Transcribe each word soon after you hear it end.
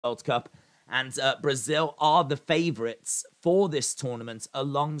World Cup. And Brazil are the favourites for this tournament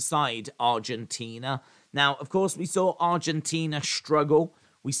alongside Argentina. Now, of course, we saw Argentina struggle.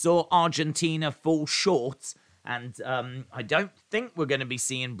 We saw Argentina fall short. And I don't think we're going to be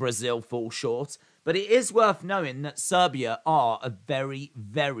seeing Brazil fall short. But it is worth knowing that Serbia are a very,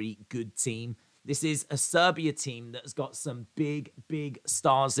 very good team. This is a Serbia team that has got some big, big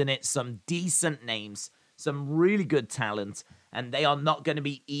stars in it. Some decent names. Some really good talent. And they are not going to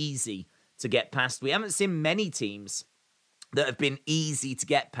be easy to get past. We haven't seen many teams that have been easy to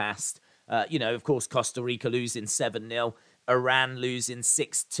get past. Of course, Costa Rica losing 7-0. Iran losing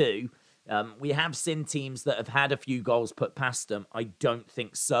 6-2. We have seen teams that have had a few goals put past them. I don't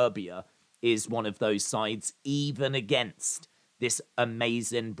think Serbia is one of those sides, even against this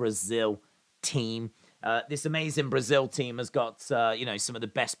amazing Brazil team. This amazing Brazil team has got, some of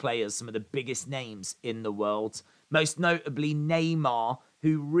the best players, some of the biggest names in the world. Most notably Neymar,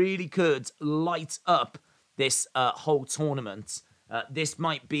 who really could light up this whole tournament. This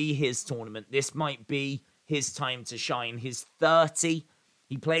might be his tournament. This might be his time to shine. He's 30.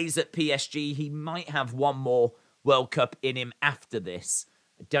 He plays at PSG. He might have one more World Cup in him after this.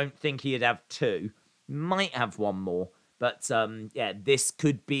 I don't think he'd have two. Might have one more. But, this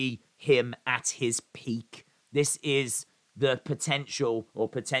could be him at his peak. This is the potential, or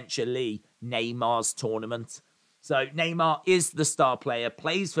potentially, Neymar's tournament. So Neymar is the star player,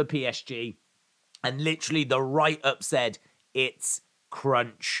 plays for PSG, and literally the write-up said, it's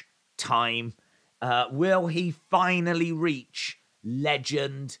crunch time. Will he finally reach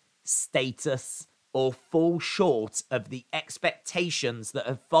legend status or fall short of the expectations that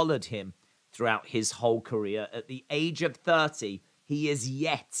have followed him throughout his whole career? At the age of 30, he is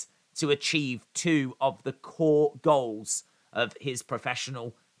yet to achieve two of the core goals of his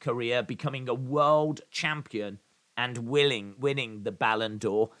professional career, becoming a world champion and winning the Ballon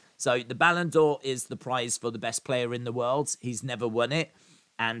d'Or. So the Ballon d'Or is the prize for the best player in the world. He's never won it.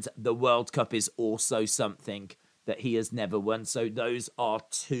 And the World Cup is also something that he has never won. So those are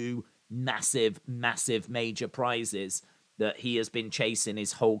two massive, massive major prizes that he has been chasing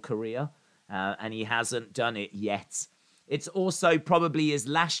his whole career. And he hasn't done it yet. It's also probably his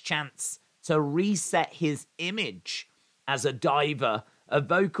last chance to reset his image as a diver. A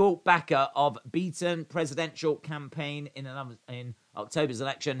vocal backer of beaten presidential campaign in October's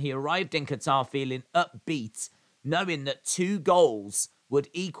election, he arrived in Qatar feeling upbeat, knowing that 2 goals would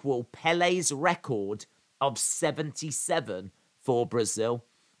equal Pele's record of 77 for Brazil.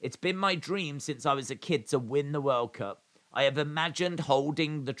 It's been my dream since I was a kid to win the World Cup. I have imagined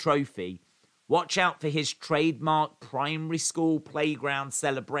holding the trophy. Watch out for his trademark primary school playground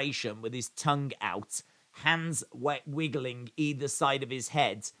celebration with his tongue out, hands wiggling either side of his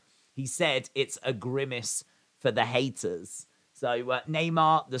head. He said it's a grimace for the haters. So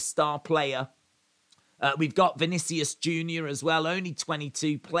Neymar, the star player. We've got Vinicius Jr. as well, only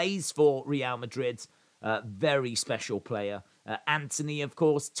 22, plays for Real Madrid. Very special player. Anthony, of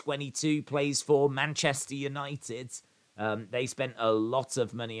course, 22, plays for Manchester United. They spent a lot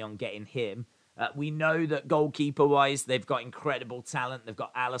of money on getting him. We know that goalkeeper-wise, they've got incredible talent. They've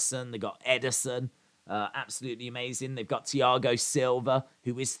got Alisson, they've got Ederson. Absolutely amazing. They've got Thiago Silva,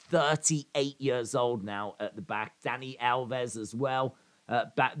 who is 38 years old now at the back. Dani Alves as well.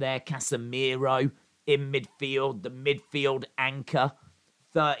 Back there, Casemiro in midfield, the midfield anchor.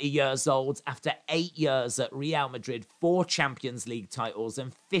 30 years old after 8 years at Real Madrid, 4 Champions League titles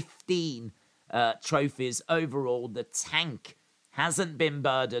and 15 trophies overall. The tank hasn't been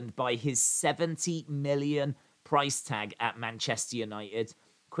burdened by his 70 million price tag at Manchester United.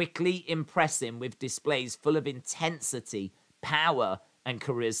 Quickly impressing with displays full of intensity, power and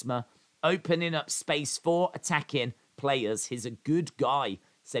charisma, opening up space for attacking players. He's a good guy,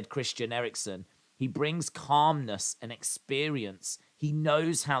 said Christian Eriksen. He brings calmness and experience. He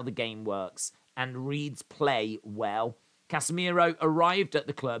knows how the game works and reads play well. Casemiro arrived at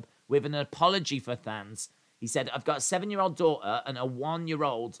the club with an apology for fans. He said, I've got a 7-year-old daughter and a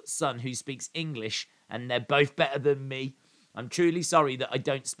 1-year-old son who speaks English, and they're both better than me. I'm truly sorry that I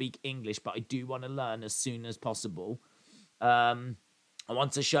don't speak English, but I do want to learn as soon as possible. I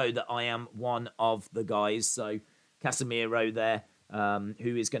want to show that I am one of the guys. So Casemiro there,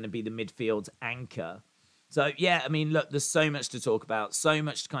 who is going to be the midfield anchor. So, yeah, I mean, look, there's so much to talk about, so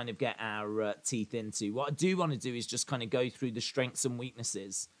much to kind of get our teeth into. What I do want to do is just kind of go through the strengths and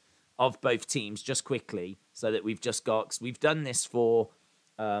weaknesses of both teams just quickly, so that we've just got, cause we've done this for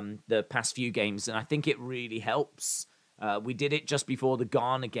the past few games, and I think it really helps. We did it just before the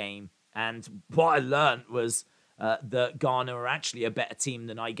Ghana game, and what I learned was that Ghana are actually a better team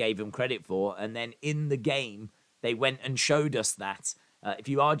than I gave them credit for, and then in the game, they went and showed us that. If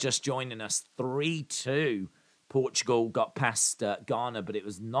you are just joining us, 3-2. Portugal got past Ghana, but it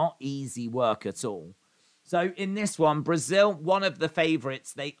was not easy work at all. So in this one, Brazil, one of the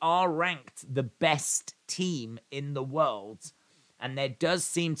favourites, they are ranked the best team in the world. And there does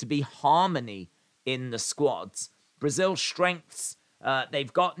seem to be harmony in the squads. Brazil's strengths,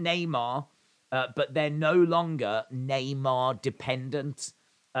 they've got Neymar, but they're no longer Neymar dependent.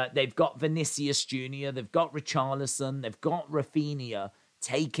 They've got Vinicius Jr., they've got Richarlison, they've got Rafinha,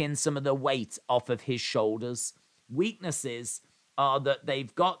 taking some of the weight off of his shoulders. Weaknesses are that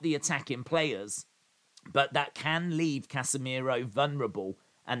they've got the attacking players, but that can leave Casemiro vulnerable,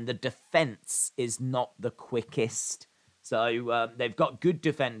 and the defence is not the quickest. So they've got good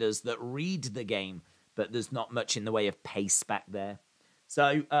defenders that read the game, but there's not much in the way of pace back there.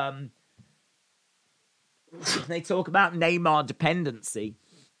 So they talk about Neymar dependency,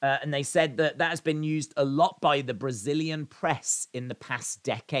 and they said that has been used a lot by the Brazilian press in the past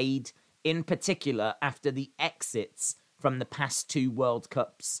decade, in particular after the exits from the past 2 World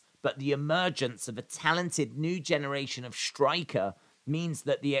Cups. But the emergence of a talented new generation of striker means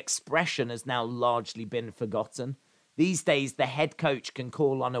that the expression has now largely been forgotten. These days, the head coach can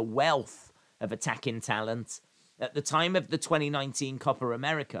call on a wealth of attacking talent. At the time of the 2019 Copa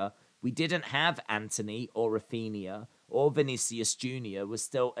America, we didn't have Antony or Rafinha, or Vinicius Jr. was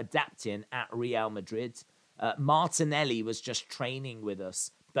still adapting at Real Madrid. Martinelli was just training with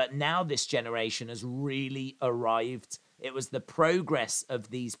us. But now this generation has really arrived. It was the progress of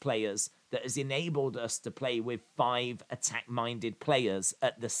these players that has enabled us to play with 5 attack-minded players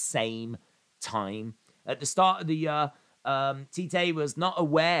at the same time. At the start of the year, Tite was not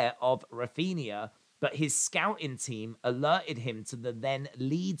aware of Rafinha, but his scouting team alerted him to the then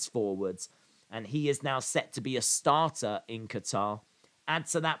Leeds forwards, and he is now set to be a starter in Qatar. Add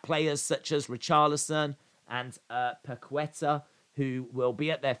to that players such as Richarlison and Paqueta, who will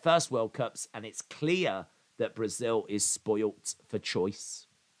be at their first World Cups, and it's clear that Brazil is spoilt for choice.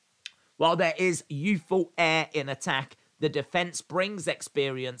 While there is youthful air in attack, the defence brings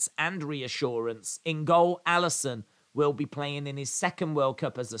experience and reassurance. In goal, Alisson will be playing in his second World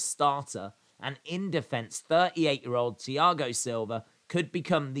Cup as a starter, and in defence, 38-year-old Thiago Silva could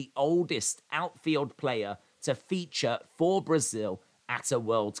become the oldest outfield player to feature for Brazil at a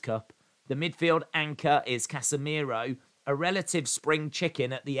World Cup. The midfield anchor is Casemiro, a relative spring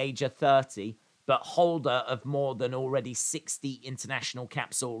chicken at the age of 30, but holder of more than already 60 international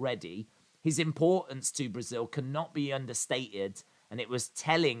caps already. His importance to Brazil cannot be understated, and it was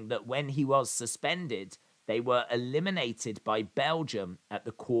telling that when he was suspended, they were eliminated by Belgium at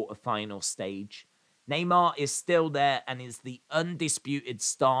the quarter-final stage. Neymar is still there and is the undisputed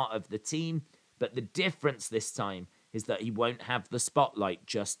star of the team, but the difference this time is that he won't have the spotlight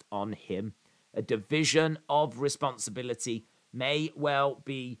just on him. A division of responsibility may well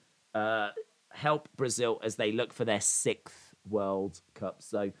be help Brazil as they look for their 6th World Cup.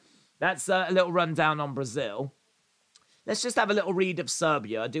 So that's a little rundown on Brazil. Let's just have a little read of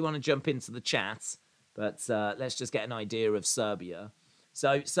Serbia. I do want to jump into the chat, but let's just get an idea of Serbia.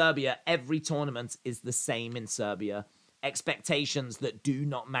 So Serbia, every tournament is the same in Serbia. Expectations that do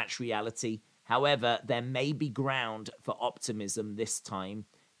not match reality. However, there may be ground for optimism this time.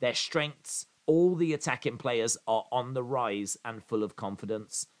 Their strengths, all the attacking players are on the rise and full of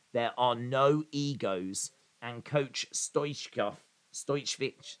confidence. There are no egos, and coach Stoichkovic,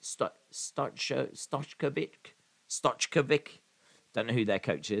 don't know who their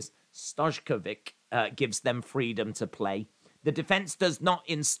coach is, Stoichkovic gives them freedom to play. The defence does not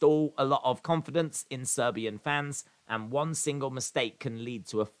install a lot of confidence in Serbian fans, and one single mistake can lead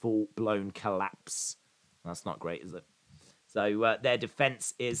to a full-blown collapse. That's not great, is it? So their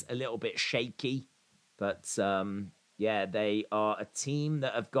defence is a little bit shaky, but yeah, they are a team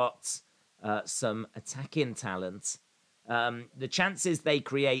that have got some attacking talent. The chances they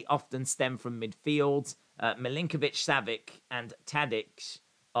create often stem from midfield. Milinkovic, Savic, and Tadic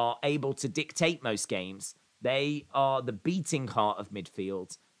are able to dictate most games. They are the beating heart of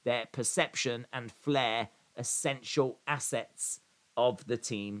midfield. Their perception and flair, essential assets of the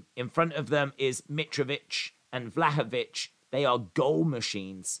team. In front of them is Mitrovic and Vlahovic. They are goal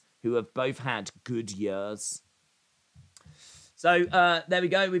machines who have both had good years. So there we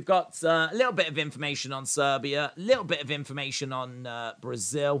go. We've got a little bit of information on Serbia, a little bit of information on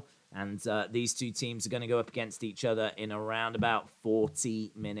Brazil, and these two teams are going to go up against each other in around about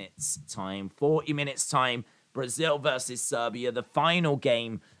 40 minutes time. 40 minutes time, Brazil versus Serbia, the final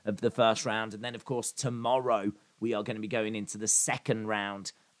game of the first round. And then, of course, tomorrow we are going to be going into the second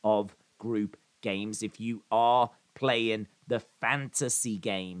round of group games. If you are playing the fantasy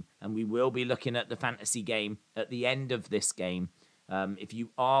game, and we will be looking at the fantasy game at the end of this game, If you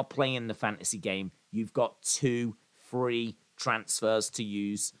are playing the fantasy game, you've got 2 free transfers to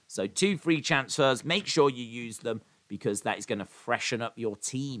use. So 2 free transfers, make sure you use them because that is going to freshen up your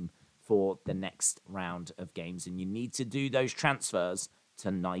team for the next round of games. And you need to do those transfers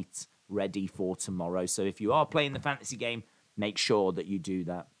tonight, ready for tomorrow. So if you are playing the fantasy game, make sure that you do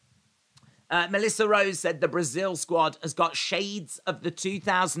that. Melissa Rose said the Brazil squad has got shades of the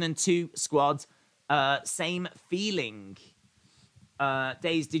 2002 squad. Same feeling.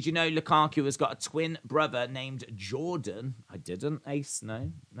 Days, did you know Lukaku has got a twin brother named Jordan? I didn't, Ace.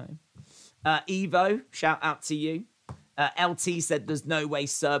 No. Evo, shout out to you. LT said there's no way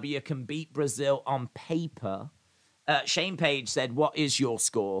Serbia can beat Brazil on paper. Shane Page said, what is your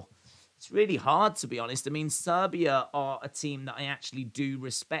score? It's really hard, to be honest. I mean, Serbia are a team that I actually do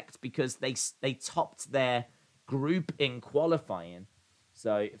respect because they topped their group in qualifying.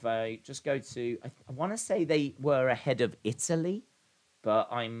 So if I just go to, I want to say they were ahead of Italy,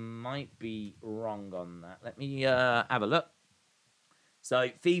 but I might be wrong on that. Let me have a look. So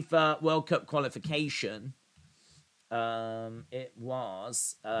FIFA World Cup qualification, it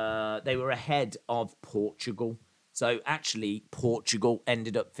was, they were ahead of Portugal. So actually, Portugal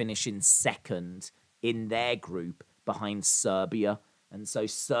ended up finishing second in their group behind Serbia. And so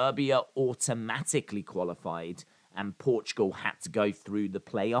Serbia automatically qualified and Portugal had to go through the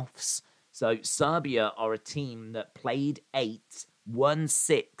playoffs. So Serbia are a team that played 8, won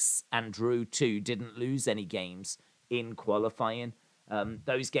 6, and drew 2, didn't lose any games in qualifying.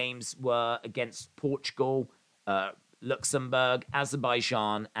 Those games were against Portugal, Luxembourg,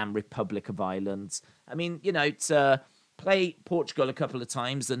 Azerbaijan, and Republic of Ireland. I mean, you know, to play Portugal a couple of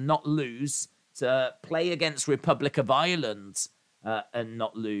times and not lose, to play against Republic of Ireland and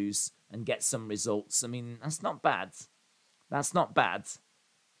not lose and get some results. I mean, that's not bad. That's not bad.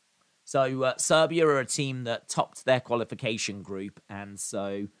 So Serbia are a team that topped their qualification group. And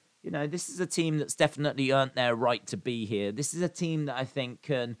so, you know, this is a team that's definitely earned their right to be here. This is a team that I think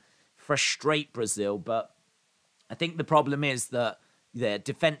can frustrate Brazil, but I think the problem is that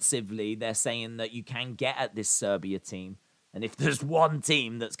defensively, they're saying that you can get at this Serbia team. And if there's one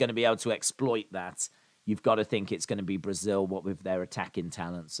team that's going to be able to exploit that, you've got to think it's going to be Brazil, what with their attacking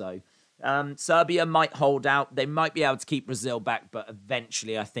talent. So Serbia might hold out. They might be able to keep Brazil back, but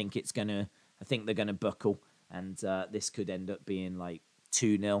eventually I think they're going to buckle. And this could end up being like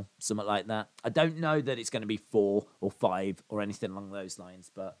 2-0, something like that. I don't know that it's going to be 4 or 5 or anything along those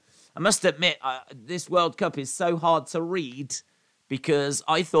lines, but I must admit, this World Cup is so hard to read because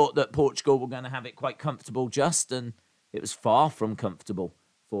I thought that Portugal were going to have it quite comfortable and it was far from comfortable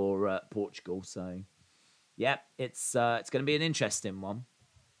for Portugal. So, yeah, it's going to be an interesting one.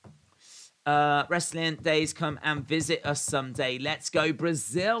 Wrestling Days, come and visit us someday. Let's go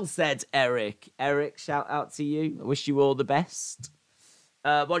Brazil, said Eric. Eric, shout out to you. I wish you all the best.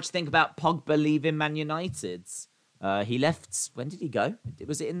 What do you think about Pogba leaving Man United? He left, when did he go?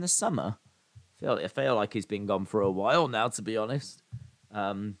 Was it in the summer? I feel like he's been gone for a while now, to be honest.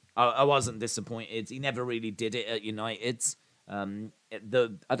 I wasn't disappointed. He never really did it at United. I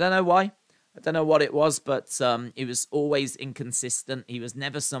don't know why. I don't know what it was, but he was always inconsistent. He was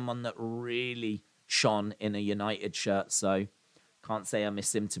never someone that really shone in a United shirt, so can't say I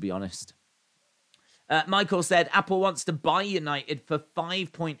miss him, to be honest. Michael said, Apple wants to buy United for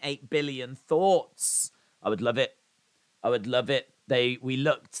 5.8 billion. Thoughts? I would love it. I would love it. We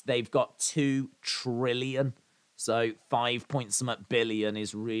looked, they've got 2 trillion. So 5 billion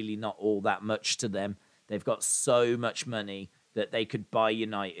is really not all that much to them. They've got so much money that they could buy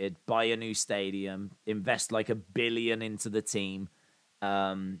United, buy a new stadium, invest like $1 billion into the team,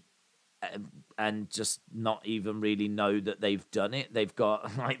 and just not even really know that they've done it. They've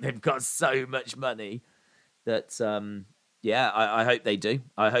got so much money that I hope they do.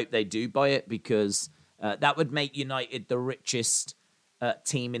 I hope they do buy it because that would make United the richest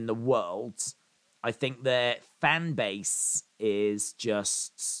team in the world. I think their fan base is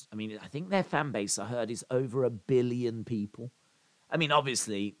just, I think their fan base, I heard, is over 1 billion people. I mean,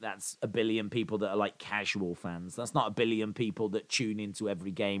 obviously, that's 1 billion people that are like casual fans. That's not 1 billion people that tune into every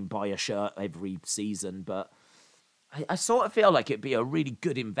game, buy a shirt every season. But I sort of feel like it'd be a really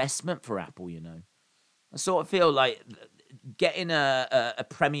good investment for Apple, you know. I sort of feel like getting a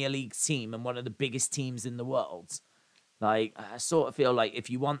Premier League team and one of the biggest teams in the world, like, I sort of feel like if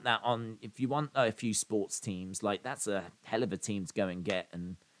you want a few sports teams, like, that's a hell of a team to go and get.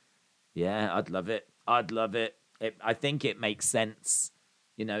 And yeah, I'd love it. I think it makes sense.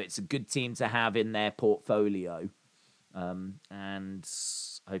 You know, it's a good team to have in their portfolio. And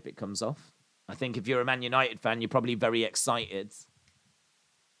I hope it comes off. I think if you're a Man United fan, you're probably very excited.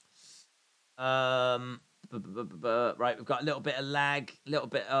 Right, we've got a little bit of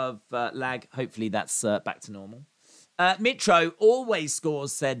lag. Hopefully that's back to normal. Mitro always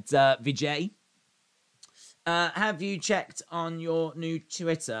scores, said Vijay. Have you checked on your new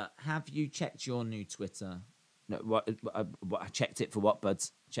Twitter? Have you checked your new Twitter? No, what? I checked it for what,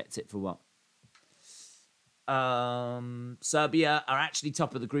 buds? Checked it for what? Serbia are actually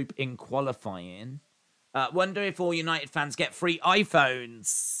top of the group in qualifying. Wonder if all United fans get free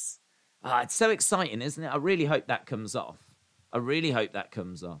iPhones. It's so exciting, isn't it? I really hope that comes off.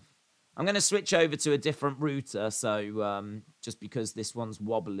 I'm going to switch over to a different router, so just because this one's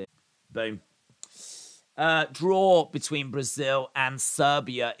wobbling. Boom. Draw between Brazil and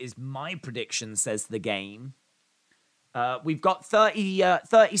Serbia is my prediction, says the game. We've got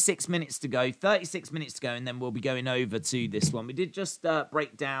 36 minutes to go. 36 minutes to go, and then we'll be going over to this one. We did just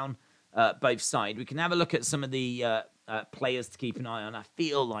break down both sides. We can have a look at some of the players to keep an eye on. I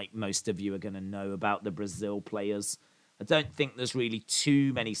feel like most of you are going to know about the Brazil players. I don't think there's really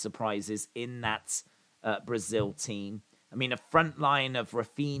too many surprises in that Brazil team. I mean, a front line of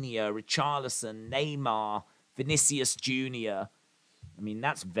Rafinha, Richarlison, Neymar, Vinicius Jr., I mean,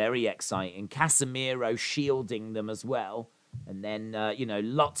 that's very exciting. Casemiro shielding them as well. And then,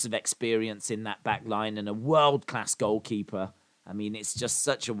 lots of experience in that back line and a world-class goalkeeper. I mean, it's just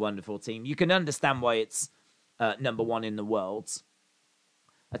such a wonderful team. You can understand why it's number one in the world.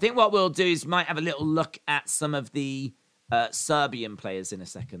 I think what we'll do is might have a little look at some of the Serbian players in a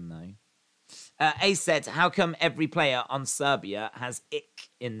second, though. Ace said, how come every player on Serbia has ick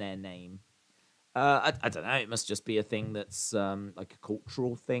in their name? I don't know. It must just be a thing that's like a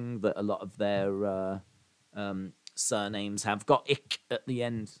cultural thing that a lot of their surnames have got ick at the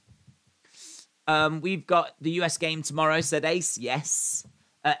end. We've got the US game tomorrow, said Ace. Yes.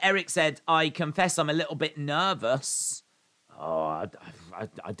 Eric said, I confess I'm a little bit nervous. Oh,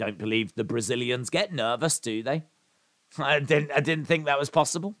 I don't believe the Brazilians get nervous, do they? I didn't think that was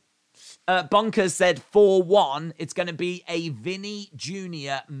possible. Bonkers said 4-1. It's going to be a Vinny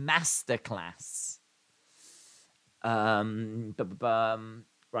Jr. masterclass.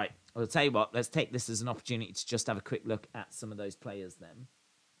 Right. I'll tell you what. Let's take this as an opportunity to just have a quick look at some of those players then.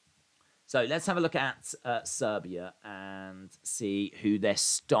 So let's have a look at Serbia and see who their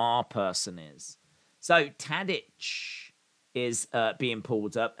star person is. So Tadic is being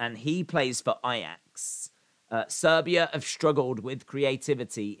pulled up, and he plays for Ajax. Serbia have struggled with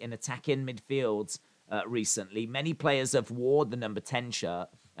creativity in attacking midfields recently. Many players have worn the number 10 shirt,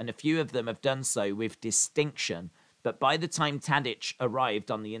 and a few of them have done so with distinction. But by the time Tadic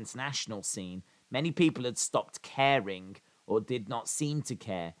arrived on the international scene, many people had stopped caring or did not seem to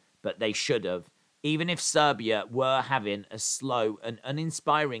care, but they should have. Even if Serbia were having a slow and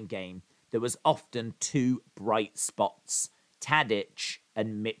uninspiring game, there was often two bright spots, Tadic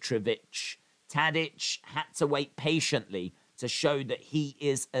and Mitrovic. Tadic had to wait patiently to show that he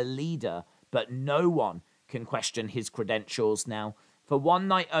is a leader, but no one can question his credentials now. For one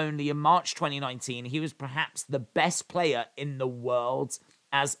night only in March 2019, he was perhaps the best player in the world,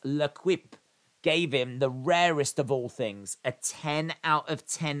 as L'Equipe gave him the rarest of all things, a 10 out of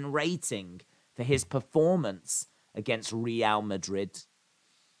 10 rating for his performance against Real Madrid.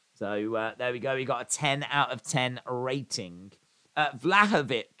 So there we go. He got a 10 out of 10 rating.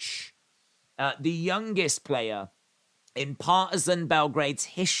 Vlahovic, the youngest player in Partizan Belgrade's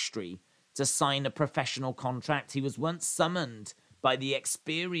history to sign a professional contract. He was once summoned by the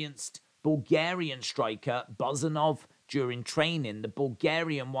experienced Bulgarian striker Bozanov during training. The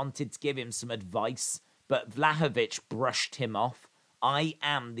Bulgarian wanted to give him some advice, but Vlahovic brushed him off. I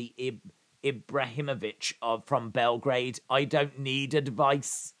am the Ibrahimovic from Belgrade. I don't need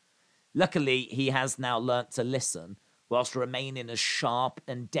advice. Luckily, he has now learnt to listen, whilst remaining as sharp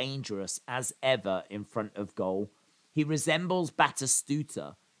and dangerous as ever in front of goal. He resembles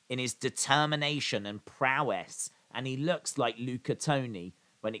Batistuta in his determination and prowess, and he looks like Luca Toni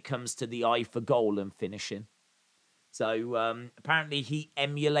when it comes to the eye for goal and finishing. So apparently he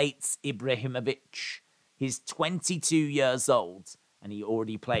emulates Ibrahimovic. He's 22 years old, and he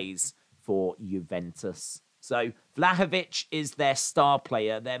already plays for Juventus. So Vlahovic is their star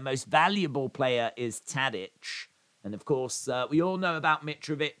player. Their most valuable player is Tadic. And, of course, we all know about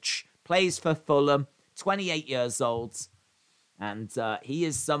Mitrovic, plays for Fulham, 28 years old. And he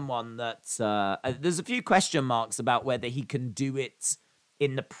is someone that... there's a few question marks about whether he can do it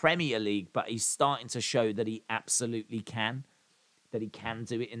in the Premier League, but he's starting to show that he absolutely can. That he can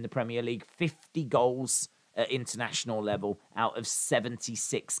do it in the Premier League. 50 goals at international level out of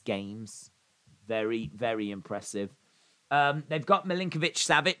 76 games. Very, very impressive. They've got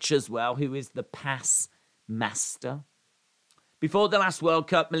Milinkovic-Savic as well, who is the pass master. Before the last World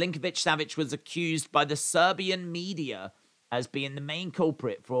Cup, Milinkovic-Savic was accused by the Serbian media as being the main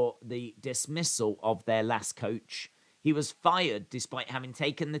culprit for the dismissal of their last coach. He was fired despite having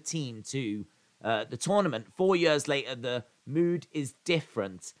taken the team to the tournament. 4 years later, the mood is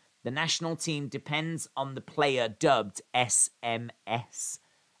different. The national team depends on the player dubbed SMS,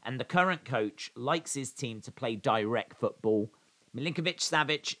 and the current coach likes his team to play direct football.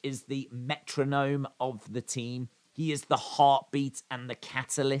 Milinkovic-Savic is the metronome of the team. He is the heartbeat and the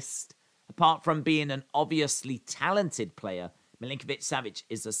catalyst. Apart from being an obviously talented player, Milinkovic-Savic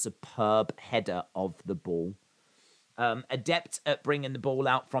is a superb header of the ball. Adept at bringing the ball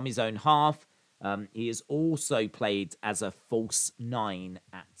out from his own half. He has also played as a false 9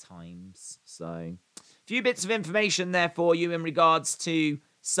 at times. So, a few bits of information there for you in regards to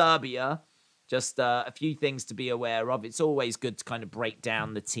Serbia. Just a few things to be aware of. It's always good to kind of break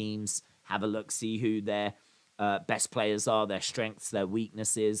down the teams, have a look, see who their best players are, their strengths, their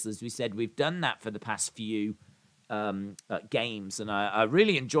weaknesses. As we said, we've done that for the past few games, and I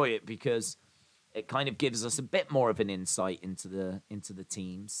really enjoy it because it kind of gives us a bit more of an insight into the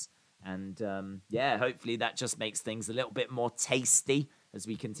teams. And yeah, hopefully that just makes things a little bit more tasty as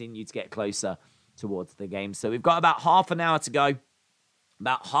we continue to get closer towards the game. So we've got about half an hour to go.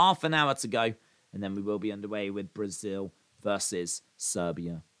 And then we will be underway with Brazil versus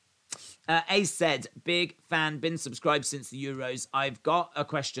Serbia. Ace said, big fan, been subscribed since the Euros. I've got a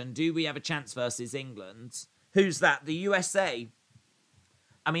question. Do we have a chance versus England? Who's that? The USA?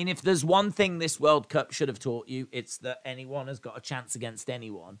 I mean, if there's one thing this World Cup should have taught you, it's that anyone has got a chance against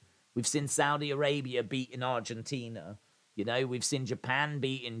anyone. We've seen Saudi Arabia beating Argentina. You know, we've seen Japan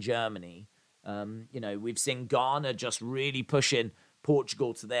beating Germany. You know, we've seen Ghana just really pushing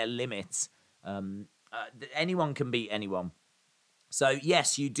Portugal to their limits. Anyone can beat anyone. So,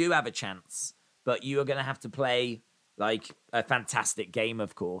 yes, you do have a chance, but you are going to have to play, like, a fantastic game,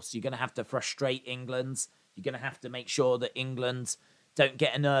 of course. You're going to have to frustrate England. You're going to have to make sure that England don't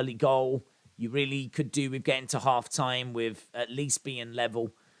get an early goal. You really could do with getting to half-time with at least being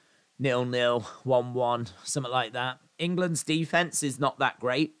level, 0-0, 1-1, something like that. England's defence is not that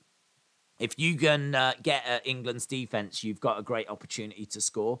great. If you can get at England's defence, you've got a great opportunity to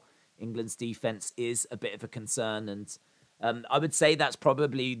score. England's defence is a bit of a concern, and I would say that's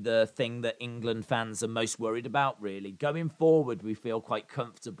probably the thing that England fans are most worried about, really. Going forward, we feel quite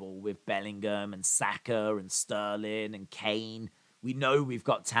comfortable with Bellingham and Saka and Sterling and Kane. We know we've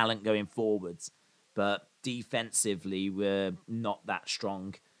got talent going forwards, but defensively, we're not that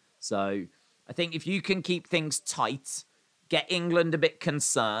strong. So I think if you can keep things tight, get England a bit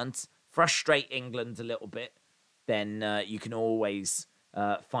concerned, frustrate England a little bit, then you can always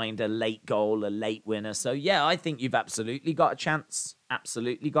find a late goal, a late winner. So, yeah, I think you've absolutely got a chance.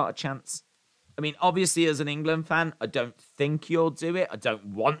 Absolutely got a chance. I mean, obviously, as an England fan, I don't think you'll do it. I don't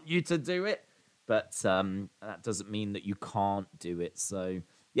want you to do it. But that doesn't mean that you can't do it. So,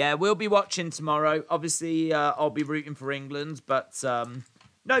 yeah, we'll be watching tomorrow. Obviously, I'll be rooting for England. But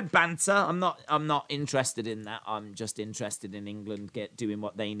no banter. I'm not interested in that. I'm just interested in England doing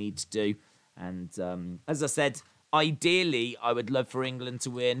what they need to do. And as I said, ideally, I would love for England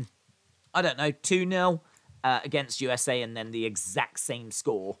to win, I don't know, 2-0 against USA and then the exact same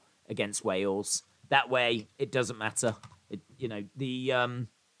score against Wales. That way, it doesn't matter.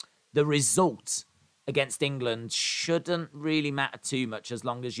 The result against England shouldn't really matter too much as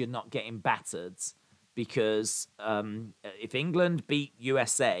long as you're not getting battered. Because if England beat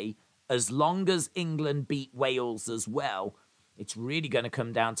USA, as long as England beat Wales as well, it's really going to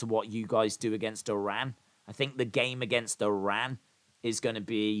come down to what you guys do against Iran. I think the game against Iran is going to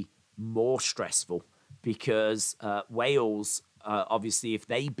be more stressful because Wales, obviously, if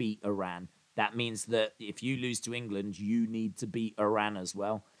they beat Iran, that means that if you lose to England, you need to beat Iran as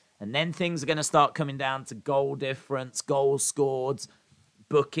well. And then things are going to start coming down to goal difference, goals scored,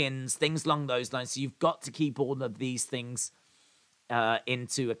 bookings, things along those lines. So you've got to keep all of these things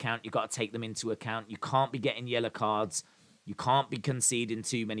into account. You've got to take them into account. You can't be getting yellow cards. You can't be conceding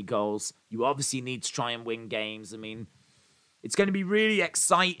too many goals. You obviously need to try and win games. I mean, it's going to be really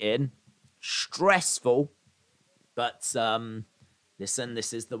exciting, stressful, but listen,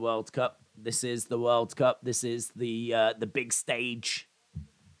 this is the World Cup. This is the World Cup. This is the big stage.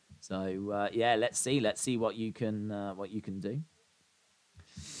 So yeah, let's see what you can do.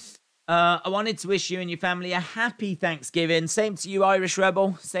 I wanted to wish you and your family a happy Thanksgiving. Same to you, Irish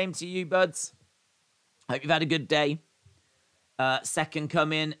Rebel. Same to you, buds. Hope you've had a good day. Second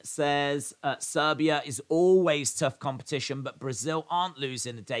Coming says, Serbia is always tough competition, but Brazil aren't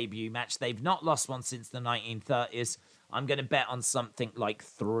losing a debut match. They've not lost one since the 1930s. I'm going to bet on something like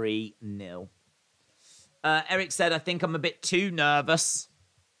 3-0. Eric said, I think I'm a bit too nervous.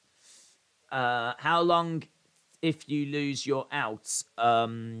 How long if you lose your out?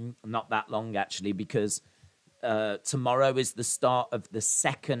 Not that long, actually, because tomorrow is the start of the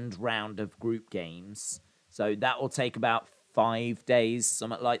second round of group games. So that will take about 5 days,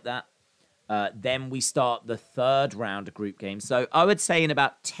 something like that. Then we start the third round of group games. So I would say in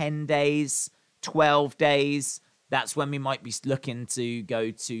about 10 days, 12 days, that's when we might be looking to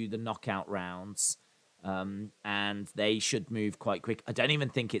go to the knockout rounds. And they should move quite quick. I don't even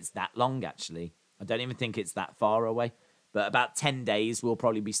think it's that long, actually. I don't even think it's that far away. But about 10 days, we'll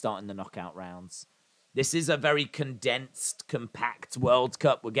probably be starting the knockout rounds. This is a very condensed, compact World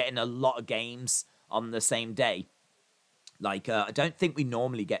Cup. We're getting a lot of games on the same day. Like, I don't think we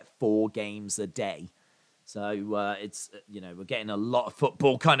normally get 4 games a day. So it's, we're getting a lot of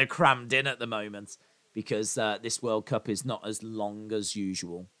football kind of crammed in at the moment because this World Cup is not as long as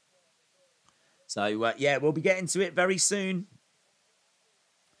usual. So, yeah, we'll be getting to it very soon.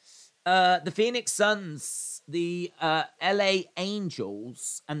 The Phoenix Suns, the LA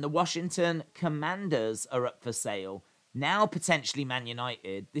Angels, and the Washington Commanders are up for sale. Now potentially Man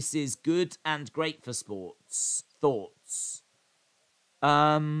United. This is good and great for sports. Thoughts?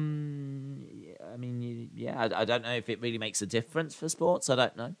 I don't know if it really makes a difference for sports. I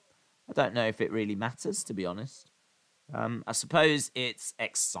don't know. I don't know if it really matters, to be honest. I suppose it's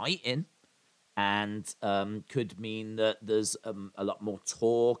exciting and could mean that there's a lot more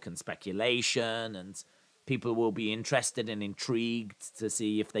talk and speculation, and people will be interested and intrigued to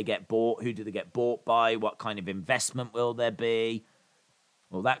see if they get bought, who do they get bought by, what kind of investment will there be,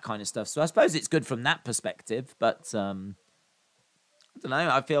 all that kind of stuff. So I suppose it's good from that perspective, but I don't know.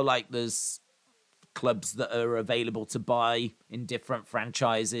 I feel like there's clubs that are available to buy in different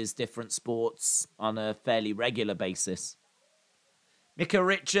franchises, different sports on a fairly regular basis. Mika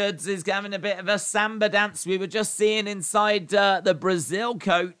Richards is having a bit of a samba dance. We were just seeing inside the Brazil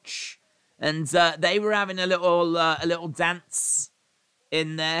coach, and they were having a little dance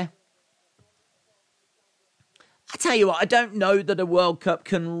in there. I tell you what, I don't know that a World Cup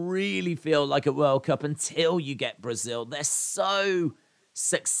can really feel like a World Cup until you get Brazil. They're so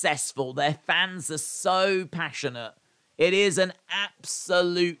successful. Their fans are so passionate. It is an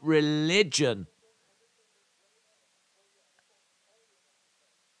absolute religion.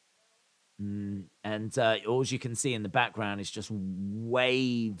 And all you can see in the background is just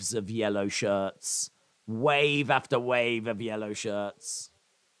waves of yellow shirts. Wave after wave of yellow shirts.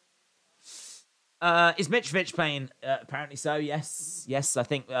 Is Mitrovic playing? Apparently so, yes. Yes, I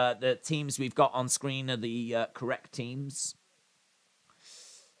think the teams we've got on screen are the correct teams.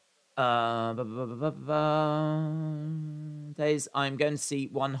 Days, I'm going to see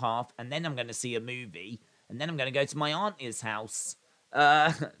one half, and then I'm going to see a movie, and then I'm going to go to my auntie's house.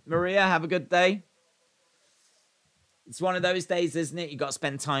 Maria, have a good day. It's one of those days, isn't it? You got to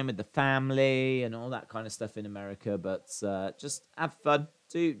spend time with the family and all that kind of stuff in America, but just have fun.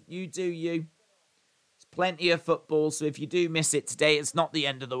 Do you. There's plenty of football, so if you do miss it today, it's not the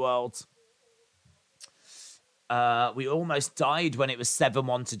end of the world. We almost died when it was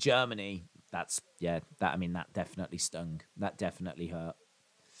 7-1 to Germany. That definitely stung. That definitely hurt.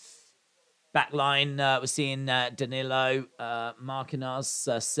 Backline, we're seeing Danilo,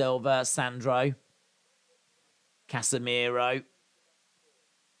 Marquinhos, Silva, Sandro, Casemiro.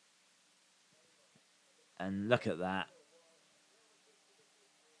 And look at that.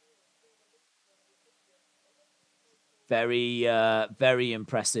 Very, very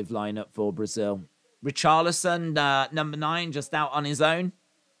impressive lineup for Brazil. Richarlison, number 9, just out on his own.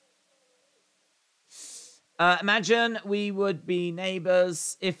 Imagine we would be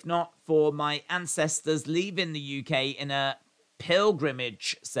neighbours if not for my ancestors leaving the UK in a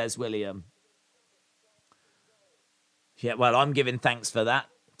pilgrimage, says William. Yeah, well, I'm giving thanks for that,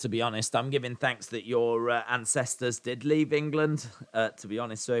 to be honest. I'm giving thanks that your ancestors did leave England, to be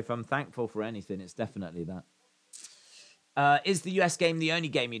honest. So if I'm thankful for anything, it's definitely that. Is the US game the only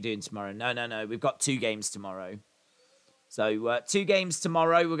game you're doing tomorrow? No. We've got 2 games tomorrow. So 2 games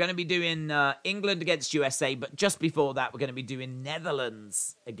tomorrow. We're going to be doing England against USA, but just before that, we're going to be doing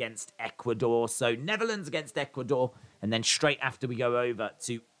Netherlands against Ecuador. So Netherlands against Ecuador, and then straight after we go over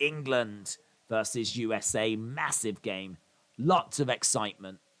to England versus USA. Massive game. Lots of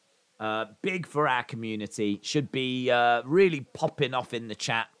excitement. Big for our community. Should be really popping off in the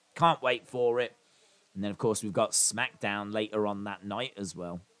chat. Can't wait for it. And then, of course, we've got SmackDown later on that night as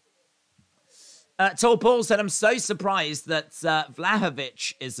well. Tall Paul said, I'm so surprised that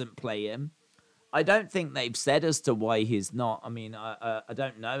Vlahovic isn't playing. I don't think they've said as to why he's not. I mean, I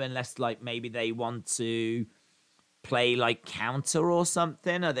don't know, unless, like, maybe they want to play like counter or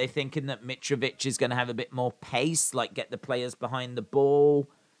something? Are they thinking that Mitrovic is going to have a bit more pace, like get the players behind the ball,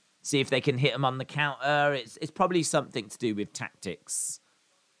 see if they can hit them on the counter? It's probably something to do with tactics.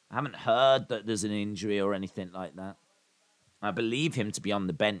 I haven't heard that there's an injury or anything like that. I believe him to be on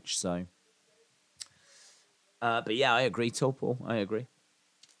the bench, so. But yeah, I agree, Torpal. I agree.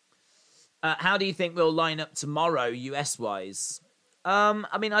 How do you think we'll line up tomorrow, US-wise?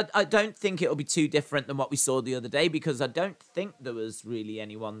 I mean, I don't think it'll be too different than what we saw the other day because I don't think there was really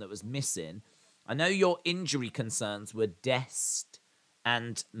anyone that was missing. I know your injury concerns were Dest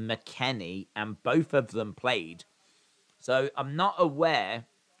and McKennie, and both of them played. So I'm not aware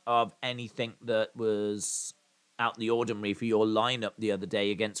of anything that was out the ordinary for your lineup the other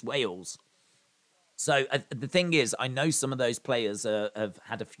day against Wales. So the thing is, I know some of those players have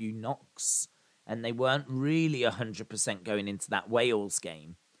had a few knocks, and they weren't really 100% going into that Wales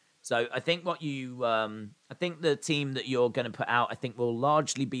game. So I think I think the team that you're going to put out, I think will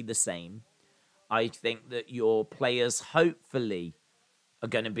largely be the same. I think that your players hopefully are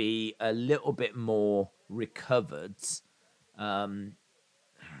going to be a little bit more recovered.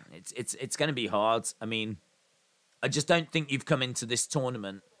 It's going to be hard. I mean, I just don't think you've come into this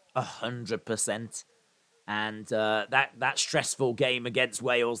tournament 100%. And that stressful game against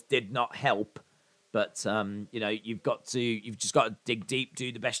Wales did not help. But you've just got to dig deep,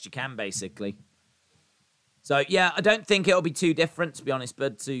 do the best you can, basically. So yeah, I don't think it'll be too different, to be honest,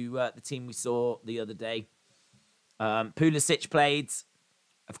 Bud, to the team we saw the other day. Pulisic played,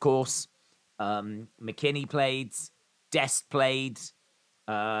 of course. McKinney played. Dest played.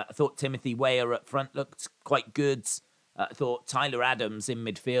 I thought Timothy Weah up front looked quite good. I thought Tyler Adams in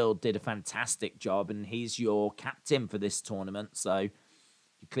midfield did a fantastic job, and he's your captain for this tournament, so you're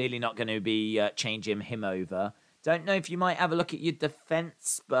clearly not going to be changing him over. Don't know if you might have a look at your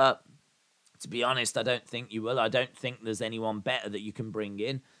defence, but to be honest, I don't think you will. I don't think there's anyone better that you can bring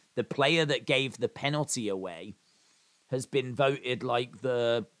in. The player that gave the penalty away has been voted like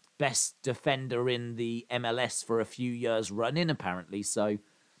the best defender in the MLS for a few years running, apparently, so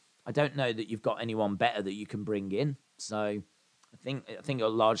I don't know that you've got anyone better that you can bring in. So I think it'll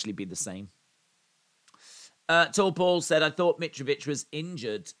largely be the same. Tall Paul said, I thought Mitrovic was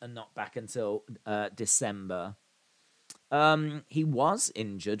injured and not back until December. He was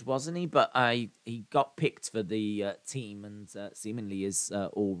injured, wasn't he? But he got picked for the team and seemingly is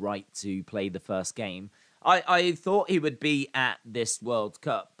all right to play the first game. I thought he would be at this World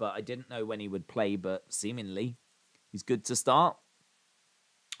Cup, but I didn't know when he would play, but seemingly he's good to start.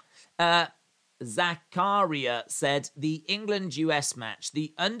 Zakaria said, the England-US match,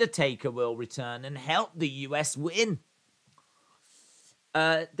 The Undertaker will return and help the US win.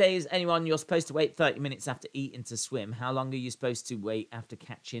 Days, anyone, you're supposed to wait 30 minutes after eating to swim. How long are you supposed to wait after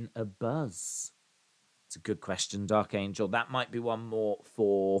catching a buzz? It's a good question, Dark Angel. That might be one more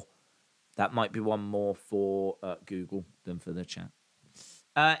for Google than for the chat.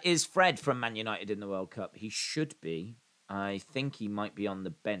 Is Fred from Man United in the World Cup? He should be. I think he might be on the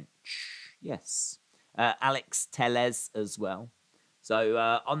bench. Yes. Alex Tellez as well. So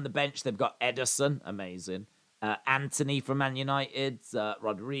on the bench, they've got Ederson. Amazing. Anthony from Man United.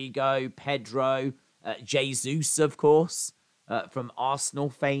 Rodrigo. Pedro. Jesus, of course, from Arsenal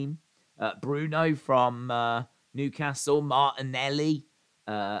fame. Bruno from Newcastle. Martinelli.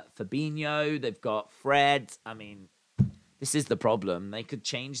 Fabinho. They've got Fred. I mean, this is the problem. They could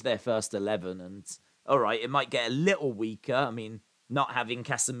change their first 11 and, all right, it might get a little weaker. I mean, not having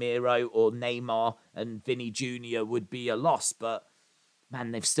Casemiro or Neymar and Vinny Jr. would be a loss, but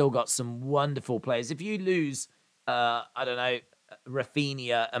man, they've still got some wonderful players. If you lose, Rafinha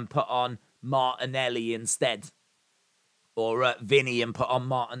and put on Martinelli instead, or Vinny and put on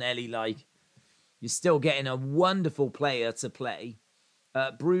Martinelli, like, you're still getting a wonderful player to play.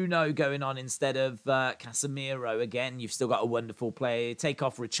 Bruno going on instead of Casemiro. Again, you've still got a wonderful player. Take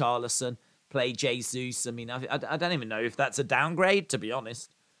off Richarlison. Play Jesus. I mean, I don't even know if that's a downgrade, to be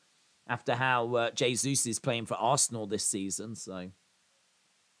honest, after how Jesus is playing for Arsenal this season. So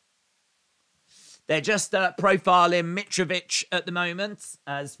they're just profiling Mitrovic at the moment,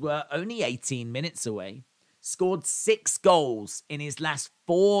 as we're only 18 minutes away. Scored 6 goals in his last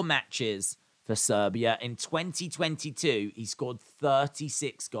 4 matches for Serbia. In 2022, he scored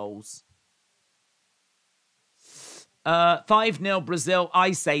 36 goals. 5-0 Brazil,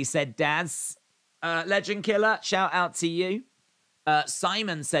 I say, said Daz. Legend Killer, shout out to you.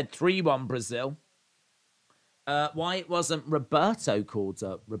 Simon said 3-1 Brazil. Why it wasn't Roberto called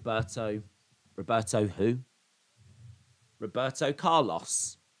up? Roberto who? Roberto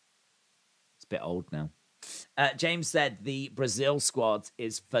Carlos. It's a bit old now. James said the Brazil squad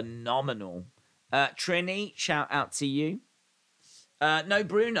is phenomenal. Trini, shout out to you. No,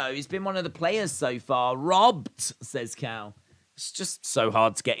 Bruno, he's been one of the players so far. Robbed, says Cal. It's just so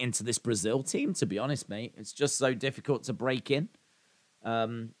hard to get into this Brazil team, to be honest, mate. It's just so difficult to break in.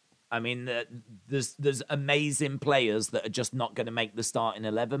 I mean, there's amazing players that are just not going to make the starting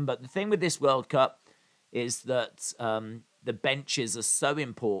 11. But the thing with this World Cup is that the benches are so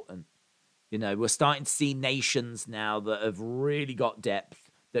important. You know, we're starting to see nations now that have really got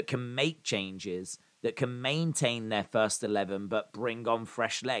depth, that can make changes, that can maintain their first 11, but bring on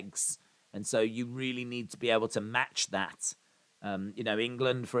fresh legs. And so you really need to be able to match that. You know,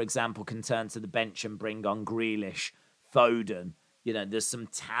 England, for example, can turn to the bench and bring on Grealish, Foden. You know, there's some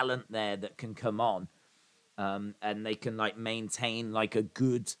talent there that can come on. And they can, like, maintain, like, a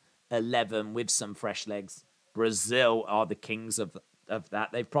good 11 with some fresh legs. Brazil are the kings of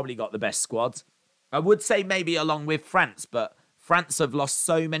that. They've probably got the best squad. I would say maybe along with France, but France have lost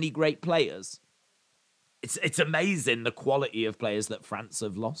so many great players. It's amazing the quality of players that France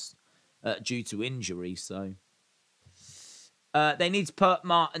have lost due to injury. So they need to put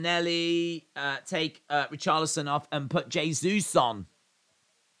Martinelli, take Richarlison off, and put Jesus on.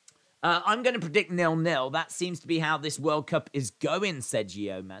 I'm going to predict 0-0. That seems to be how this World Cup is going, said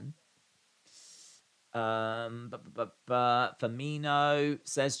Geoman. Firmino,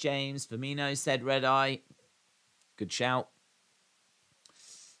 says James. Firmino said Red Eye. Good shout.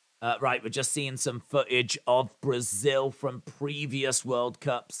 Right, we're just seeing some footage of Brazil from previous World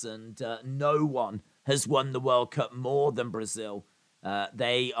Cups, and no one has won the World Cup more than Brazil.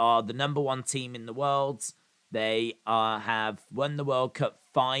 They are the #1 team in the world. They have won the World Cup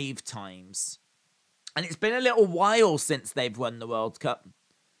 5 times. And it's been a little while since they've won the World Cup.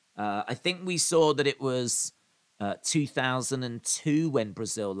 I think we saw that it was 2002 when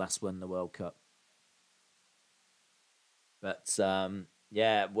Brazil last won the World Cup. But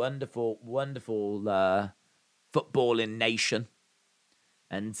yeah, wonderful, wonderful footballing nation.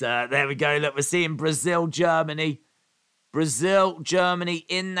 And there we go. Look, we're seeing Brazil, Germany. Brazil, Germany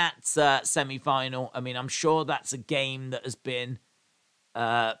in that semi-final. I mean, I'm sure that's a game that has been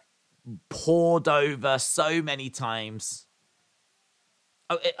poured over so many times.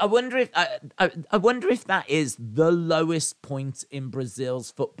 I wonder if I wonder if that is the lowest point in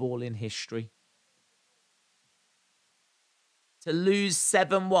Brazil's footballing history. To lose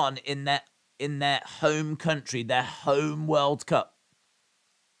 7-1 in their home country, their home World Cup.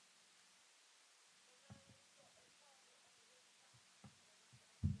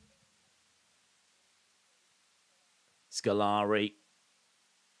 Scolari.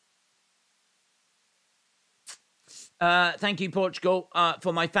 Thank you, Portugal,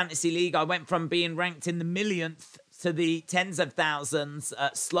 for my fantasy league. I went from being ranked in the millionth to the tens of thousands,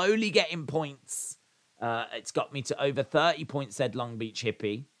 slowly getting points. It's got me to over 30 points, said Long Beach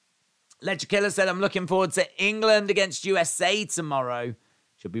Hippie. Ledger Killer said, I'm looking forward to England against USA tomorrow.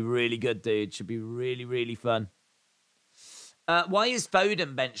 Should be really good, dude. Should be really, really fun. Why is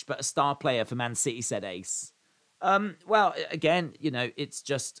Foden benched but a star player for Man City, said Ace? Well, again, you know, it's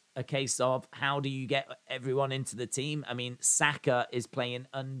just a case of how do you get everyone into the team? I mean, Saka is playing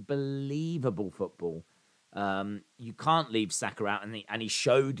unbelievable football. You can't leave Saka out, and he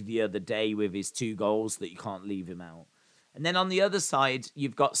showed the other day with his 2 goals that you can't leave him out. And then on the other side,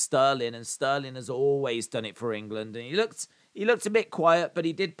 you've got Sterling, and Sterling has always done it for England. And he looked a bit quiet, but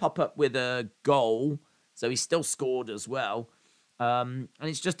he did pop up with a goal, so he still scored as well. And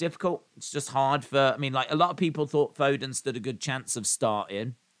it's just difficult. It's just hard I mean, like, a lot of people thought Foden stood a good chance of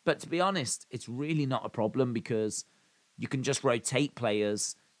starting. But to be honest, it's really not a problem because you can just rotate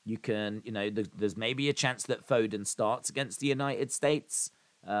players. You can, you know, there's maybe a chance that Foden starts against the United States.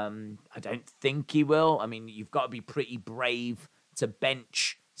 I don't think he will. I mean, you've got to be pretty brave to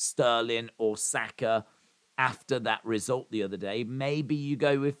bench Sterling or Saka after that result the other day. Maybe you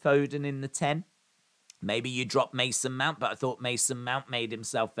go with Foden in the 10. Maybe you drop Mason Mount, but I thought Mason Mount made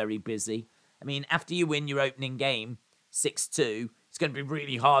himself very busy. I mean, after you win your opening game, 6-2, it's going to be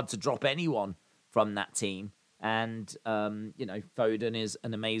really hard to drop anyone from that team. And, you know, Foden is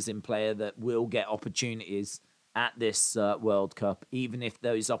an amazing player that will get opportunities at this World Cup, even if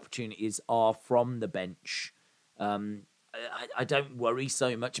those opportunities are from the bench. I don't worry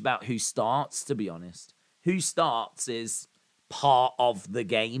so much about who starts, to be honest. Who starts is part of the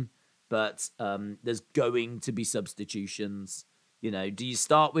game. But there's going to be substitutions. You know, do you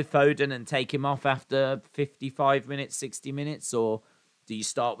start with Foden and take him off after 55 minutes, 60 minutes? Or do you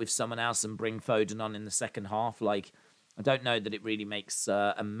start with someone else and bring Foden on in the second half? Like, I don't know that it really makes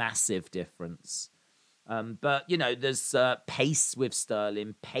a massive difference. But, you know, there's pace with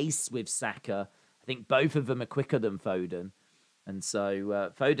Sterling, pace with Saka. I think both of them are quicker than Foden. And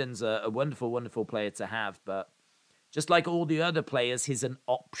so Foden's a wonderful, wonderful player to have. But just like all the other players, he's an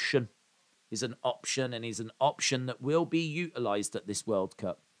option. He's an option, and he's an option that will be utilised at this World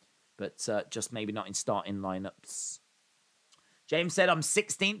Cup. But just maybe not in starting lineups. James said, I'm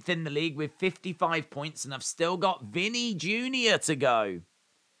 16th in the league with 55 points, and I've still got Vinny Jr. to go.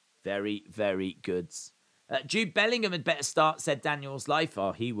 Very, very good. Jude Bellingham had better start, said Daniel's Life.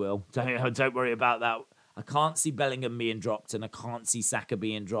 Oh, he will. Don't worry about that. I can't see Bellingham being dropped, and I can't see Saka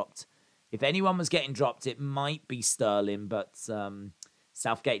being dropped. If anyone was getting dropped, it might be Sterling, but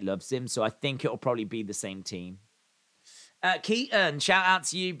Southgate loves him, so I think it'll probably be the same team. Keaton, shout out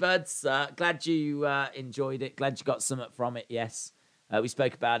to you, buds. Glad you enjoyed it. Glad you got something from it. Yes, we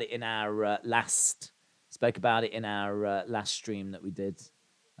spoke about it in our last stream that we did.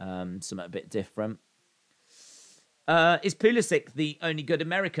 Something a bit different. Is Pulisic the only good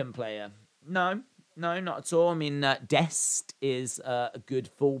American player? No, not at all. I mean, Dest is a good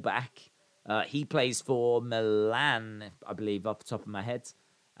fullback. He plays for Milan, I believe, off the top of my head.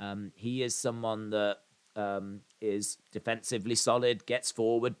 He is someone that is defensively solid, gets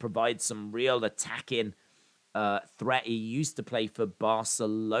forward, provides some real attacking threat. He used to play for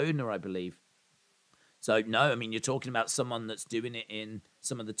Barcelona, I believe. So, no, I mean, you're talking about someone that's doing it in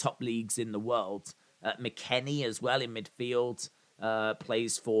some of the top leagues in the world. McKennie as well in midfield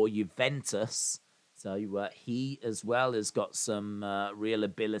plays for Juventus. So he as well has got some real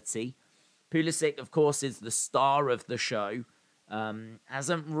ability. Pulisic, of course, is the star of the show.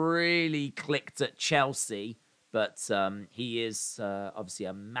 Hasn't really clicked at Chelsea, but he is obviously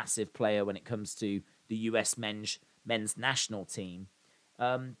a massive player when it comes to the US men's national team.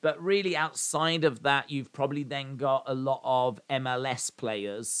 But really outside of that, you've probably then got a lot of MLS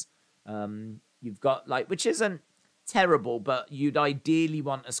players. You've got, which isn't terrible, but you'd ideally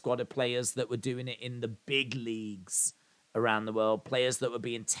want a squad of players that were doing it in the big leagues around the world, players that were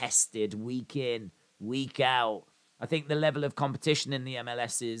being tested week in, week out. I think the level of competition in the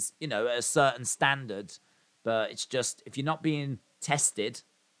MLS is, at a certain standard, but it's just, if you're not being tested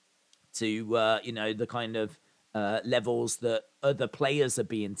to, the kind of levels that other players are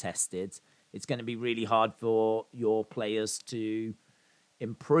being tested, it's going to be really hard for your players to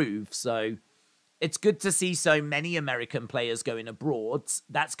improve. So it's good to see so many American players going abroad.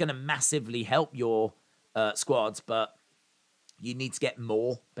 That's going to massively help your squads, but you need to get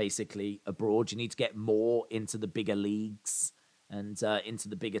more, basically, abroad. You need to get more into the bigger leagues and into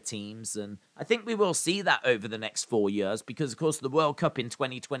the bigger teams. And I think we will see that over the next 4 years because, of course, the World Cup in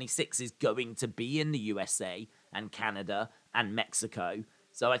 2026 is going to be in the USA and Canada and Mexico.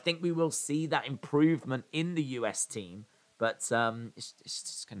 So I think we will see that improvement in the US team. But it's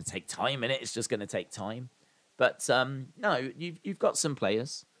just going to take time, innit? It's just going to take time. But no, you've got some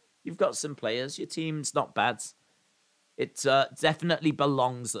players. You've got some players. Your team's not bad. It definitely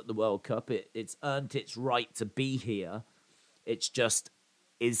belongs at the World Cup. It's earned its right to be here. It's just,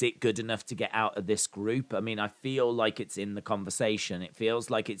 is it good enough to get out of this group? I mean, I feel like it's in the conversation. It feels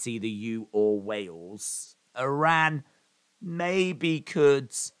like it's either you or Wales. Iran maybe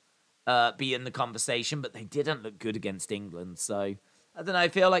could be in the conversation, but they didn't look good against England. So, I don't know. I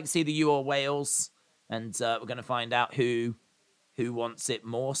feel like it's either you or Wales. And we're going to find out who wants it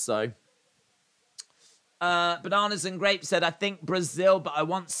more so. Bananas and Grapes said, I think Brazil, but I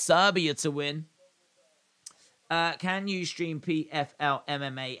want Serbia to win. Can you stream PFL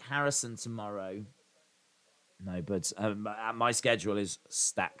MMA Harrison tomorrow? No, but my schedule is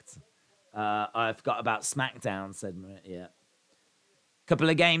stacked. I've got about SmackDown, said Maria. Yeah. Couple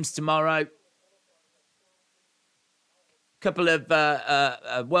of games tomorrow. Couple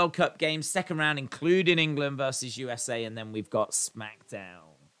of World Cup games, second round, including England versus USA, and then we've got SmackDown.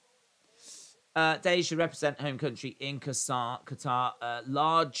 They should represent home country in Qatar.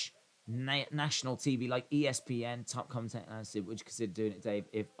 Large national TV like ESPN, top content landscape. Would you consider doing it, Dave,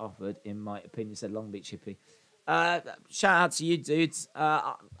 if offered? In my opinion, said Long Beach Hippie. Shout out to you, dudes.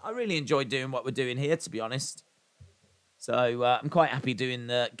 I really enjoy doing what we're doing here, to be honest. So I'm quite happy doing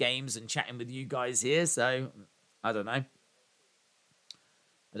the games and chatting with you guys here. So I don't know.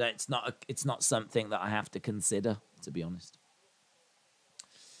 But it's not something that I have to consider, to be honest.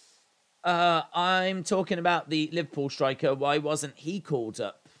 I'm talking about the Liverpool striker. Why wasn't he called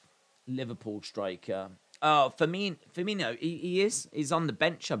up? Liverpool striker. Oh, Firmino. He is. He's on the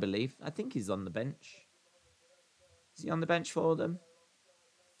bench, I believe. I think he's on the bench. Is he on the bench for them?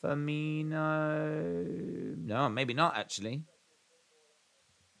 Firmino. No, maybe not, actually.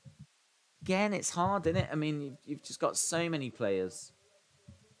 Again, it's hard, isn't it? I mean, you've just got so many players.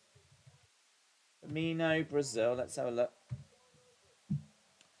 Firmino, Brazil. Let's have a look.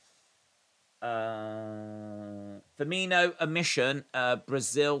 Firmino omission,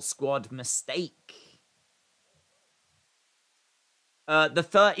 Brazil squad mistake. The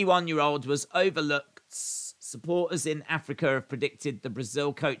 31-year-old was overlooked. Supporters in Africa have predicted the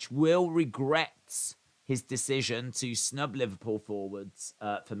Brazil coach will regret his decision to snub Liverpool forwards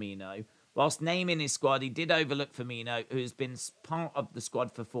Firmino. Whilst naming his squad, he did overlook Firmino, who has been part of the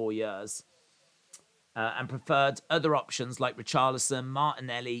squad for 4 years, and preferred other options like Richarlison,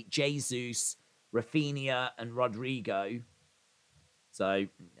 Martinelli, Jesus, Rafinha, and Rodrigo. So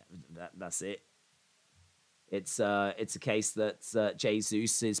that's it. It's a case that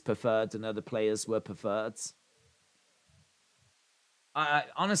Jesus is preferred and other players were preferred.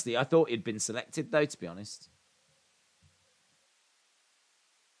 Honestly, I thought he'd been selected, though, to be honest.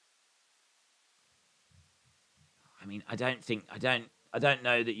 I mean, I don't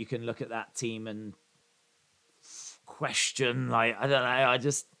know that you can look at that team and question, like, I don't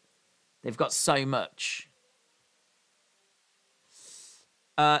know, they've got so much.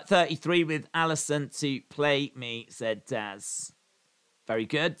 33 with Alisson to play me, said Daz. Very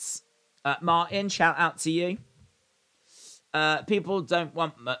good. Martin, shout out to you. People don't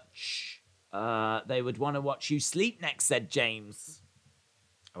want much. They would want to watch you sleep next, said James.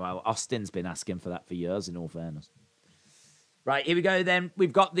 Well, Austin's been asking for that for years, in all fairness. Right, here we go then.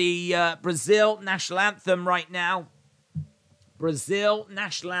 We've got the Brazil national anthem right now. Brazil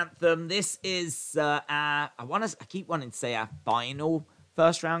national anthem. This is I keep wanting to say our final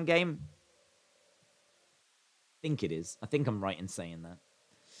first round game. I think it is. I think I'm right in saying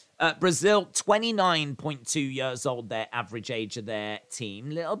that. Brazil, 29.2 years old, their average age of their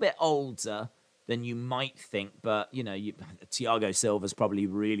team. A little bit older than you might think, but, you know, Thiago Silva's probably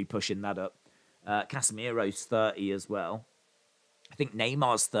really pushing that up. Casemiro's 30 as well. I think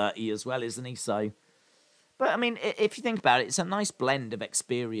Neymar's 30 as well, isn't he? So, but, I mean, if you think about it, it's a nice blend of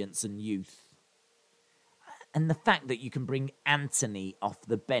experience and youth. And the fact that you can bring Anthony off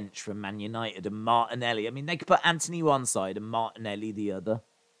the bench from Man United and Martinelli. I mean, they could put Anthony one side and Martinelli the other.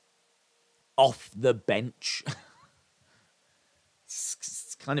 Off the bench.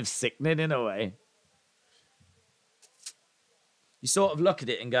 It's kind of sickening in a way. You sort of look at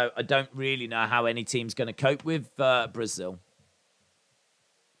it and go, I don't really know how any team's going to cope with Brazil.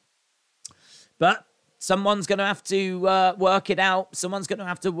 But someone's going to have to work it out. Someone's going to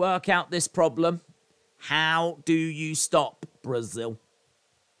have to work out this problem. How do you stop Brazil?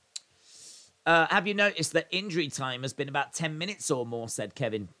 Have you noticed that injury time has been about 10 minutes or more, said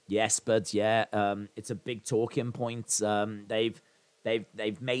Kevin. Yes, buds, yeah. It's a big talking point. They've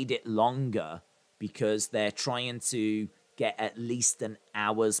made it longer because they're trying to get at least an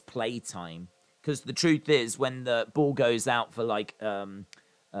hour's play time. Because the truth is, when the ball goes out for like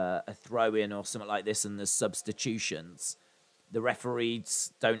a throw-in or something like this and there's substitutions, the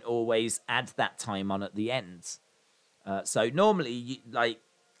referees don't always add that time on at the end. So normally, I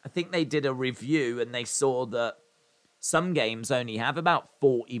think they did a review and they saw that some games only have about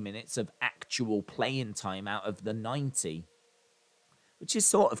 40 minutes of actual playing time out of the 90. Which is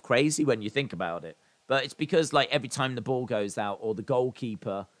sort of crazy when you think about it. But it's because, like, every time the ball goes out or the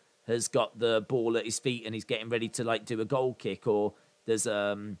goalkeeper has got the ball at his feet and he's getting ready to, like, do a goal kick, or there's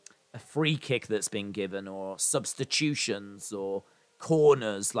a free kick that's been given, or substitutions or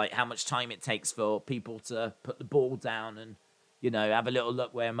corners, like how much time it takes for people to put the ball down and, you know, have a little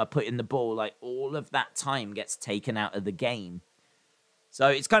look, where am I putting the ball? Like, all of that time gets taken out of the game. So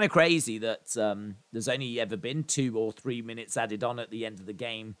it's kind of crazy that there's only ever been 2 or 3 minutes added on at the end of the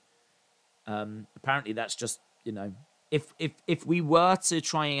game. Apparently that's just, you know, if we were to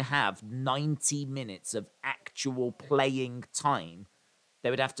try and have 90 minutes of actual playing time, they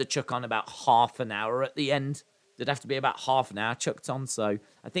would have to chuck on about half an hour at the end. There'd have to be about half an hour chucked on. So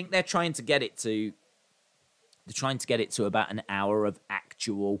I think they're trying to get it to about an hour of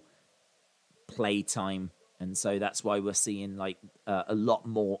actual play time. And so that's why we're seeing like a lot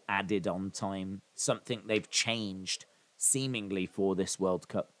more added on time. Something they've changed seemingly for this World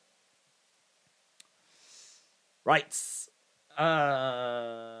Cup. Right.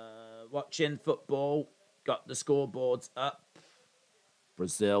 Watching football. Got the scoreboards up.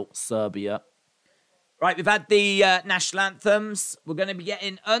 Brazil, Serbia. Right, we've had the national anthems. We're going to be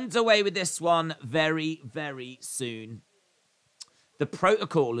getting underway with this one very, very soon. The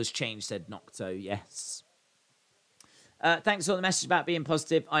protocol has changed, said Nocto. Yes. Thanks for the message about being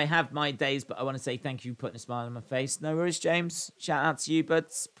positive. I have my days, but I want to say thank you for putting a smile on my face. No worries, James. Shout out to you,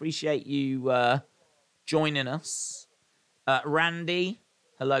 buds. Appreciate you joining us. Randy,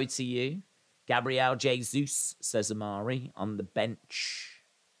 hello to you. Gabriel Jesus, says Amari, on the bench.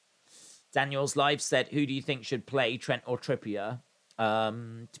 Daniel's Live said, who do you think should play, Trent or Trippier?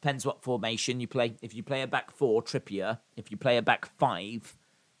 Depends what formation you play. If you play a back four, Trippier. If you play a back five,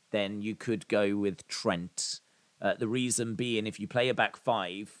 then you could go with Trent. The reason being, if you play a back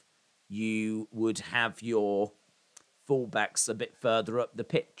five, you would have your fullbacks a bit further up the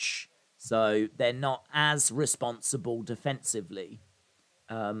pitch. So they're not as responsible defensively.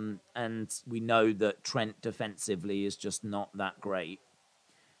 And we know that Trent defensively is just not that great.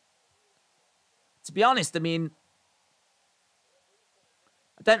 To be honest, I mean,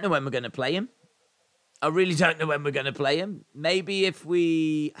 I don't know when we're going to play him. I really don't know when we're going to play him. Maybe if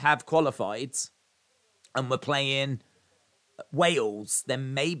we have qualified and we're playing Wales,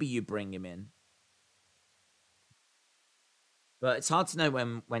 then maybe you bring him in. But it's hard to know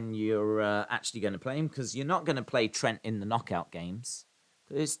when you're actually going to play him, because you're not going to play Trent in the knockout games.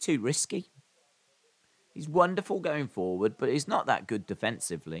 It's too risky. He's wonderful going forward, but he's not that good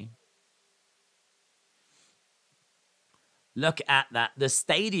defensively. Look at that. The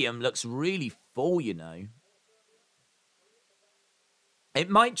stadium looks really full, you know. It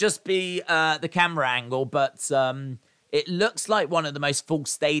might just be the camera angle, but it looks like one of the most full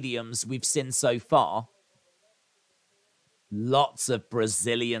stadiums we've seen so far. Lots of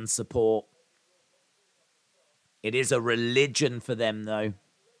Brazilian support. It is a religion for them, though.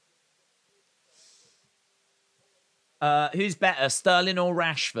 Who's better, Sterling or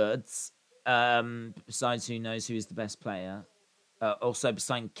Rashford? Besides, who knows who is the best player? Also,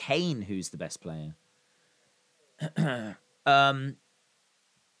 besides Kane, who's the best player?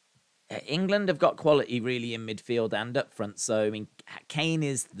 England have got quality really in midfield and up front. So, I mean, Kane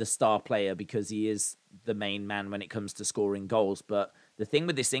is the star player because he is the main man when it comes to scoring goals. But the thing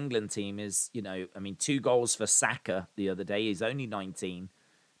with this England team is, you know, I mean, 2 goals for Saka the other day. He's only 19.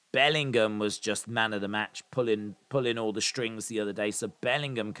 Bellingham was just man of the match, pulling all the strings the other day. So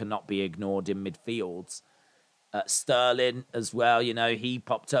Bellingham cannot be ignored in midfield. Sterling as well, you know, he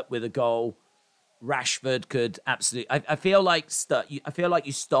popped up with a goal. Rashford could absolutely. I feel like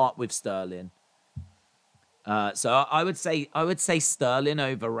you start with Sterling. So I would say Sterling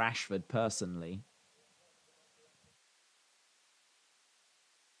over Rashford personally.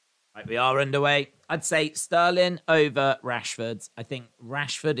 Right, we are underway. I'd say Sterling over Rashford. I think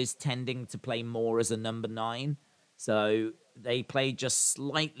Rashford is tending to play more as a number 9. So they play just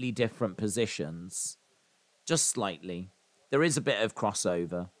slightly different positions. Just slightly. There is a bit of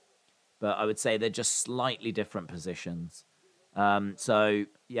crossover. But I would say they're just slightly different positions. So,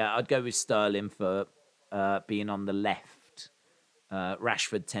 yeah, I'd go with Sterling for being on the left.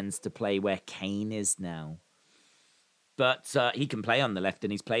 Rashford tends to play where Kane is now. But he can play on the left,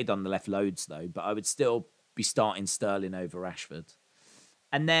 and he's played on the left loads, though. But I would still be starting Sterling over Rashford.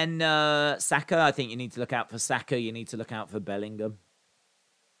 And then Saka, I think you need to look out for Saka. You need to look out for Bellingham.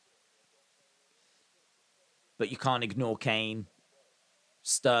 But you can't ignore Kane.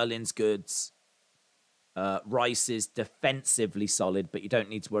 Sterling's good. Rice is defensively solid, but you don't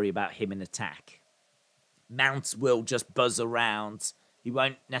need to worry about him in attack. Mount will just buzz around. He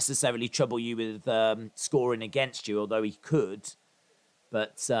won't necessarily trouble you with scoring against you, although he could.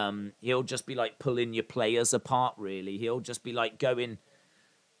 But he'll just be like pulling your players apart, really. He'll just be like going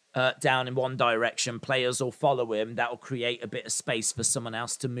down in one direction. Players will follow him. That'll create a bit of space for someone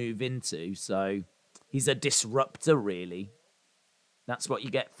else to move into. So he's a disruptor, really. That's what you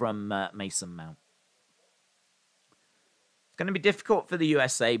get from Mason Mount. It's going to be difficult for the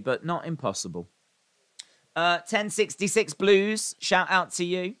USA, but not impossible. 1066 Blues, shout out to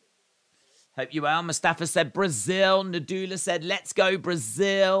you. Hope you well. Mustafa said Brazil. Nadula said, let's go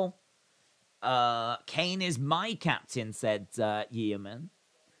Brazil. Kane is my captain, said Yeoman.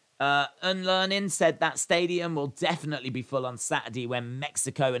 Unlearning said that stadium will definitely be full on Saturday when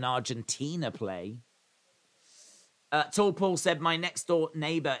Mexico and Argentina play. Tall Paul said, my next door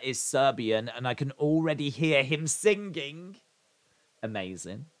neighbor is Serbian and I can already hear him singing.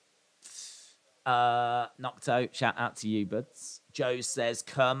 Amazing. Nocto, shout out to you, buds. Joe says,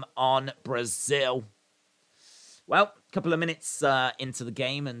 come on, Brazil. Well, a couple of minutes into the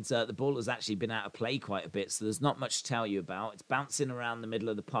game, and the ball has actually been out of play quite a bit, so there's not much to tell you about. It's bouncing around the middle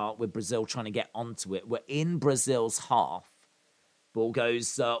of the park with Brazil trying to get onto it. We're in Brazil's half. Ball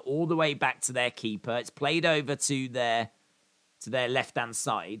goes all the way back to their keeper. It's played over to their left-hand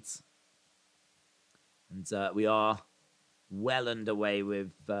side. And we are well underway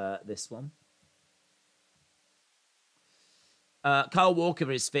with this one. Kyle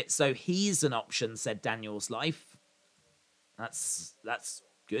Walker is fit, so he's an option, said Daniel's Life. That's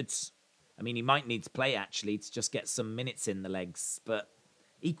good. I mean, he might need to play, actually, to just get some minutes in the legs. But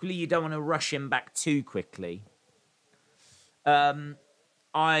equally, you don't want to rush him back too quickly.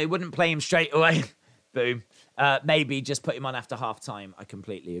 I wouldn't play him straight away. Boom. Maybe just put him on after half-time. I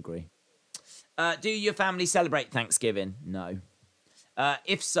completely agree. Do your family celebrate Thanksgiving? No.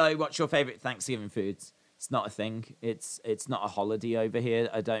 If so, what's your favourite Thanksgiving foods? It's not a thing. It's not a holiday over here.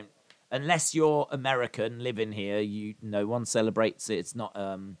 I don't... Unless you're American living here, no one celebrates it. It's not...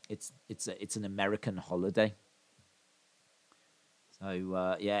 It's an American holiday.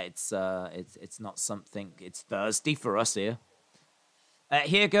 So, yeah, it's not something... It's Thursday for us here.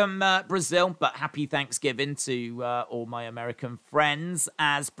 Here come Brazil, but happy Thanksgiving to all my American friends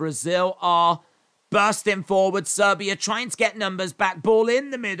as Brazil are bursting forward. Serbia trying to get numbers back, ball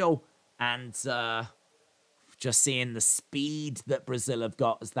in the middle. And just seeing the speed that Brazil have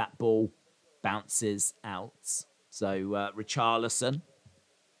got as that ball bounces out. So Richarlison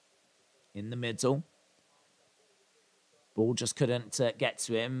in the middle. Ball just couldn't get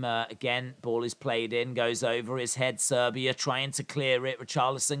to him. Again, ball is played in, goes over his head. Serbia trying to clear it.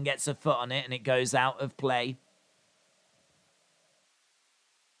 Richarlison gets a foot on it, and it goes out of play.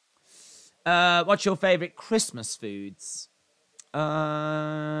 What's your favourite Christmas foods?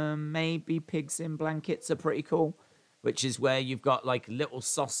 Maybe pigs in blankets are pretty cool, which is where you've got like little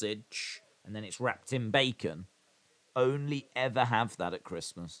sausage, and then it's wrapped in bacon. Only ever have that at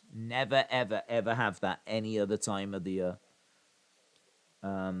Christmas. Never, ever, ever have that any other time of the year.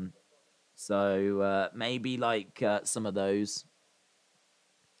 So maybe like some of those.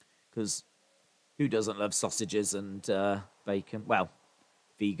 Because who doesn't love sausages and bacon? Well,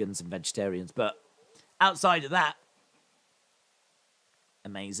 vegans and vegetarians. But outside of that,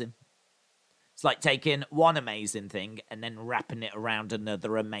 amazing. It's like taking one amazing thing and then wrapping it around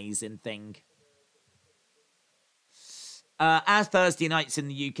another amazing thing. Our Thursday nights in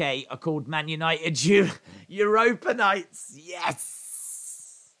the UK are called Man United Europa nights.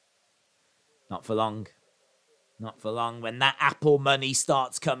 Yes! Not for long. Not for long when that Apple money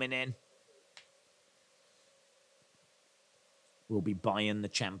starts coming in. We'll be buying the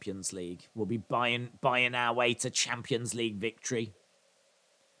Champions League. We'll be buying our way to Champions League victory.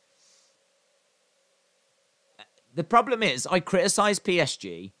 The problem is, I criticise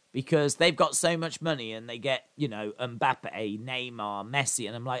PSG because they've got so much money and they get, you know, Mbappe, Neymar, Messi,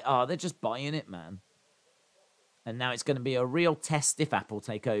 and I'm like, oh, they're just buying it, man. And now it's going to be a real test if Apple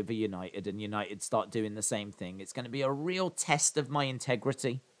take over United and United start doing the same thing. It's going to be a real test of my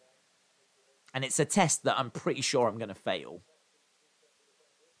integrity. And it's a test that I'm pretty sure I'm going to fail.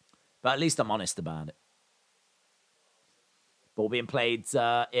 But at least I'm honest about it. Ball being played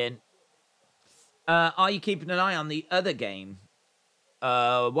in. Are you keeping an eye on the other game?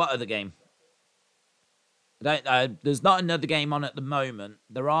 What other game? There's not another game on at the moment.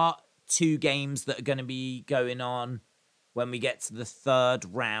 There are 2 games that are going to be going on when we get to the 3rd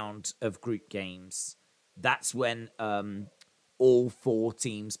round of group games. That's when all 4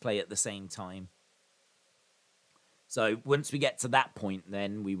 teams play at the same time. So once we get to that point,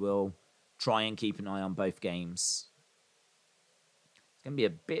 then we will try and keep an eye on both games. It's going to be a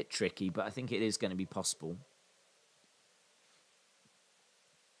bit tricky, but I think it is going to be possible.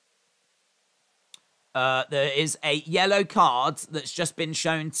 There is a yellow card that's just been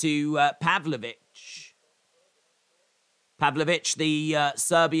shown to Pavlovic. Pavlovic, the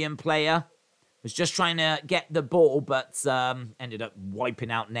Serbian player, was just trying to get the ball, but ended up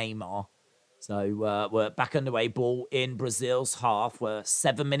wiping out Neymar. So we're back underway. Ball in Brazil's half. We're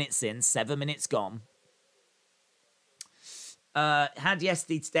 7 minutes in, 7 minutes gone. Had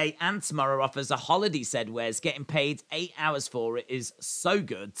yesterday, today, and tomorrow off as a holiday, said Wes. Getting paid 8 hours for it is so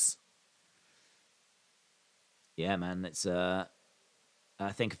good. Yeah, man, it's I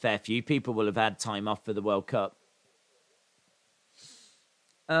think a fair few people will have had time off for the World Cup.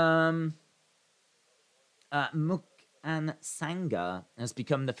 Mukhan Sanga has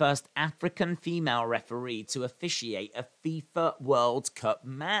become the first African female referee to officiate a FIFA World Cup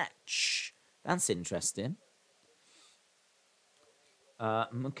match. That's interesting.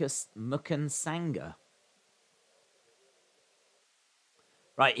 Mukhan Sanga.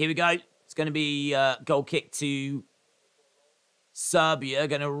 Right, here we go. It's going to be goal kick to Serbia.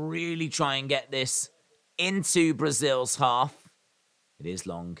 Going to really try and get this into Brazil's half. It is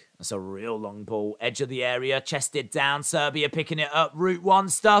long. That's a real long ball. Edge of the area. Chested down. Serbia picking it up. Route 1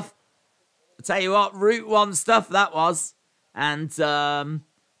 stuff. I'll tell you what. Route 1 stuff that was. And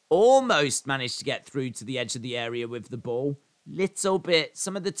almost managed to get through to the edge of the area with the ball. Little bit.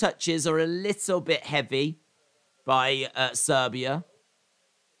 Some of the touches are a little bit heavy by Serbia.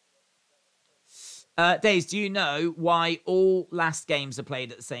 Days, do you know why all last games are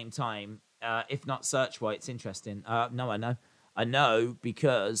played at the same time? If not, search why. It's interesting. No, I know. I know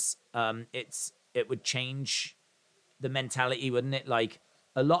because it would change the mentality, wouldn't it? Like,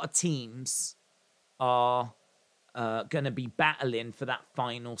 a lot of teams are going to be battling for that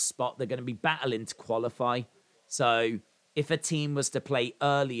final spot. They're going to be battling to qualify. So if a team was to play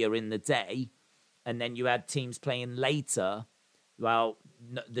earlier in the day and then you had teams playing later, well,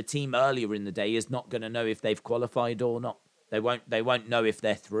 the team earlier in the day is not going to know if they've qualified or not. They won't know if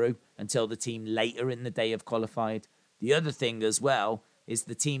they're through until the team later in the day have qualified. The other thing as well is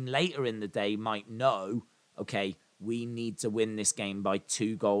the team later in the day might know, okay, we need to win this game by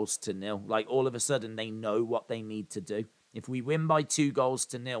 2-0. Like, all of a sudden, they know what they need to do. If we win by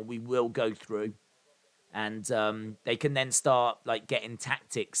 2-0, we will go through. And they can then start, like, getting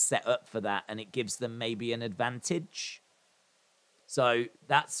tactics set up for that, and it gives them maybe an advantage. So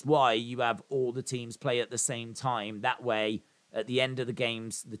that's why you have all the teams play at the same time. That way, at the end of the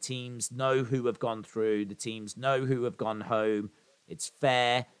games, the teams know who have gone through. The teams know who have gone home. It's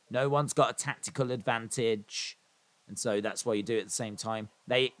fair. No one's got a tactical advantage. And so that's why you do it at the same time.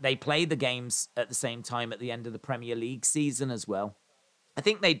 They play the games at the same time at the end of the Premier League season as well. I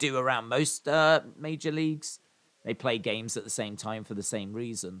think they do around most major leagues. They play games at the same time for the same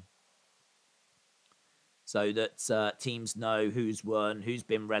reason. So that teams know who's won, who's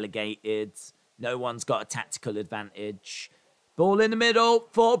been relegated. No one's got a tactical advantage. Ball in the middle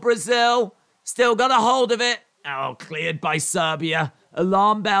for Brazil. Still got a hold of it. Oh, cleared by Serbia.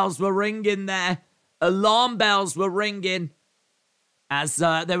 Alarm bells were ringing there. Alarm bells were ringing as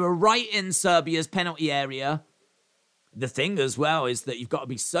they were right in Serbia's penalty area. The thing as well is that you've got to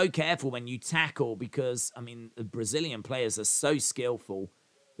be so careful when you tackle because, I mean, the Brazilian players are so skillful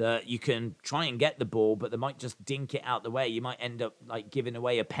that you can try and get the ball, but they might just dink it out the way. You might end up, like, giving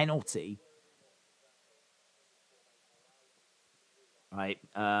away a penalty. Right,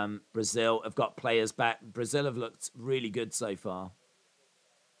 Brazil have got players back. Brazil have looked really good so far.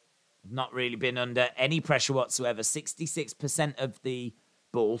 Not really been under any pressure whatsoever. 66% of the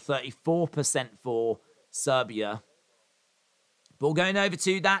ball, 34% for Serbia. Ball going over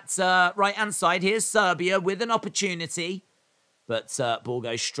to that right-hand side. Here's Serbia with an opportunity. But ball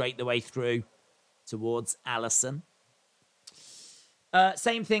goes straight the way through towards Alisson.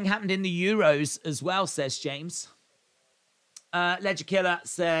 Same thing happened in the Euros as well, says James. Ledger Killer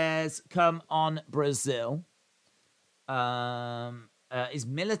says, come on, Brazil. Is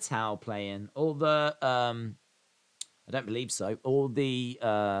Militao playing? All the, I don't believe so. All the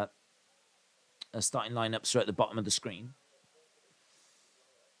starting lineups are at the bottom of the screen.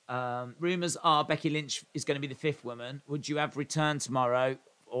 Rumours are Becky Lynch is going to be the 5th woman. Would you have Return tomorrow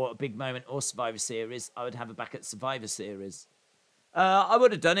or a Big Moment or Survivor Series? I would have her back at Survivor Series. I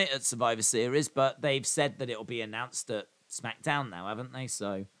would have done it at Survivor Series, but they've said that it'll be announced at SmackDown now, haven't they?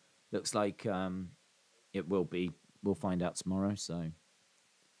 So looks like it will be. We'll find out tomorrow. So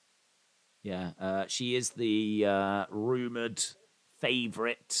yeah, she is the rumoured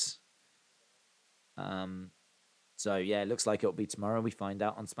favourite. So yeah, it looks like it'll be tomorrow. We find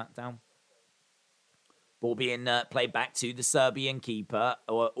out on SmackDown. Ball being played back to the Serbian keeper,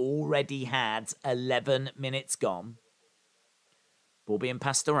 or already had 11 minutes gone. Ball being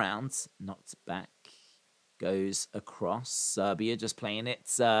passed around, knocked back, goes across. Serbia just playing it.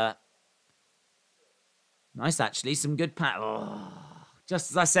 Nice, actually. Some good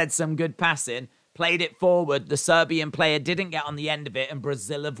just as I said, some good passing. Played it forward. The Serbian player didn't get on the end of it, and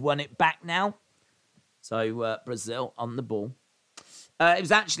Brazil have won it back now. So Brazil on the ball. It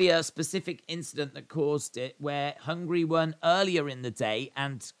was actually a specific incident that caused it, where Hungary won earlier in the day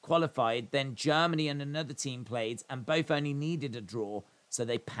and qualified. Then Germany and another team played, and both only needed a draw, so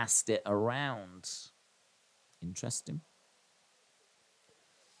they passed it around. Interesting.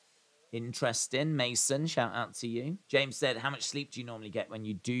 Interesting. Mason, shout out to you. James said, how much sleep do you normally get when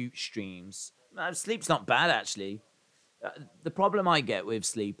you do streams? Sleep's not bad, actually. The problem I get with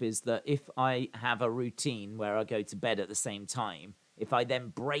sleep is that if I have a routine where I go to bed at the same time, if I then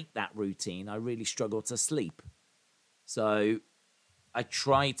break that routine, I really struggle to sleep. So I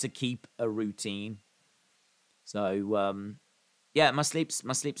try to keep a routine. So, yeah, my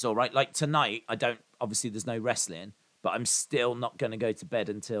sleep's all right. Like tonight, obviously there's no wrestling, but I'm still not going to go to bed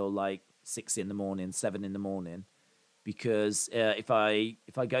until like 6 in the morning, 7 in the morning. Because if I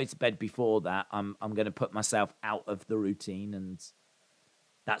go to bed before that, I'm going to put myself out of the routine, and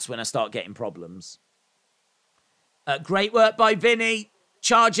that's when I start getting problems. Great work by Vinny.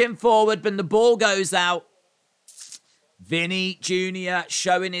 Charging forward, but the ball goes out. Vinny Jr.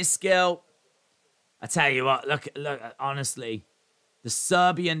 showing his skill. I tell you what, look, honestly, the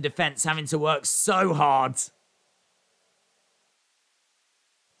Serbian defense having to work so hard.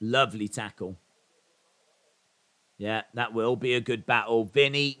 Lovely tackle. Yeah, that will be a good battle.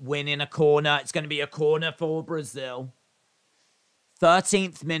 Vinny winning a corner. It's going to be a corner for Brazil.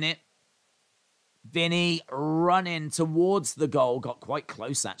 13th minute. Vinny running towards the goal. Got quite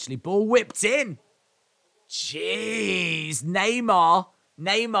close, actually. Ball whipped in. Jeez.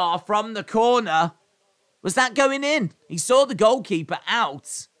 Neymar from the corner. Was that going in? He saw the goalkeeper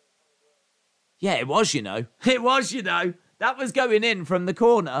out. Yeah, it was, you know. It was, you know. That was going in from the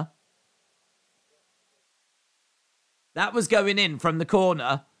corner. That was going in from the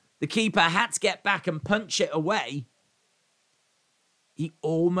corner. The keeper had to get back and punch it away. He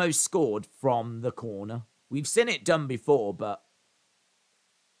almost scored from the corner. We've seen it done before, but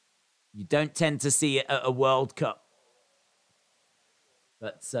you don't tend to see it at a World Cup.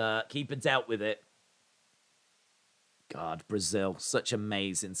 But keeper dealt with it. God, Brazil, such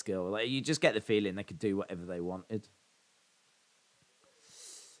amazing skill. Like, you just get the feeling they could do whatever they wanted.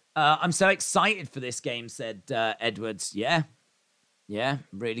 I'm so excited for this game, said Edwards. Yeah,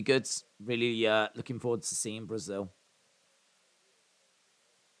 really good. Really looking forward to seeing Brazil.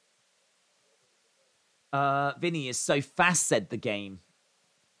 Vinny is so fast, said the game.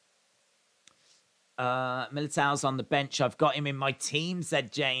 Militao's on the bench. I've got him in my team,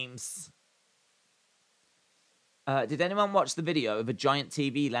 said James. Did anyone watch the video of a giant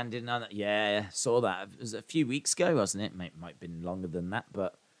TV landing on it? Yeah, saw that. It was a few weeks ago, wasn't it? Might have been longer than that,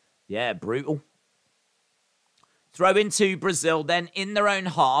 but yeah, brutal. Throw into Brazil, then in their own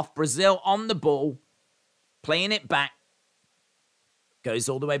half. Brazil on the ball, playing it back. Goes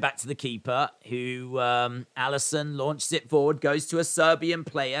all the way back to the keeper, who, Alisson launches it forward, goes to a Serbian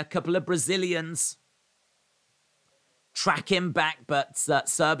player. Couple of Brazilians track him back, but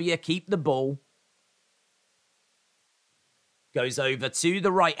Serbia keep the ball. Goes over to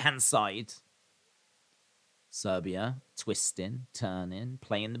the right-hand side. Serbia twisting, turning,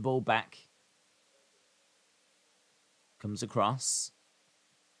 playing the ball back. Comes across.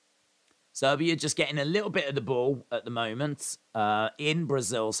 Serbia just getting a little bit of the ball at the moment in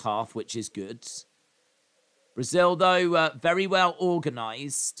Brazil's half, which is good. Brazil, though, very well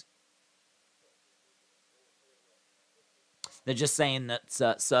organised. They're just saying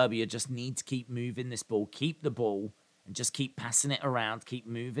that Serbia just need to keep moving this ball, keep the ball, and just keep passing it around, keep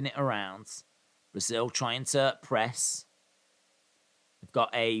moving it around. Brazil trying to press. They've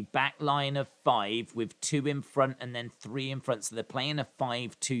got a back line of 5 with 2 in front and then 3 in front. So they're playing a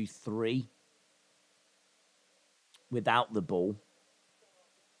 5-2-3 without the ball.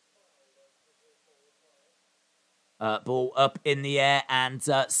 Ball up in the air and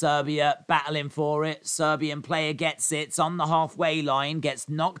Serbia battling for it. Serbian player gets it. It's on the halfway line. Gets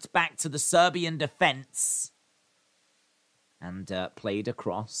knocked back to the Serbian defence. And played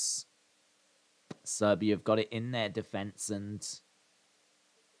across. Serbia have got it in their defence and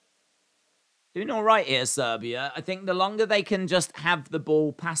doing all right here, Serbia. I think the longer they can just have the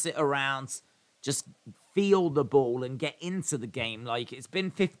ball, pass it around, just feel the ball and get into the game. Like, it's been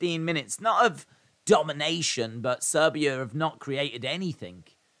 15 minutes, not of domination, but Serbia have not created anything.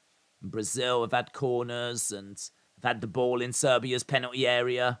 And Brazil have had corners and have had the ball in Serbia's penalty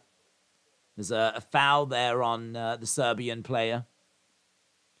area. There's a foul there on the Serbian player.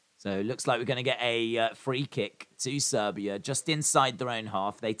 So it looks like we're going to get a free kick to Serbia just inside their own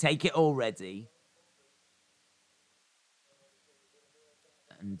half. They take it already.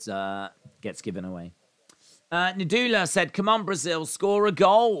 And gets given away. Nadula said, come on, Brazil, score a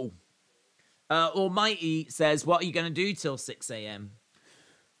goal. Almighty says, what are you going to do till 6 a.m.?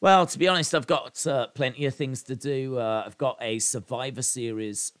 Well, to be honest, I've got plenty of things to do. I've got a Survivor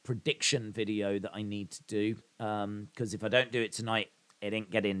Series prediction video that I need to do. Because if I don't do it tonight, it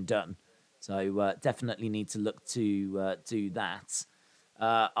ain't getting done. So definitely need to look to do that.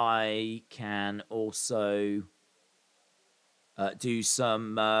 I can also do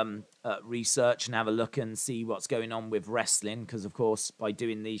some research and have a look and see what's going on with wrestling. Because, of course, by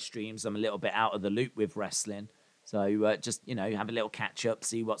doing these streams, I'm a little bit out of the loop with wrestling. So just, you know, have a little catch-up,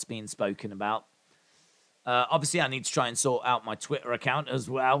 see what's being spoken about. Obviously, I need to try and sort out my Twitter account as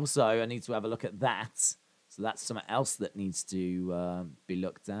well. So I need to have a look at that. So that's something else that needs to be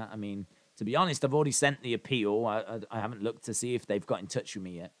looked at. I mean, to be honest, I've already sent the appeal. I haven't looked to see if they've got in touch with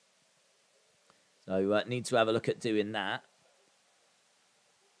me yet. So need to have a look at doing that.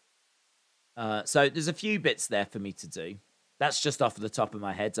 So there's a few bits there for me to do. That's just off the top of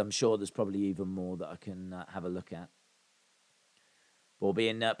my head. I'm sure there's probably even more that I can have a look at. Ball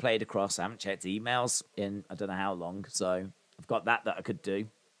being played across. I haven't checked emails in I don't know how long. So I've got that I could do.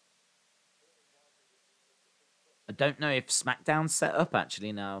 I don't know if SmackDown's set up,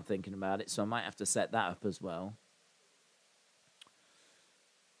 actually, now I'm thinking about it. So I might have to set that up as well.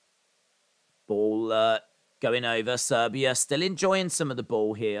 Ball going over. Serbia still enjoying some of the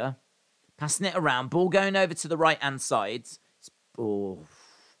ball here. Passing it around. Ball going over to the right-hand side. Oh,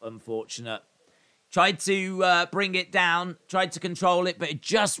 unfortunate. Tried to bring it down, tried to control it, but it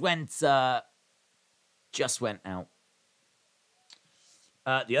just went out.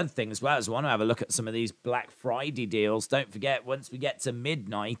 The other thing as well is I want to have a look at some of these Black Friday deals. Don't forget, once we get to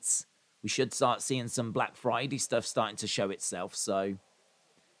midnight, we should start seeing some Black Friday stuff starting to show itself. So,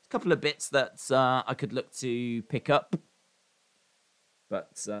 a couple of bits that I could look to pick up.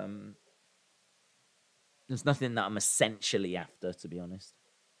 But there's nothing that I'm essentially after, to be honest.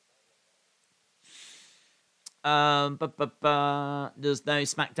 There's no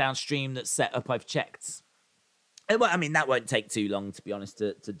SmackDown stream that's set up, I've checked. Well, I mean, that won't take too long, to be honest,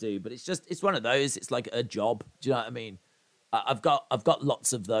 to do. But it's one of those. It's like a job. Do you know what I mean? I've got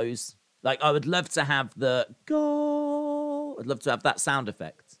lots of those. Like, I would love to have the goal. I'd love to have that sound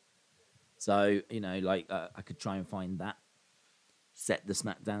effect. So, you know, like, I could try and find that. Set the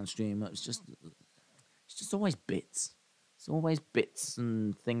SmackDown stream. It's just always bits. It's always bits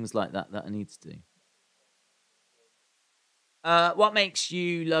and things like that I need to do. What makes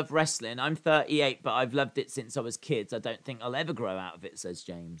you love wrestling? I'm 38, but I've loved it since I was kids. I don't think I'll ever grow out of it, says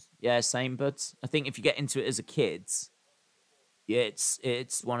James. Yeah, same, buds. I think if you get into it as a kid, yeah,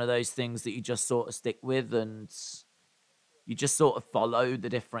 it's one of those things that you just sort of stick with, and you just sort of follow the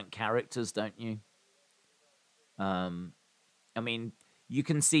different characters, don't you? I mean, you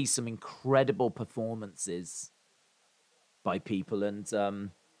can see some incredible performances by people, and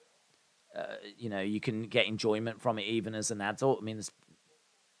you know, you can get enjoyment from it even as an adult. I mean, there's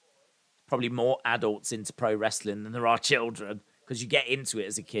probably more adults into pro wrestling than there are children, because you get into it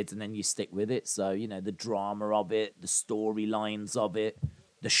as a kid and then you stick with it. So, you know, the drama of it, the storylines of it,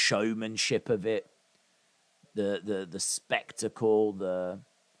 the showmanship of it, the spectacle, the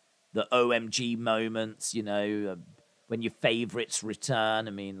OMG moments, you know, when your favorites return.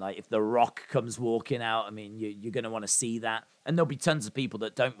 I mean, like, if The Rock comes walking out, I mean, you're going to want to see that. And there'll be tons of people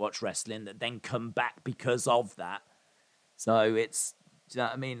that don't watch wrestling that then come back because of that. So it's, do you know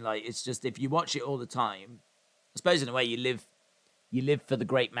what I mean? Like, it's just, if you watch it all the time, I suppose in a way you live for the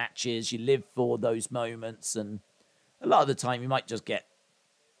great matches, you live for those moments, and a lot of the time you might just get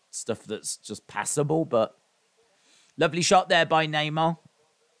stuff that's just passable, but lovely shot there by Neymar.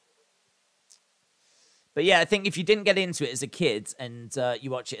 But yeah, I think if you didn't get into it as a kid and you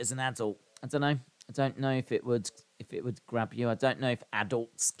watch it as an adult, I don't know. I don't know if it would grab you. I don't know if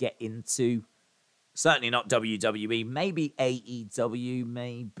adults get into, certainly not WWE, maybe AEW,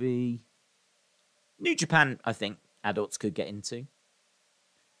 maybe New Japan. I think adults could get into.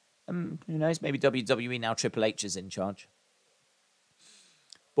 Who knows? Maybe WWE now. Triple H is in charge.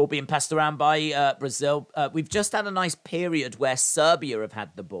 Ball being passed around by Brazil. We've just had a nice period where Serbia have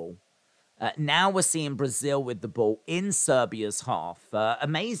had the ball. Now we're seeing Brazil with the ball in Serbia's half.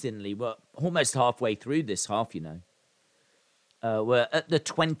 Amazingly, we're almost halfway through this half, you know. We're at the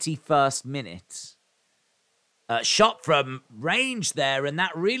 21st minute. Shot from range there, and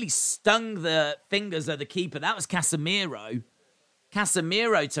that really stung the fingers of the keeper. That was Casemiro.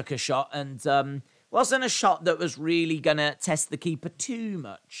 Casemiro took a shot, and wasn't a shot that was really going to test the keeper too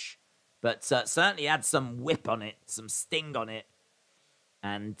much. But certainly had some whip on it, some sting on it.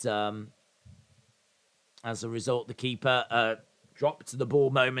 And as a result, the keeper dropped the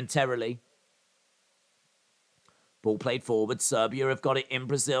ball momentarily. Ball played forward. Serbia have got it in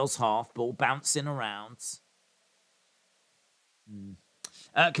Brazil's half. Ball bouncing around.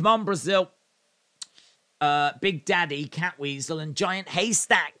 Come on, Brazil. Big Daddy, Catweasel, and Giant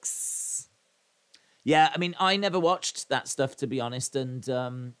Haystacks. Yeah, I mean, I never watched that stuff, to be honest, and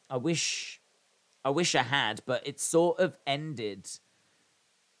I wish I had, but it sort of ended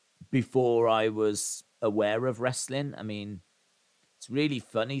before I was aware of wrestling. I mean, it's really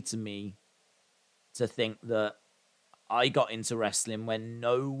funny to me to think that I got into wrestling when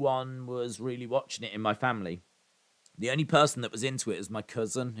no one was really watching it in my family. The only person that was into it was my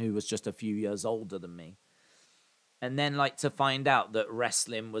cousin, who was just a few years older than me. And then, like, to find out that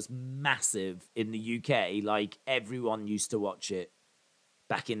wrestling was massive in the UK, like, everyone used to watch it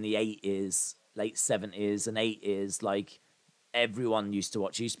back in the 80s, late 70s and 80s, like, everyone used to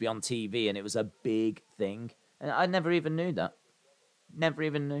watch. It used to be on TV, and it was a big thing. And I never even knew that. Never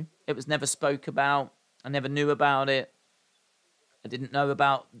even knew. It was never spoke about. I never knew about it. I didn't know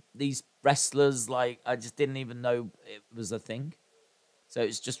about these wrestlers. Like, I just didn't even know it was a thing. So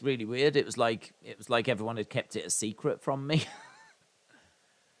it's just really weird. It was like everyone had kept it a secret from me.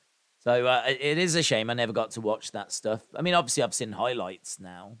 So it is a shame I never got to watch that stuff. I mean, obviously I've seen highlights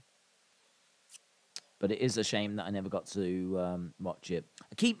now. But it is a shame that I never got to watch it.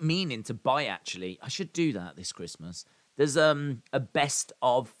 I keep meaning to buy, actually. I should do that this Christmas. There's a best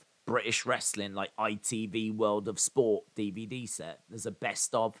of British wrestling, like ITV World of Sport DVD set. There's a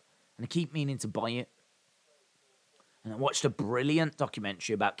best of, And I keep meaning to buy it. And I watched a brilliant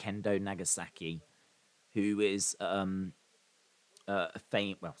documentary about Kendo Nagasaki, who is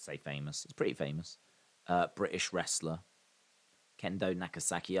famous. He's pretty famous. British wrestler. Kendo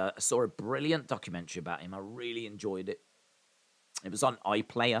Nagasaki. I saw a brilliant documentary about him. I really enjoyed it. It was on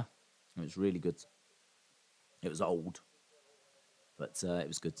iPlayer. It was really good. It was old, but it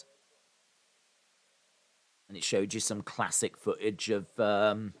was good. And it showed you some classic footage of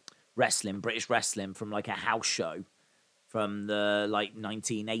wrestling, British wrestling, from like a house show from the like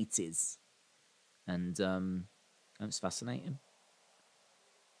 1980s. And it was fascinating.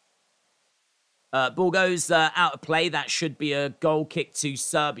 Ball goes out of play. That should be a goal kick to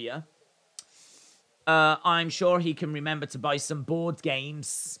Serbia. I'm sure he can remember to buy some board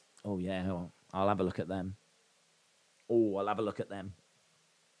games. Oh, yeah. I'll have a look at them. Oh, I'll have a look at them.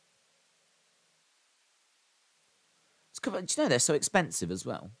 Do you know they're so expensive as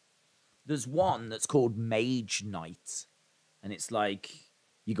well? There's one that's called Mage Night. And it's like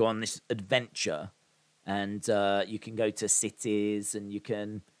you go on this adventure and you can go to cities and you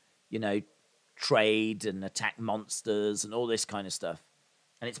can, trade and attack monsters and all this kind of stuff.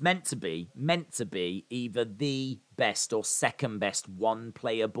 And it's meant to be either the best or second best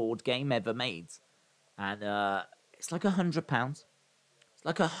one-player board game ever made. And it's like £100. It's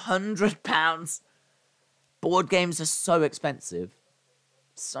like £100. Board games are so expensive.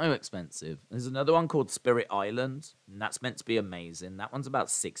 So expensive. There's another one called Spirit Island, and that's meant to be amazing. That one's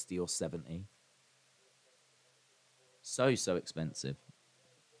about 60 or 70. So expensive.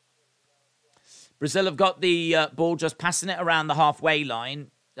 Brazil have got the ball, just passing it around the halfway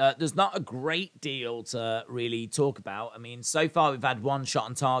line. There's not a great deal to really talk about. I mean, so far we've had one shot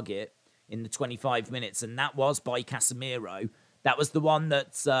on target in the 25 minutes, and that was by Casemiro. That was the one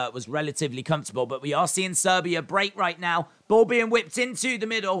that was relatively comfortable, but we are seeing Serbia break right now. Ball being whipped into the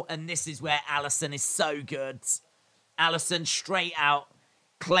middle, and this is where Alisson is so good. Alisson straight out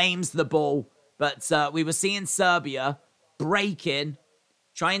claims the ball, but we were seeing Serbia breaking,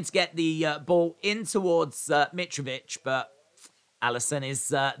 trying to get the ball in towards Mitrovic, but Alisson is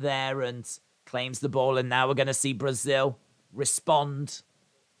there and claims the ball, and now we're going to see Brazil respond.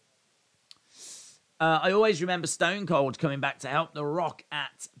 I always remember Stone Cold coming back to help The Rock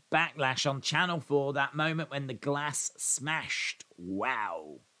at Backlash on Channel 4, that moment when the glass smashed.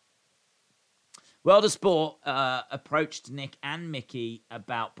 Wow. World of Sport approached Nick and Mickey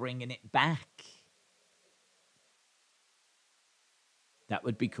about bringing it back. That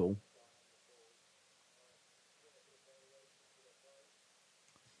would be cool.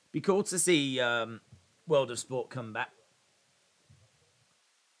 Be cool to see World of Sport come back.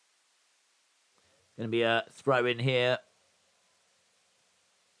 Going to be a throw in here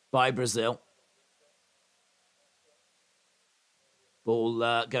by Brazil.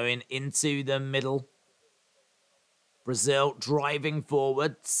 Ball going into the middle. Brazil driving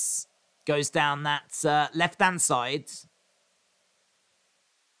forwards. Goes down that left-hand side.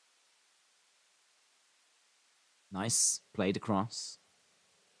 Nice. Played across.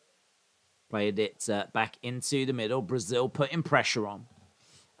 Played it back into the middle. Brazil putting pressure on.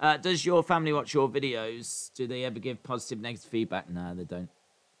 Does your family watch your videos? Do they ever give positive, negative feedback? No, they don't.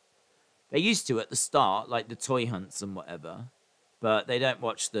 They used to at the start, like the toy hunts and whatever. But they don't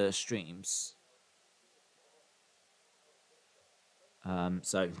watch the streams.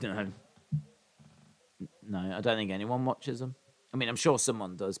 So, no, I don't think anyone watches them. I mean, I'm sure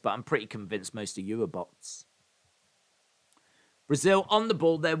someone does, but I'm pretty convinced most of you are bots. Brazil on the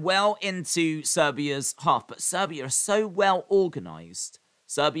ball. They're well into Serbia's half, but Serbia are so well organised.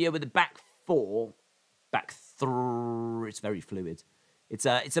 Serbia with a back three. It's very fluid. It's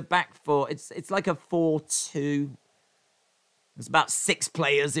a back four. It's like a 4-2. There's about 6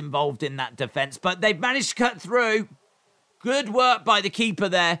 players involved in that defence, but they've managed to cut through. Good work by the keeper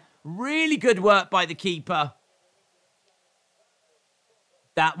there. Really good work by the keeper.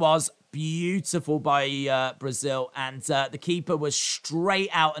 That was beautiful by Brazil, and the keeper was straight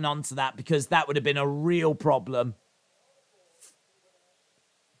out and onto that because that would have been a real problem.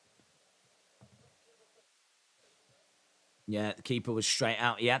 Yeah, the keeper was straight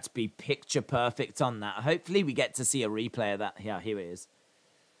out. He had to be picture perfect on that. Hopefully we get to see a replay of that. Yeah, here it is.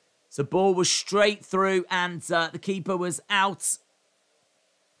 So ball was straight through and the keeper was out.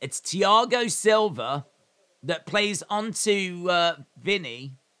 It's Thiago Silva that plays onto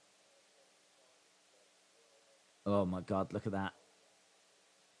Vinny. Oh my God, look at that.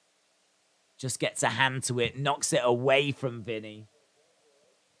 Just gets a hand to it, knocks it away from Vinny.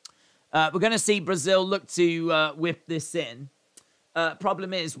 We're going to see Brazil look to whip this in.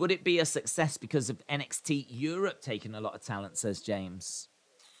 Problem is, would it be a success because of NXT Europe taking a lot of talent, says James.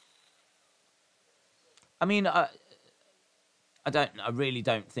 I mean, I really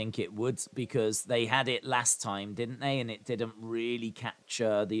don't think it would, because they had it last time, didn't they? And it didn't really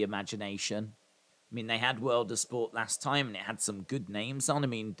capture the imagination. I mean, they had World of Sport last time, and it had some good names on. I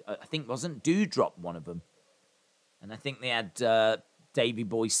mean, I think wasn't Dewdrop one of them, and I think they had Davy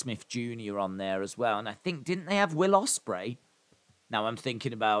Boy Smith Jr. on there as well. And I think, didn't they have Will Ospreay? Now I'm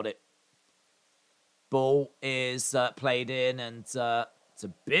thinking about it. Ball is played in, and it's a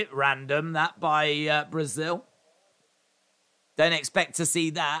bit random, that by Brazil. Don't expect to see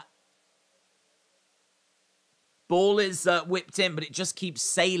that. Ball is whipped in, but it just keeps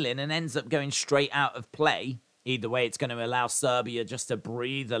sailing and ends up going straight out of play. Either way, it's going to allow Serbia just to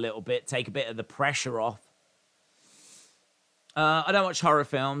breathe a little bit, take a bit of the pressure off. I don't watch horror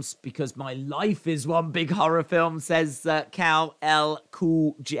films because my life is one big horror film, says Cal L.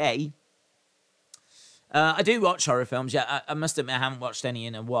 Cool J. I do watch horror films. Yeah, I must admit I haven't watched any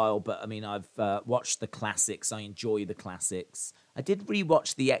in a while, but I mean, I've watched the classics. I enjoy the classics. I did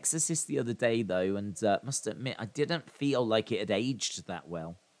rewatch The Exorcist the other day, though, and must admit I didn't feel like it had aged that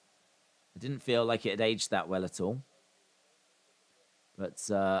well. I didn't feel like it had aged that well at all. But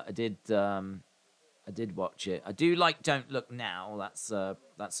I did watch it. I do like Don't Look Now.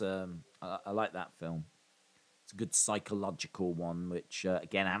 I like that film. It's a good psychological one, which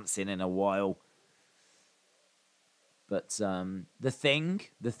again I haven't seen in a while. But The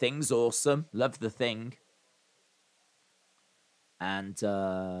Thing's awesome. Love The Thing. And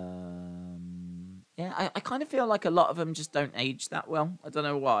yeah, I kind of feel like a lot of them just don't age that well. I don't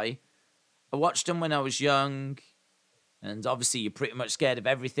know why. I watched them when I was young, and obviously you're pretty much scared of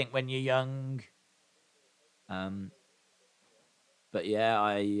everything when you're young. But yeah,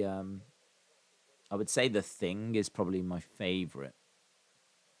 I would say The Thing is probably my favourite.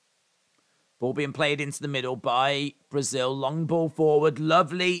 Ball being played into the middle by Brazil. Long ball forward.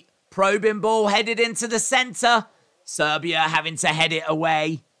 Lovely probing ball headed into the centre. Serbia having to head it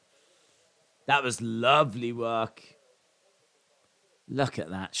away. That was lovely work. Look at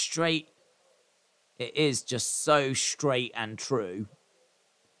that. Straight. It is just so straight and true.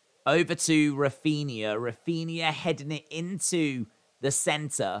 Over to Rafinha. Rafinha heading it into the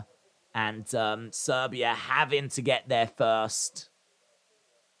centre. And Serbia having to get there first.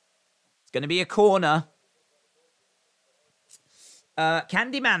 Going to be a corner.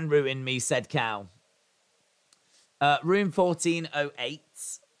 Candyman ruined me, said Cal. Room 1408.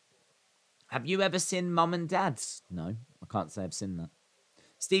 Have you ever seen Mum and Dad? No, I can't say I've seen that.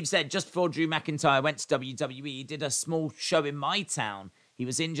 Steve said, just before Drew McIntyre went to WWE, he did a small show in my town. He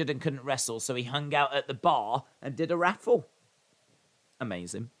was injured and couldn't wrestle, so he hung out at the bar and did a raffle.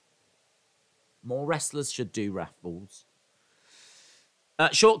 Amazing. More wrestlers should do raffles.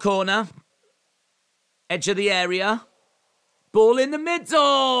 Short corner. Edge of the area. Ball in the middle.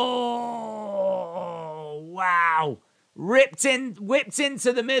 Wow. Whipped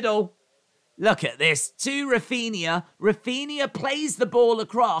into the middle. Look at this. To Rafinha. Rafinha plays the ball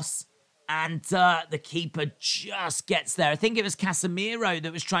across. And the keeper just gets there. I think it was Casemiro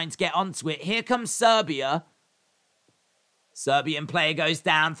that was trying to get onto it. Here comes Serbia. Serbian player goes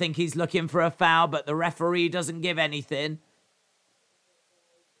down. Think he's looking for a foul, but the referee doesn't give anything.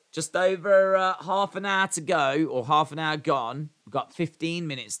 Just over half an hour to go, or half an hour gone. We've got 15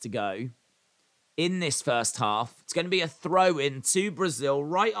 minutes to go in this first half. It's going to be a throw-in to Brazil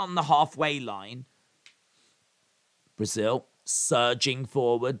right on the halfway line. Brazil surging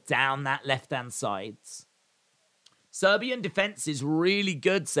forward down that left-hand side. Serbian defense is really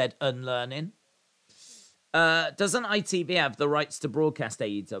good, said Unlearning. Doesn't ITV have the rights to broadcast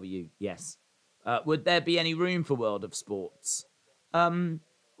AEW? Yes. Would there be any room for World of Sports?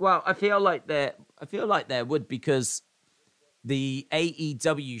 Well, I feel like there would, because the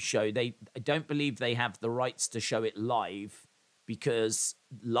AEW show, I don't believe they have the rights to show it live, because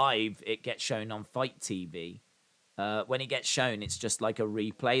live it gets shown on Fight TV. When it gets shown, it's just like a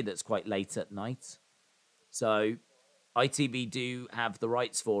replay that's quite late at night. So ITV do have the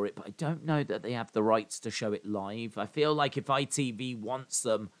rights for it, but I don't know that they have the rights to show it live. I feel like if ITV wants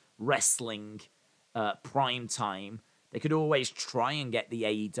some wrestling prime time, they could always try and get the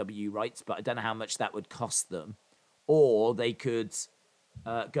AEW rights, but I don't know how much that would cost them. Or they could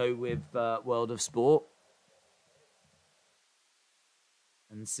go with World of Sport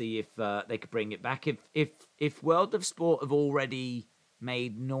and see if they could bring it back. If World of Sport have already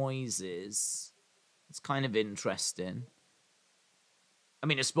made noises, it's kind of interesting. I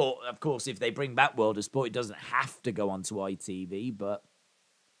mean, a sport, of course, if they bring back World of Sport, it doesn't have to go onto ITV, but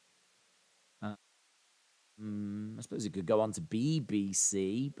I suppose it could go on to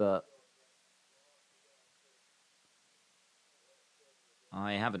BBC, but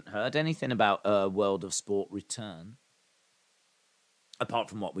I haven't heard anything about World of Sport return, apart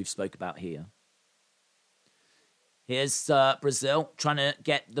from what we've spoke about here. Here's Brazil trying to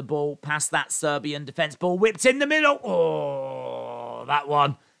get the ball past that Serbian defence. Ball whipped in the middle. Oh, that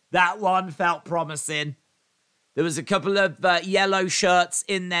one felt promising. There was a couple of yellow shirts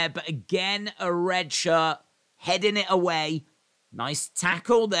in there, but again, a red shirt heading it away. Nice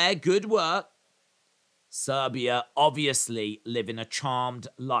tackle there. Good work. Serbia obviously living a charmed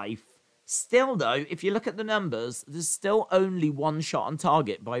life. Still, though, if you look at the numbers, there's still only one shot on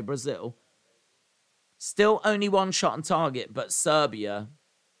target by Brazil. Still only one shot on target, but Serbia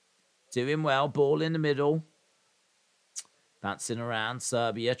doing well. Ball in the middle. Bouncing around.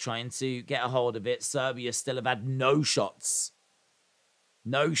 Serbia trying to get a hold of it. Serbia still have had no shots.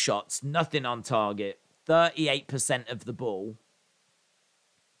 No shots. Nothing on target. 38% of the ball.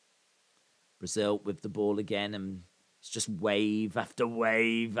 Brazil with the ball again, and it's just wave after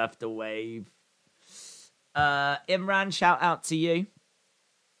wave after wave. Imran, shout out to you.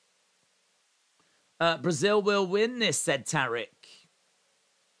 Brazil will win this, said Tarek.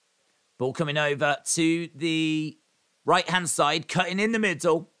 Ball coming over to the right-hand side, cutting in the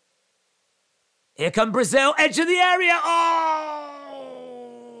middle. Here come Brazil, edge of the area. Oh!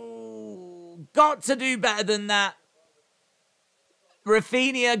 Got to do better than that.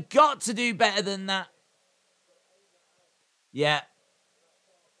 Rafinha got to do better than that. Yeah.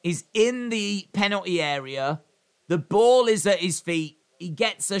 He's in the penalty area. The ball is at his feet. He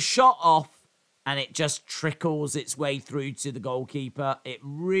gets a shot off, and it just trickles its way through to the goalkeeper. It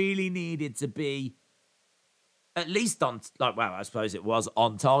really needed to be at least on, like, well, I suppose it was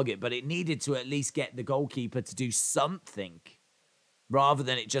on target, but it needed to at least get the goalkeeper to do something rather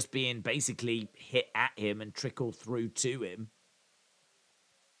than it just being basically hit at him and trickle through to him.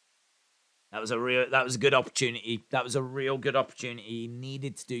 That was a good opportunity. That was a real good opportunity. He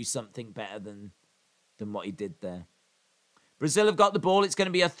needed to do something better than what he did there. Brazil have got the ball. It's going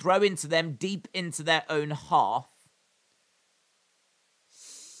to be a throw into them deep into their own half.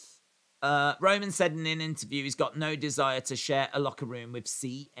 Roman said in an interview he's got no desire to share a locker room with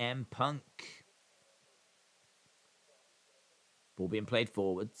CM Punk. Ball being played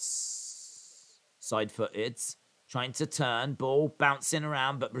forwards. Side-footed. Trying to turn. Ball bouncing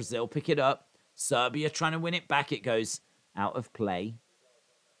around, but Brazil pick it up. Serbia trying to win it back. It goes out of play.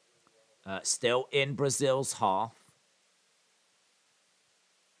 Still in Brazil's half.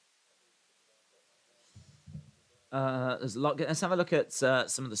 There's a lot. Let's have a look at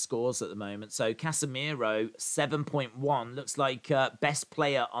some of the scores at the moment. So Casemiro, 7.1. Looks like best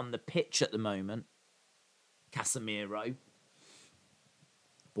player on the pitch at the moment. Casemiro.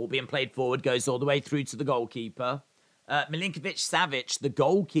 Ball being played forward, goes all the way through to the goalkeeper. Milinkovic-Savic, the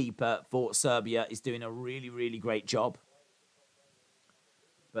goalkeeper for Serbia, is doing a really, really great job.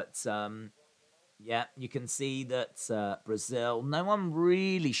 But, yeah, you can see that Brazil, no one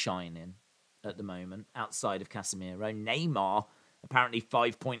really shining at the moment outside of Casemiro. Neymar, apparently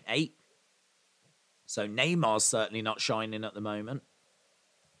 5.8. So Neymar's certainly not shining at the moment.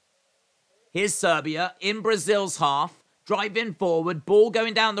 Here's Serbia in Brazil's half. Driving forward, ball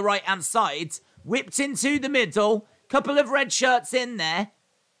going down the right-hand side. Whipped into the middle. Couple of red shirts in there.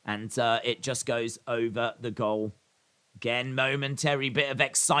 And it just goes over the goal. Again, momentary bit of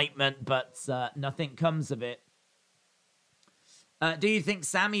excitement, but nothing comes of it. Do you think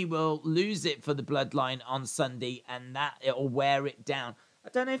Sammy will lose it for the Bloodline on Sunday and that it'll wear it down? I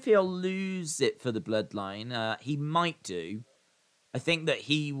don't know if he'll lose it for the Bloodline. He might do. I think that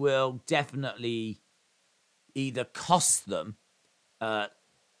he will definitely either cost them. I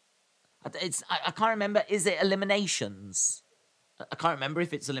can't remember. Is it eliminations? I can't remember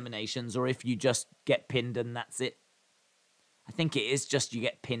if it's eliminations or if you just get pinned and that's it. I think it is just you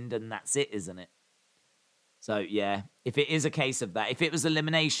get pinned and that's it, isn't it? So, yeah, if it is a case of that, if it was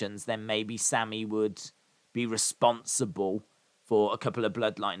eliminations, then maybe Sammy would be responsible for a couple of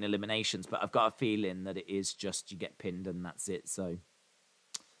Bloodline eliminations. But I've got a feeling that it is just you get pinned and that's it. So,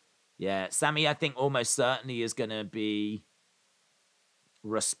 yeah, Sammy, I think almost certainly is going to be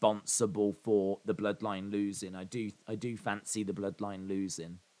responsible for the Bloodline losing. I do fancy the Bloodline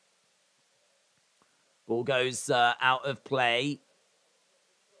losing. Ball goes out of play.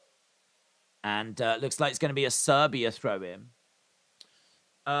 And looks like it's going to be a Serbia throw-in.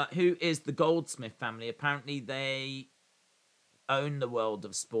 Who is the Goldsmith family? Apparently they own the World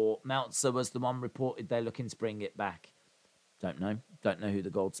of Sport. Meltzer was the one reported they're looking to bring it back. Don't know. Don't know who the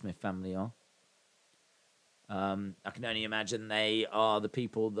Goldsmith family are. I can only imagine they are the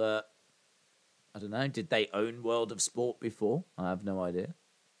people that... I don't know. Did they own World of Sport before? I have no idea.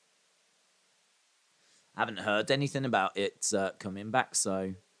 I haven't heard anything about it coming back,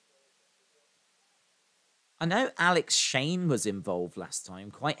 so... I know Alex Shane was involved last time,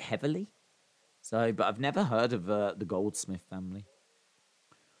 quite heavily. So, but I've never heard of the Goldsmith family.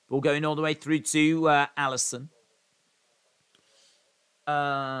 Ball going all the way through to Alisson.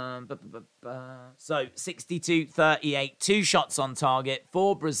 So 62-38, 2 shots on target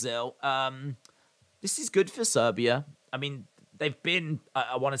for Brazil. This is good for Serbia. I mean, they've been,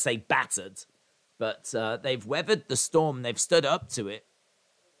 I want to say, battered, but they've weathered the storm. They've stood up to it.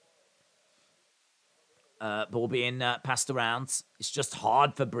 Ball being passed around. It's just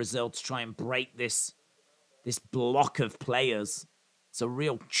hard for Brazil to try and break this block of players. It's a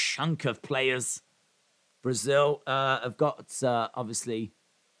real chunk of players. Brazil have got, obviously,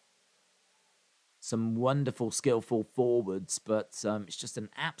 some wonderful, skillful forwards, but it's just an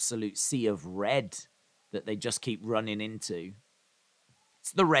absolute sea of red that they just keep running into.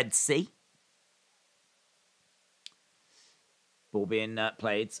 It's the Red Sea. Ball being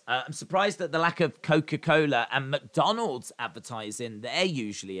played. I'm surprised at the lack of Coca-Cola and McDonald's advertising. They're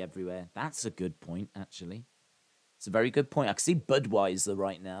usually everywhere. That's a good point, actually. It's a very good point. I can see Budweiser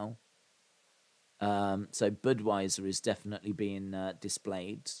right now. So Budweiser is definitely being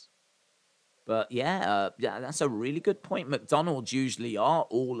displayed. But yeah, that's a really good point. McDonald's usually are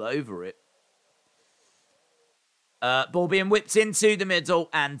all over it. Ball being whipped into the middle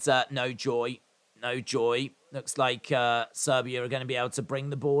and no joy. No joy. Looks like Serbia are going to be able to bring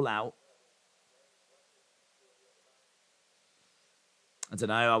the ball out. I don't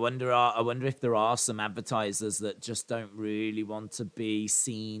know. I wonder if there are some advertisers that just don't really want to be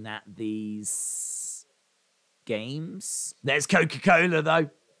seen at these games. There's Coca-Cola, though.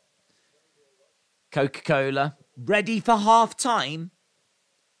 Coca-Cola. Ready for half-time?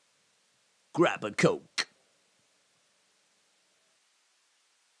 Grab a Coke.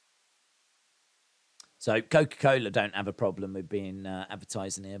 So Coca-Cola don't have a problem with being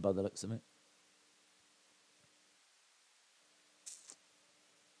advertising here by the looks of it.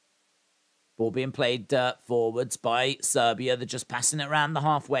 Ball being played forwards by Serbia. They're just passing it around the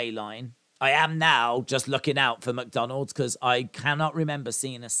halfway line. I am now just looking out for McDonald's because I cannot remember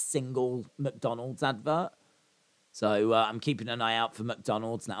seeing a single McDonald's advert. So I'm keeping an eye out for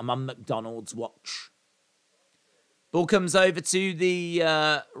McDonald's now. I'm on McDonald's watch. Ball comes over to the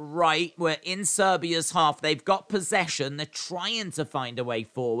right. We're in Serbia's half. They've got possession. They're trying to find a way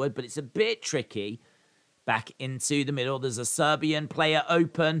forward, but it's a bit tricky. Back into the middle. There's a Serbian player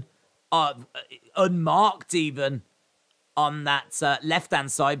open. Unmarked even on that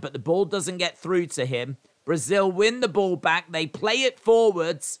left-hand side, but the ball doesn't get through to him. Brazil win the ball back. They play it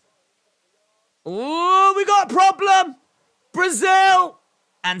forwards. Oh, we got a problem. Brazil.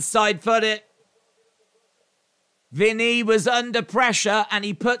 And side-foot it. Vinny was under pressure and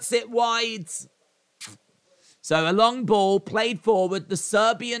he puts it wide. So a long ball played forward. The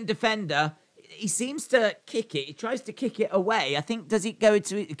Serbian defender, he seems to kick it. He tries to kick it away. I think, does it go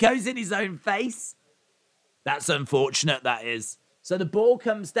to, it goes in his own face? That's unfortunate, that is. So the ball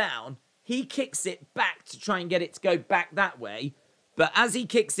comes down. He kicks it back to try and get it to go back that way. But as he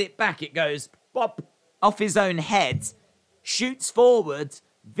kicks it back, it goes pop off his own head. Shoots forward.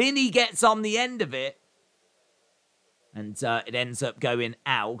 Vinny gets on the end of it. And it ends up going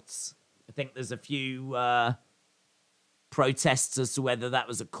out. I think there's a few protests as to whether that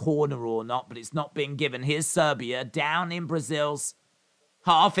was a corner or not, but it's not being given. Here's Serbia down in Brazil's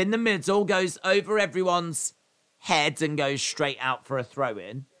half in the middle, goes over everyone's head and goes straight out for a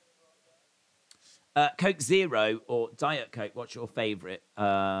throw-in. Coke Zero or Diet Coke, what's your favourite?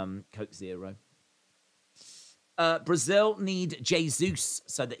 Coke Zero. Brazil need Jesus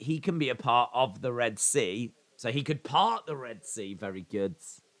so that he can be a part of the Red Sea. So he could part the Red Sea. Very good.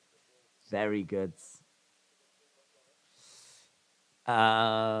 Very good.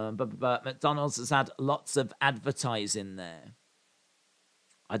 But McDonald's has had lots of advertising there.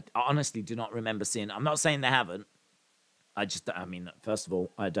 I honestly do not remember seeing it. I'm not saying they haven't. I mean, first of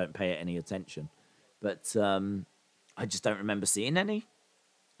all, I don't pay it any attention. But I just don't remember seeing any.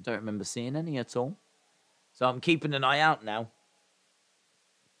 I don't remember seeing any at all. So I'm keeping an eye out now.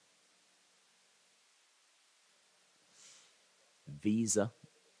 Visa.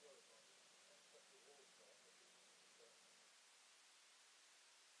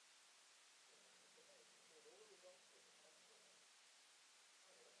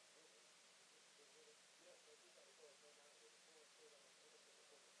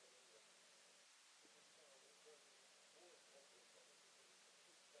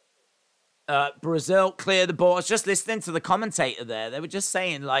 Brazil clear the ball. I was just listening to the commentator there. They were just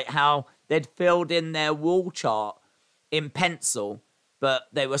saying like how they'd filled in their wall chart in pencil But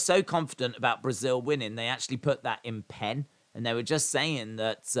they were so confident about Brazil winning, they actually put that in pen. And they were just saying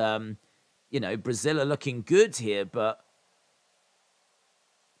that, you know, Brazil are looking good here. But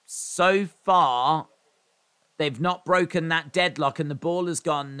so far, they've not broken that deadlock. And the ball has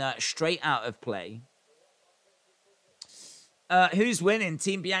gone straight out of play. Who's winning,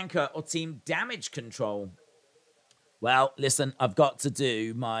 Team Bianca or Team Damage Control? Well, listen, I've got to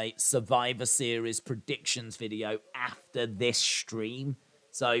do my Survivor Series predictions video after this stream.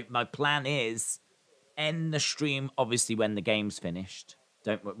 So my plan is end the stream, obviously, when the game's finished.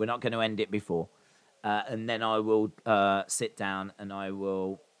 We're not going to end it before. And then I will sit down and I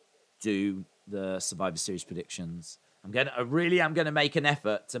will do the Survivor Series predictions. I really am going to make an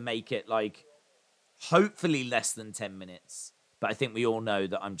effort to make it, like, hopefully less than 10 minutes. But I think we all know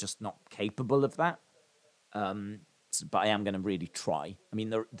that I'm just not capable of that. But I am going to really try. I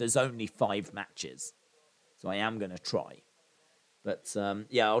mean, there's only 5 matches. So I am going to try. But,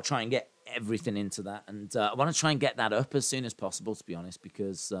 yeah, I'll try and get everything into that. And I want to try and get that up as soon as possible, to be honest.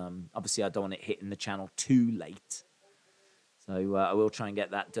 Because, obviously, I don't want it hitting the channel too late. So I will try and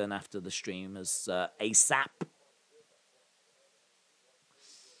get that done after the stream as ASAP.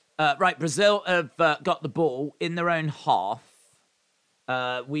 Right, Brazil have got the ball in their own half.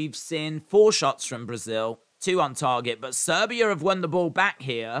 We've seen 4 shots from Brazil, 2 on target, but Serbia have won the ball back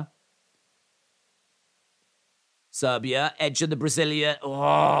here. Serbia, edge of the Brazilian.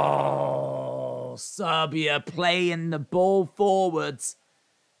 Oh, Serbia playing the ball forwards.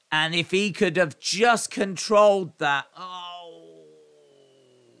 And if he could have just controlled that, that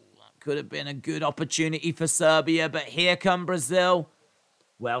could have been a good opportunity for Serbia. But here come Brazil.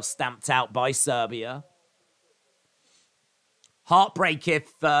 Well stamped out by Serbia. Heartbreak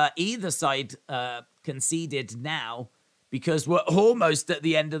if either side conceded now, because we're almost at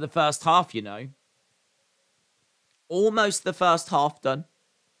the end of the first half, you know. Almost the first half done.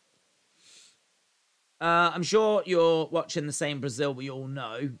 I'm sure you're watching the same Brazil we all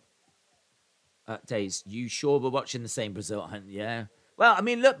know. Days, you sure we're watching the same Brazil? Yeah. Well, I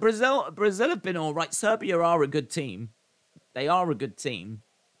mean, look, Brazil have been all right. Serbia are a good team. They are a good team.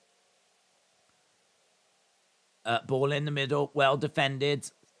 Ball in the middle, well defended.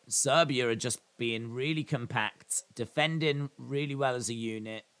 Serbia are just being really compact, defending really well as a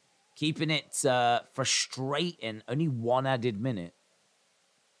unit, keeping it frustrating. Only 1 added minute.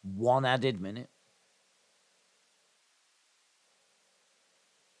 1 added minute.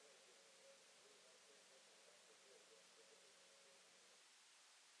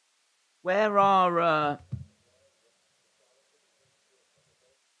 Where are...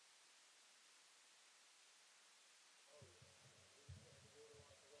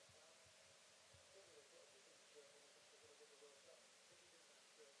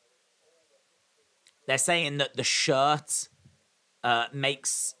 They're saying that the shirt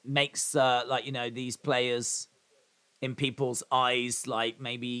makes like, you know, these players in people's eyes like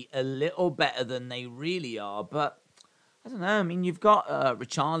maybe a little better than they really are. But I don't know. I mean, you've got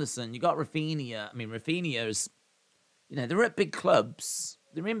Richarlison, you've got Rafinha. I mean, Rafinha is, you know, they're at big clubs.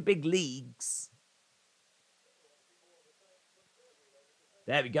 They're in big leagues.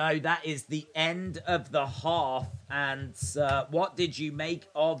 There we go. That is the end of the half. And what did you make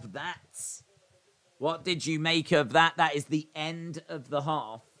of that? What did you make of that? That is the end of the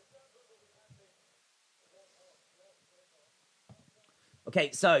half. Okay,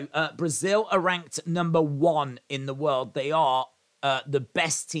 so Brazil are ranked number 1 in the world. They are the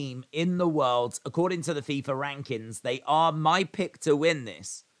best team in the world. According to the FIFA rankings, they are my pick to win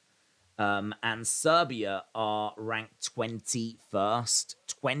this. And Serbia are ranked 21st.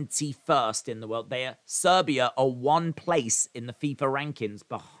 21st in the world. Serbia are 1 place in the FIFA rankings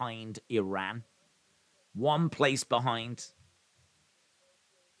behind Iran. 1 place behind.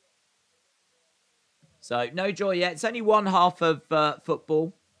 So, no joy yet. It's only 1 half of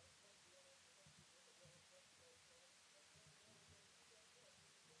football.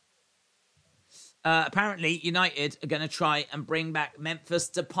 Apparently, United are going to try and bring back Memphis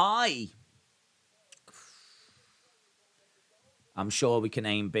Depay. I'm sure we can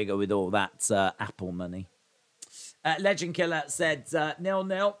aim bigger with all that Apple money. Legend Killer said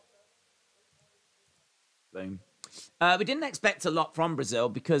 0-0. Boom. We didn't expect a lot from Brazil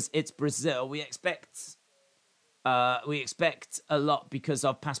because it's Brazil. We expect a lot because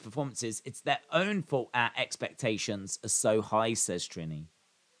of past performances. It's their own fault our expectations are so high, says Trini.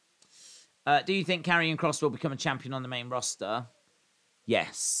 Do you think Karrion Kroos will become a champion on the main roster?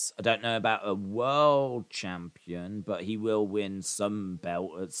 Yes. I don't know about a world champion, but he will win some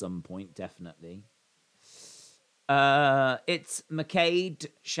belt at some point, definitely. It's McCade.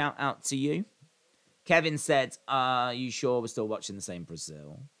 Shout out to you. Kevin said, are you sure we're still watching the same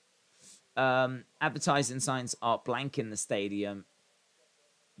Brazil? Advertising signs are blank in the stadium.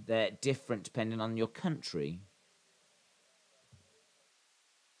 They're different depending on your country.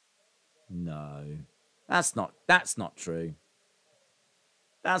 No. That's not true.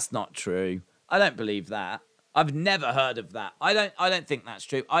 That's not true. I don't believe that. I've never heard of that. I don't think that's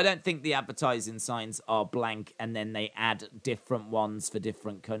true. I don't think the advertising signs are blank and then they add different ones for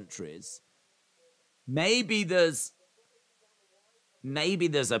different countries. Maybe there's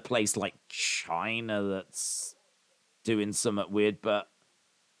a place like China that's doing something weird, but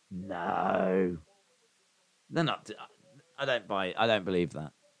no. They're not. I don't believe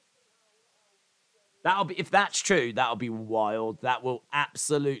that. If that's true, that'll be wild. That will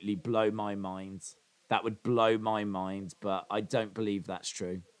absolutely blow my mind. That would blow my mind, but I don't believe that's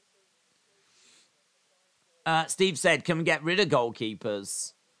true. Steve said, can we get rid of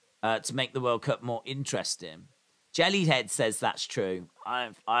goalkeepers to make the World Cup more interesting? Jellyhead says that's true. I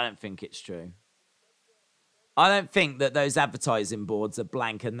don't think it's true. I don't think that those advertising boards are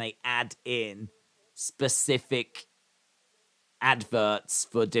blank and they add in specific adverts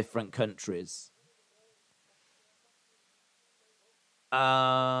for different countries.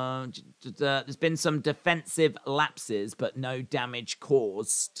 There's been some defensive lapses, but no damage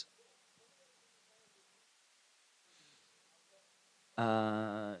caused.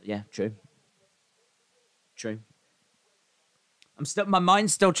 Yeah, true. My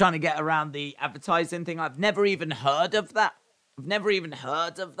mind's still trying to get around the advertising thing. I've never even heard of that.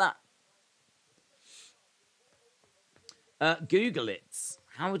 Google it.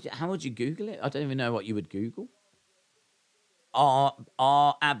 How would you Google it? I don't even know what you would Google.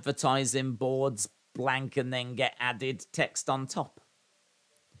 Are advertising boards blank and then get added text on top?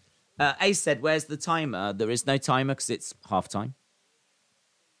 Ace said, where's the timer? There is no timer because it's halftime.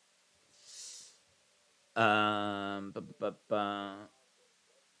 I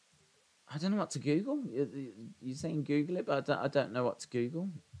don't know what to Google. You're saying Google it, but I don't know what to Google.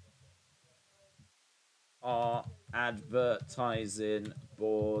 Are advertising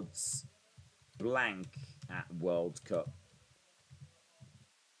boards blank at World Cup?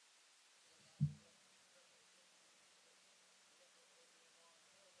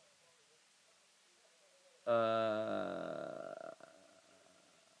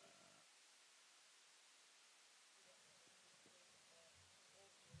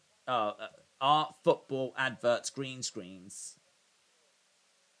 Are football adverts green screens?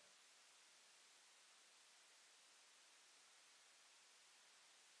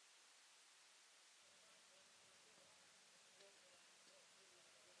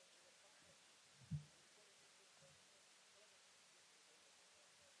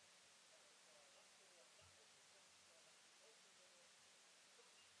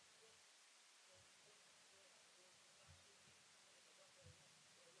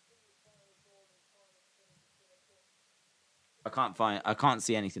 I can't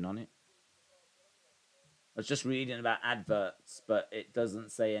see anything on it. I was just reading about adverts, but it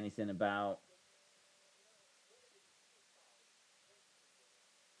doesn't say anything about...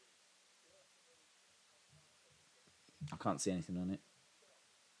 I can't see anything on it.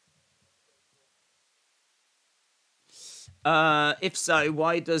 If so,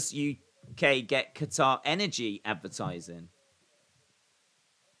 why does UK get Qatar Energy advertising?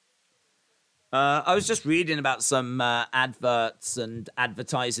 I was just reading about some adverts and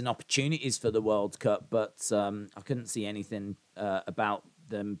advertising opportunities for the World Cup, but I couldn't see anything about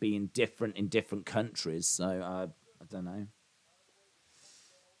them being different in different countries, so I don't know.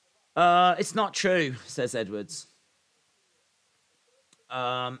 It's not true, says Edwards.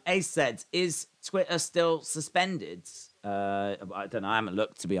 Ace said, is Twitter still suspended? I don't know. I haven't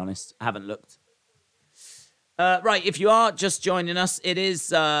looked, to be honest. I haven't looked. Right, if you are just joining us, it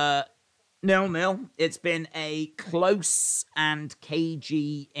is 0-0. It's been a close and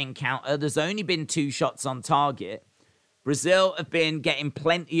cagey encounter. There's only been 2 shots on target. Brazil have been getting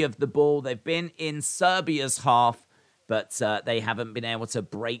plenty of the ball. They've been in Serbia's half, but they haven't been able to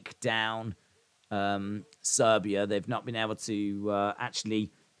break down Serbia. They've not been able to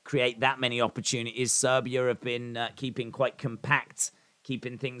actually create that many opportunities. Serbia have been keeping quite compact,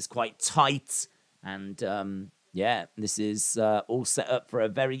 keeping things quite tight, and yeah, this is all set up for a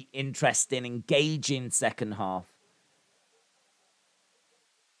very interesting, engaging second half.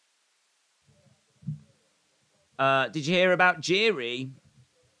 Did you hear about Jiri?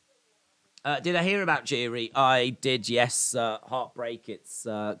 Did I hear about Jiri? I did, yes. Heartbreak. It's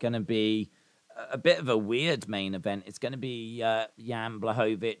going to be a bit of a weird main event. It's going to be Jan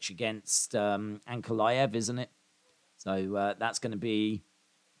Blachowicz against Ankalaev, isn't it? So that's going to be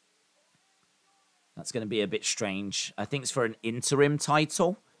That's going to be a bit strange. I think it's for an interim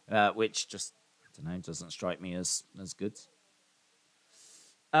title, which just, I don't know, doesn't strike me as good.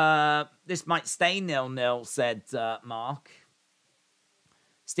 This might stay 0-0, said Mark.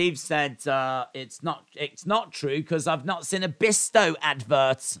 Steve said it's not true because I've not seen a Bisto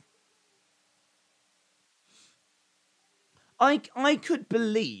advert. I could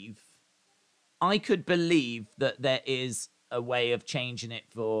believe that there is a way of changing it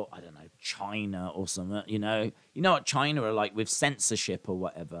for, I don't know, China or something. You know what China are like with censorship or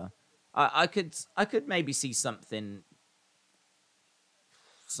whatever. I could maybe see something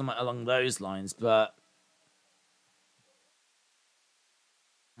along those lines, but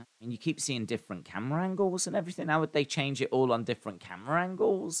I mean, you keep seeing different camera angles and everything. How would they change it all on different camera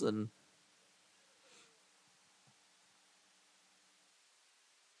angles? And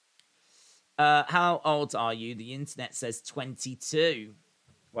how old are you? The internet says 22.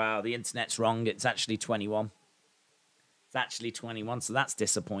 Wow, the internet's wrong. It's actually 21. It's actually 21, so that's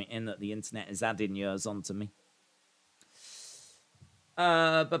disappointing that the internet is adding years onto me.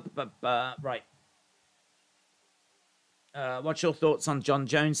 Right. What's your thoughts on John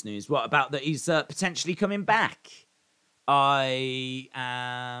Jones news? What about that he's potentially coming back? I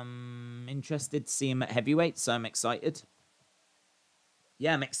am interested to see him at heavyweight, so I'm excited.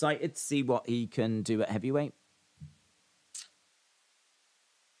 Yeah, I'm excited to see what he can do at heavyweight.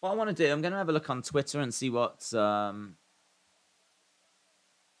 What I want to do, I'm going to have a look on Twitter and see what... Oh,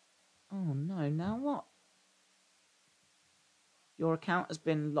 no, now what? Your account has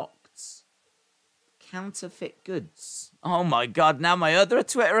been locked. Counterfeit goods. Oh, my God, now my other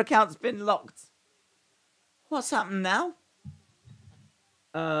Twitter account's been locked. What's happened now?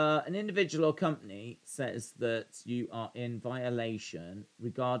 An individual or company says that you are in violation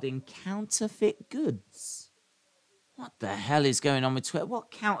regarding counterfeit goods. What the hell is going on with Twitter?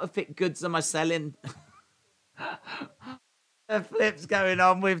 What counterfeit goods am I selling? The flip's going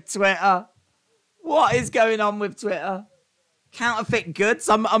on with Twitter. What is going on with Twitter? Counterfeit goods?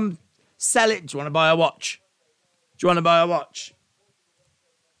 I'm selling. Do you want to buy a watch? Do you want to buy a watch?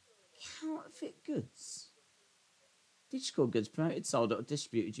 Counterfeit goods. Digital goods promoted, sold, or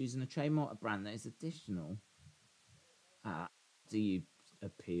distributed using a trademark or brand that is additional. Do you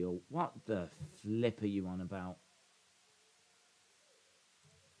appeal? What the flip are you on about?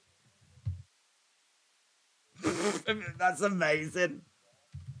 That's amazing.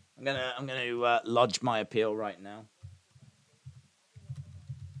 I'm gonna lodge my appeal right now.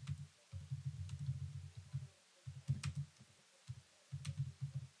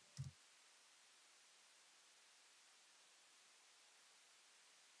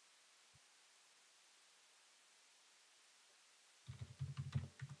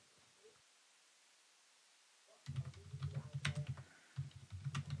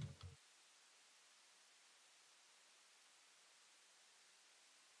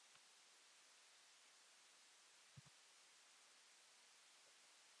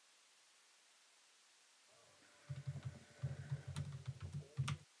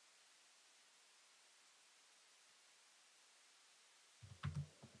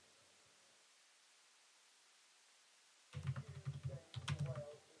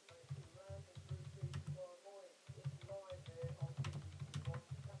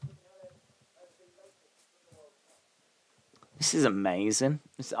 This is amazing.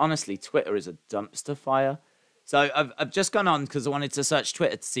 Honestly, Twitter is a dumpster fire. So I've just gone on because I wanted to search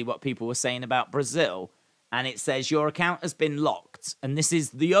Twitter to see what people were saying about Brazil. And it says your account has been locked. And this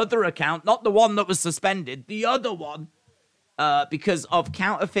is the other account, not the one that was suspended, the other one, because of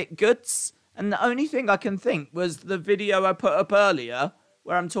counterfeit goods. And the only thing I can think was the video I put up earlier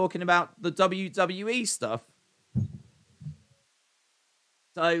where I'm talking about the WWE stuff.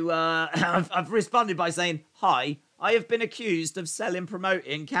 So I've responded by saying, hi, I have been accused of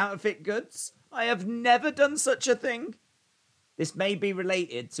promoting counterfeit goods. I have never done such a thing. This may be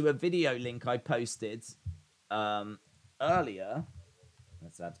related to a video link I posted earlier.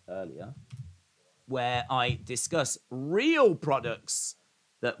 Let's add earlier. Where I discuss real products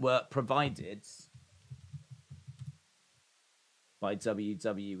that were provided by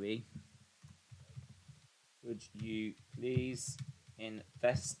WWE. Would you please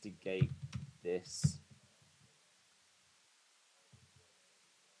investigate this?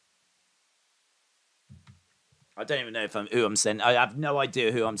 I don't even know who I'm sending. I have no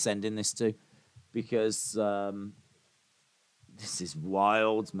idea who I'm sending this to because this is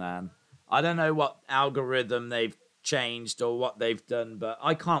wild, man. I don't know what algorithm they've changed or what they've done, but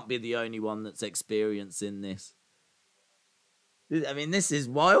I can't be the only one that's experiencing this. I mean, this is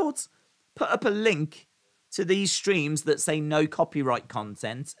wild. Put up a link to these streams that say no copyright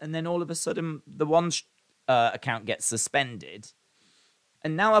content, and then all of a sudden the one account gets suspended.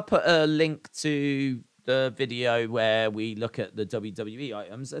 And now I put a link to the video where we look at the WWE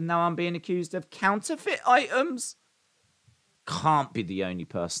items, and now I'm being accused of counterfeit items. Can't be the only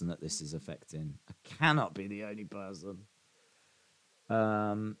person that this is affecting. I cannot be the only person.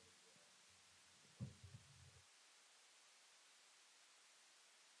 Oh,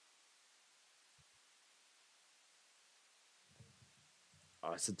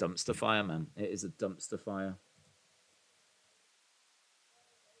 it's a dumpster fire, man. It is a dumpster fire.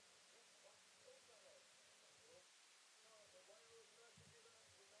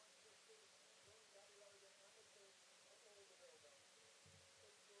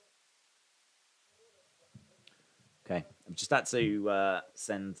 Okay, I've just had to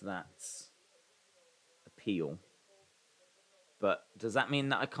send that appeal. But does that mean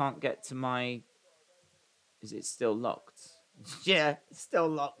that I can't get to my... Is it still locked? Yeah, it's still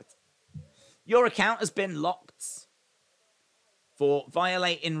locked. Your account has been locked for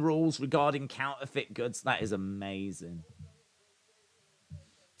violating rules regarding counterfeit goods. That is amazing.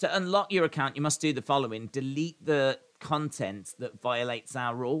 To unlock your account, you must do the following. Delete the content that violates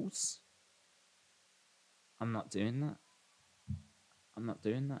our rules. I'm not doing that. I'm not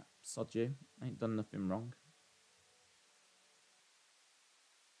doing that. Sod you. I ain't done nothing wrong.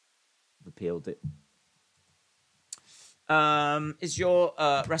 I've appealed it. Is your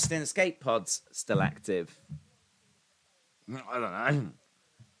Wrestling Escape Pods still active? I don't know.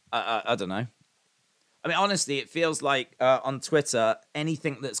 I don't know. I mean, honestly, it feels like on Twitter,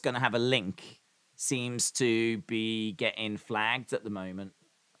 anything that's going to have a link seems to be getting flagged at the moment.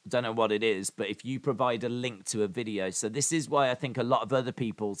 I don't know what it is, but if you provide a link to a video, so this is why I think a lot of other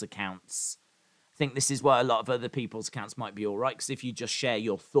people's accounts, might be all right, because if you just share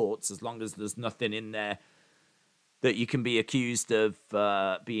your thoughts, as long as there's nothing in there that you can be accused of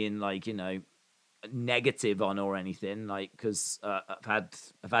being, like, you know, negative on or anything, like, because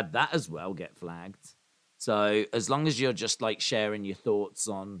I've had that as well get flagged. So as long as you're just, like, sharing your thoughts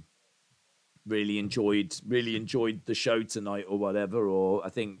on really enjoyed the show tonight or whatever, or I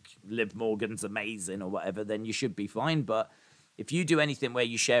think Liv Morgan's amazing or whatever, then you should be fine. But if you do anything where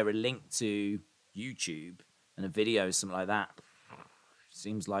you share a link to YouTube and a video or something like that,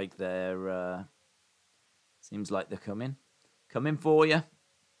 seems like they're coming for you.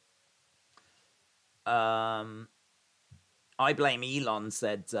 I blame Elon,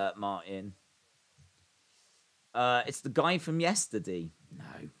 said Martin. It's the guy from yesterday.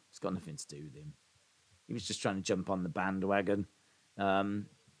 No, it's got nothing to do with him. He was just trying to jump on the bandwagon.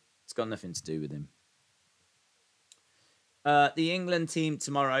 It's got nothing to do with him. The England team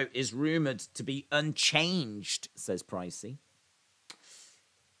tomorrow is rumoured to be unchanged, says Pricey.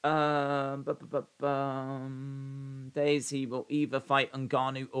 Days he will either fight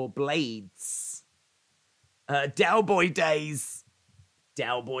Ngannou or Blades. Delboy days.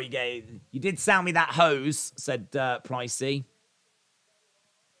 Delboy game. You did sell me that hose, said Pricey.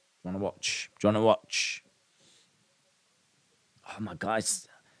 Do you want to watch? Oh my God, it's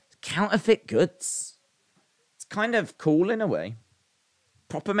counterfeit goods. It's kind of cool in a way.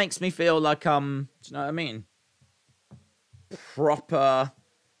 Proper makes me feel like, do you know what I mean? Proper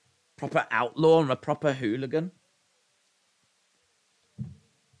outlaw and a proper hooligan.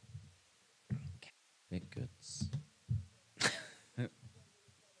 Counterfeit goods.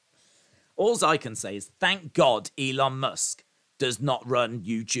 All I can say is thank God Elon Musk does not run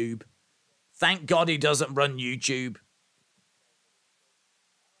YouTube. Thank God he doesn't run YouTube.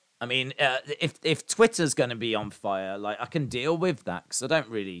 I mean, if Twitter's going to be on fire, like, I can deal with that, because I don't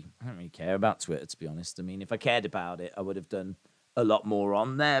really care about Twitter, to be honest. I mean, if I cared about it, I would have done a lot more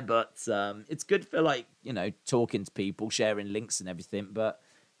on there. But it's good for, like, you know, talking to people, sharing links and everything. But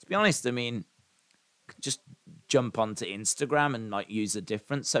to be honest, I mean, just jump onto Instagram and, like, use a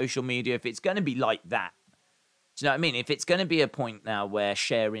different social media if it's going to be like that. Do you know what I mean? If it's going to be a point now where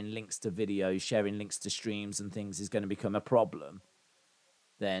sharing links to videos, sharing links to streams and things is going to become a problem,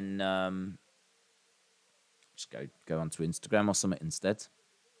 then just go onto Instagram or something instead.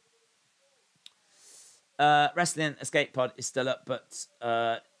 Wrestling Escape Pod is still up, but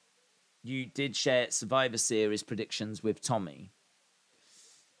you did share Survivor Series predictions with Tommy.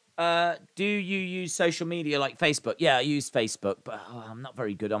 Do you use social media like Facebook? Yeah, I use Facebook, but I'm not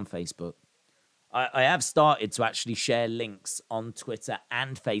very good on Facebook. I have started to actually share links on Twitter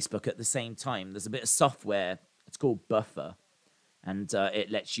and Facebook at the same time. There's a bit of software. It's called Buffer, and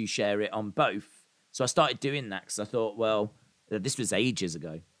it lets you share it on both. So I started doing that because I thought, well, this was ages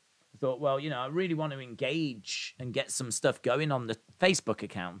ago. I thought, well, you know, I really want to engage and get some stuff going on the Facebook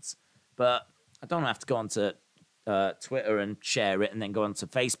account, but I don't have to go onto Twitter and share it and then go onto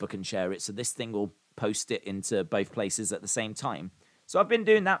Facebook and share it. So this thing will post it into both places at the same time. So I've been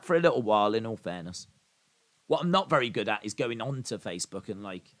doing that for a little while, in all fairness. What I'm not very good at is going on to Facebook and,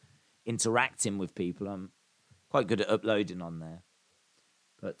 like, interacting with people. I'm quite good at uploading on there.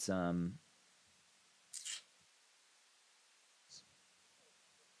 But,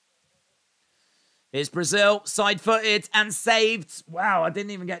 here's Brazil, side-footed and saved. Wow, I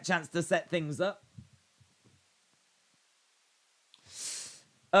didn't even get a chance to set things up.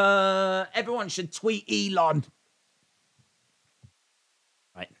 Everyone should tweet Elon.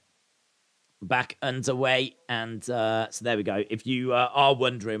 Right. Back underway. And so there we go. If you are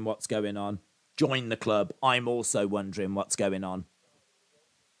wondering what's going on, join the club. I'm also wondering what's going on.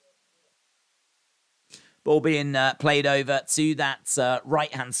 Ball being played over to that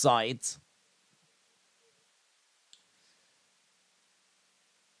right-hand side.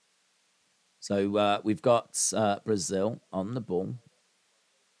 So we've got Brazil on the ball.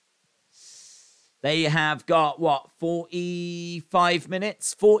 They have got, what, 45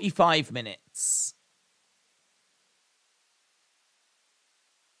 minutes? 45 minutes.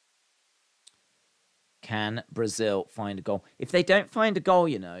 Can Brazil find a goal? If they don't find a goal,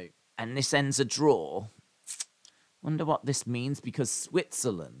 you know, and this ends a draw, wonder what this means, because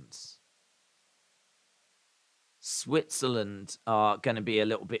Switzerland are going to be a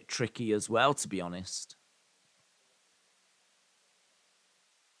little bit tricky as well, to be honest.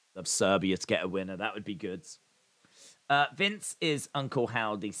 Of Serbia to get a winner, that would be good. Vince is Uncle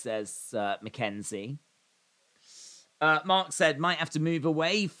Howdy, says Mackenzie. Mark said, might have to move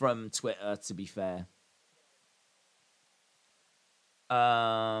away from Twitter, to be fair.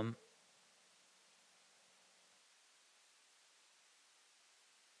 Elon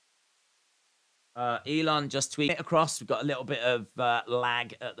just tweeted across. We've got a little bit of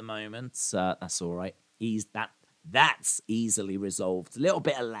lag at the moment. That's all right. That's easily resolved. A little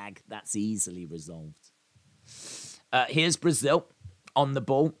bit of lag. That's easily resolved. Here's Brazil on the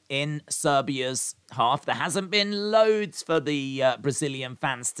ball in Serbia's half. There hasn't been loads for the Brazilian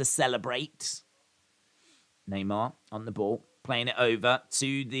fans to celebrate. Neymar on the ball, playing it over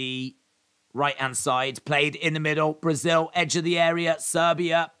to the right-hand side. Played in the middle. Brazil, edge of the area.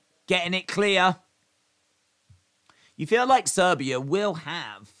 Serbia getting it clear. You feel like Serbia will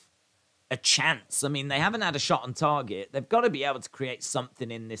have a chance. I mean, they haven't had a shot on target. They've got to be able to create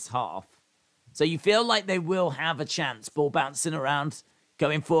something in this half. So you feel like they will have a chance. Ball bouncing around,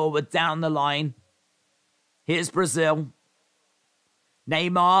 going forward, down the line. Here's Brazil.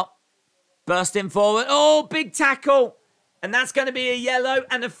 Neymar bursting forward. Oh, big tackle. And that's going to be a yellow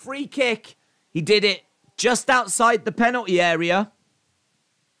and a free kick. He did it just outside the penalty area.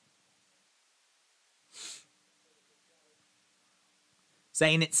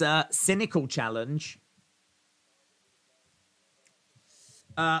 Saying it's a cynical challenge.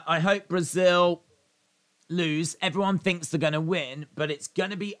 I hope Brazil lose. Everyone thinks they're going to win, but it's going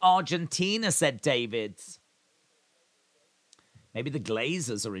to be Argentina, said David. Maybe the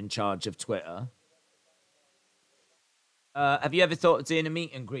Glazers are in charge of Twitter. Have you ever thought of doing a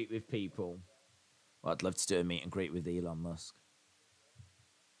meet and greet with people? Well, I'd love to do a meet and greet with Elon Musk.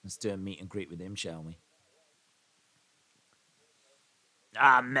 Let's do a meet and greet with him, shall we?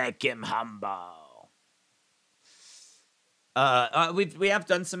 Make him humble. We have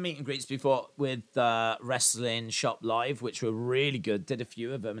done some meet and greets before with Wrestling Shop Live, which were really good. Did a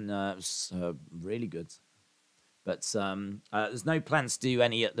few of them, and it was really good. But there's no plans to do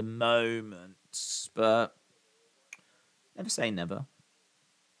any at the moment. But never say never.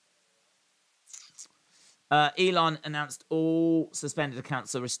 Elon announced all suspended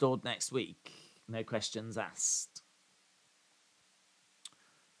accounts are restored next week. No questions asked.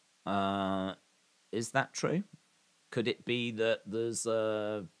 Is that true? Could it be that there's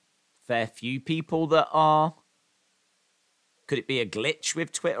a fair few people that are... Could it be a glitch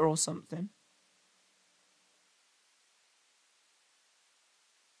with Twitter or something?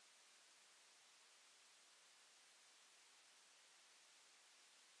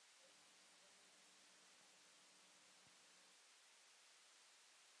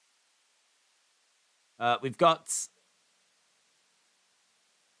 We've got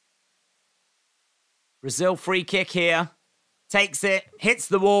Brazil free kick here. Takes it, hits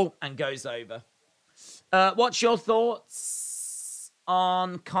the wall, and goes over. What's your thoughts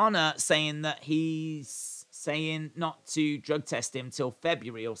on Connor saying that he's saying not to drug test him till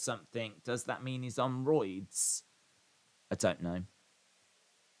February or something? Does that mean he's on roids? I don't know.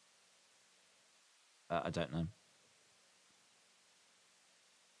 I don't know.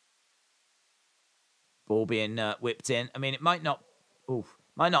 Ball being whipped in. I mean, it might not... Oof.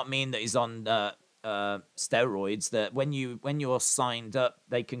 Might not mean that he's on steroids. That when you're signed up,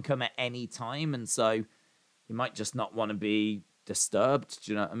 they can come at any time, and so you might just not want to be disturbed.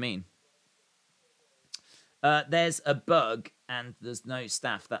 Do you know what I mean? There's a bug, and there's no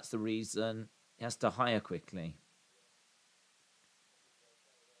staff. That's the reason he has to hire quickly.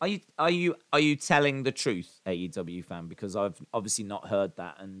 Are you telling the truth, AEW fan? Because I've obviously not heard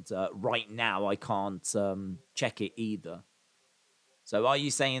that, and right now I can't check it either. So are you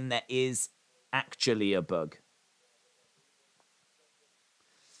saying there is actually a bug?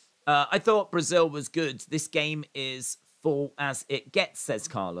 I thought Brazil was good. This game is full as it gets, says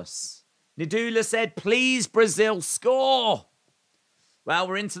Carlos. Nadula said, please, Brazil, score. Well,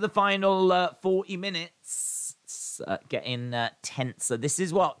 we're into the final 40 minutes. Getting tense. So this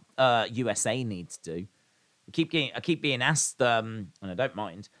is what USA needs to do. I keep being asked, and I don't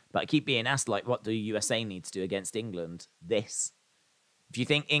mind, but I keep being asked, like, what do USA need to do against England? This. If you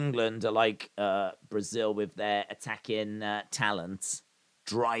think England are like Brazil with their attacking talent,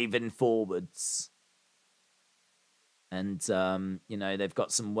 driving forwards, and they've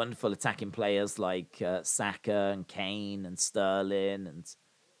got some wonderful attacking players like Saka and Kane and Sterling and.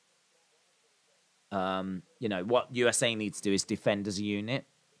 What USA needs to do is defend as a unit.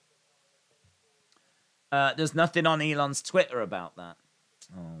 There's nothing on Elon's Twitter about that.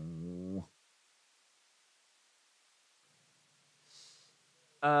 Oh.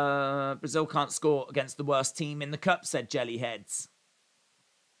 Brazil can't score against the worst team in the cup, said Jellyheads.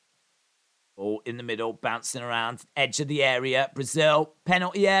 Ball in the middle, bouncing around, edge of the area. Brazil,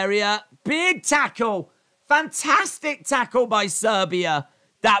 penalty area. Big tackle. Fantastic tackle by Serbia.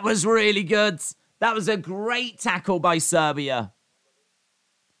 That was really good. That was a great tackle by Serbia.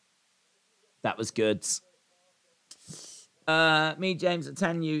 That was good. Me, James, I'm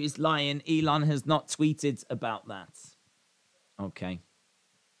telling you, is lying. Elon has not tweeted about that. Okay.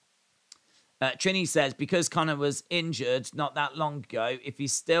 Trini says, because Connor was injured not that long ago, if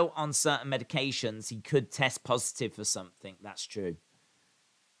he's still on certain medications, he could test positive for something. That's true.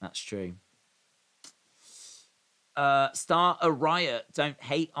 That's true. Start a riot. Don't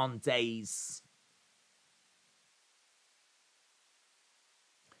hate on Days.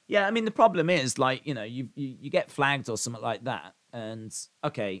 Yeah, I mean, the problem is, like, you get flagged or something like that, and,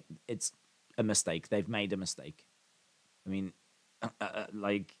 okay, it's a mistake. They've made a mistake. I mean,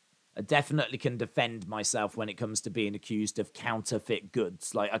 I definitely can defend myself when it comes to being accused of counterfeit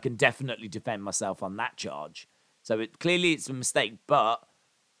goods. Like, I can definitely defend myself on that charge. So, clearly it's a mistake, but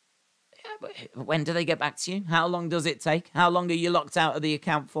when do they get back to you? How long does it take? How long are you locked out of the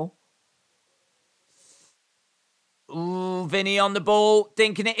account for? Ooh, Vinny on the ball,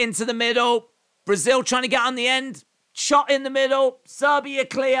 dinking it into the middle. Brazil trying to get on the end. Shot in the middle. Serbia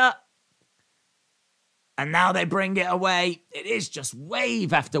clear. And now they bring it away. It is just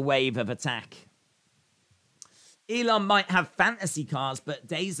wave after wave of attack. Elon might have fantasy cars, but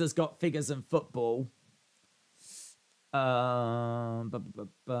Days has got figures and football.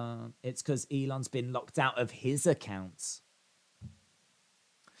 It's because Elon's been locked out of his accounts.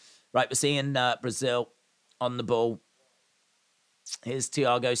 Right, we're seeing Brazil on the ball. Here's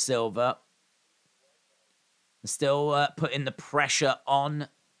Thiago Silva. Still putting the pressure on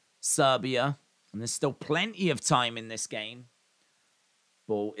Serbia. And there's still plenty of time in this game.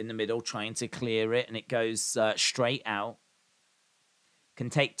 Ball in the middle, trying to clear it. And it goes straight out. Can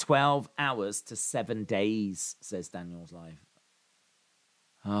take 12 hours to 7 days, says Daniel's Live.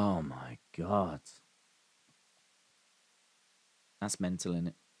 Oh, my God. That's mental,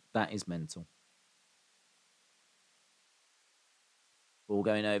 innit? That is mental. Ball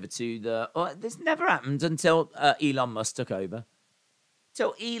going over to the... Oh, this never happened until Elon Musk took over.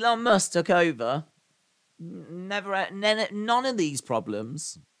 Till Elon Musk took over, none of these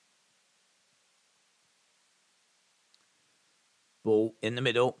problems. Ball in the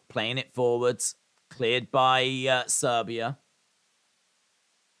middle, playing it forwards, cleared by Serbia.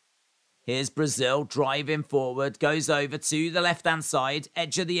 Here's Brazil driving forward, goes over to the left-hand side,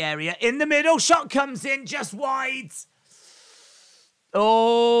 edge of the area, in the middle, shot comes in just wide.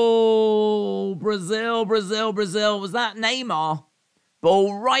 Oh, Brazil. Was that Neymar?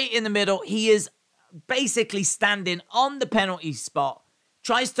 Ball right in the middle. He is basically standing on the penalty spot.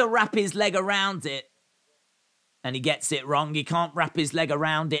 Tries to wrap his leg around it. And he gets it wrong. He can't wrap his leg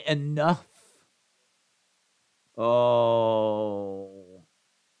around it enough. Oh.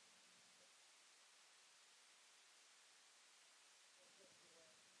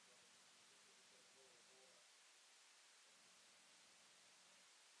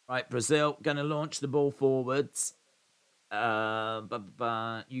 Right, Brazil going to launch the ball forwards.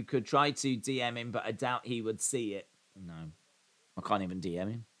 You could try to DM him, but I doubt he would see it. No. I can't even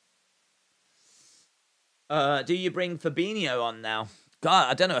DM him. Do you bring Fabinho on now? God,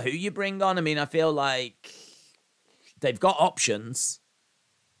 I don't know who you bring on. I mean, I feel like they've got options.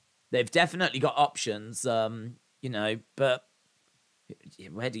 They've definitely got options, you know, but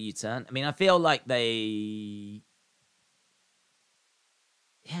where do you turn? I mean, I feel like they...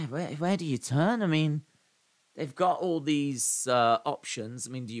 Yeah, where do you turn? I mean, they've got all these options.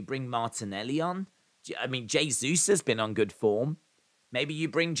 I mean, do you bring Martinelli on? I mean, Jesus has been on good form. Maybe you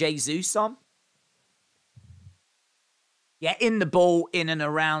bring Jesus on? Getting the ball in and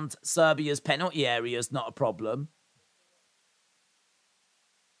around Serbia's penalty area is not a problem.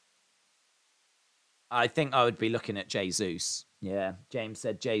 I think I would be looking at Jesus. Yeah, James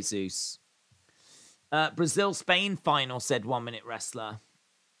said Jesus. Brazil-Spain final, said 1 Minute Wrestler.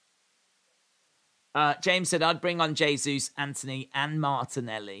 James said, I'd bring on Jesus, Anthony, and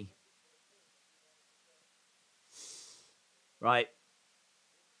Martinelli. Right.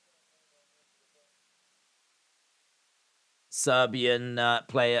 Serbian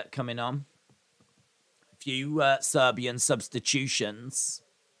player coming on. A few Serbian substitutions.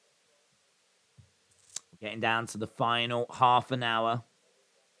 Getting down to the final half an hour.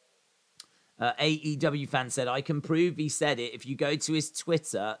 AEW fan said, I can prove he said it. If you go to his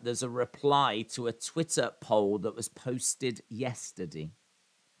Twitter, there's a reply to a Twitter poll that was posted yesterday.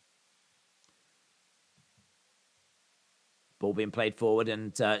 Ball being played forward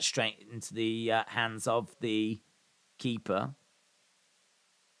and straight into the hands of the keeper.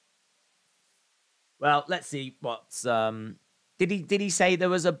 Well, let's see what's... Did he say there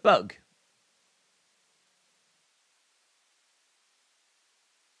was a bug?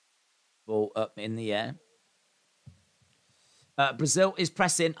 Ball up in the air. Brazil is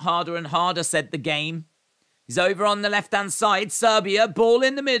pressing harder and harder, said the game. He's over on the left-hand side. Serbia, ball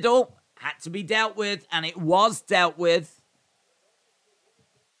in the middle. Had to be dealt with, and it was dealt with.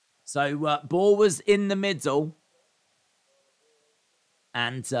 So, ball was in the middle.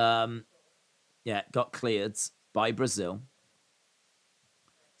 And, yeah, got cleared by Brazil.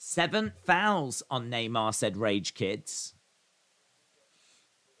 7 fouls on Neymar, said Rage Kids.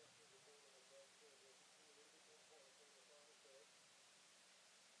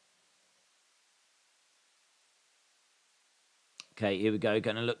 Okay, here we go.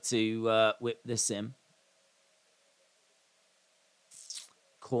 Going to look to whip this in.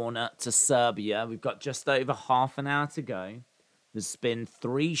 Corner to Serbia. We've got just over half an hour to go. There's been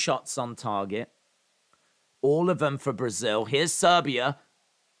 3 shots on target. All of them for Brazil. Here's Serbia.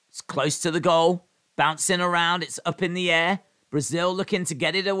 It's close to the goal. Bouncing around. It's up in the air. Brazil looking to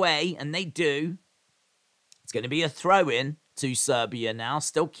get it away, and they do. It's going to be a throw-in to Serbia now.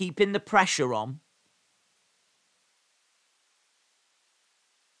 Still keeping the pressure on.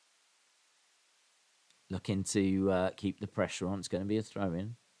 Looking to keep the pressure on. It's going to be a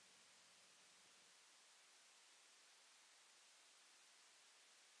throw-in.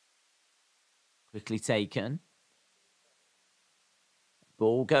 Quickly taken.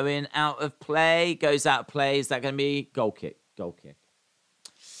 Ball going out of play. Goes out of play. Is that going to be goal kick? Goal kick.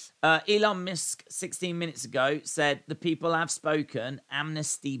 Elon Musk, 16 minutes ago, said, the people have spoken.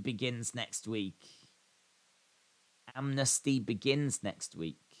 Amnesty begins next week. Amnesty begins next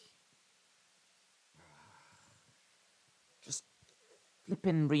week. Just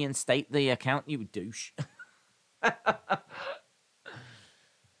flipping reinstate the account, you douche.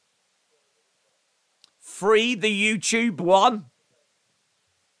 Free the YouTube one.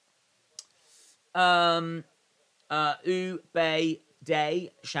 Ube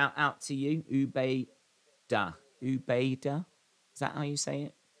Day, shout out to you. Ubeda. Ubeda? Is that how you say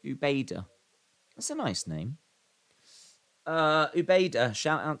it? Ubeda. That's a nice name. Ubeda,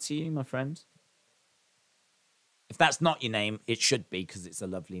 shout out to you, my friend. If that's not your name, it should be, because it's a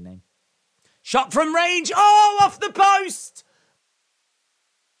lovely name. Shot from range. Oh, off the post.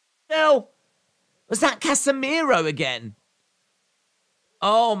 No. Was that Casemiro again?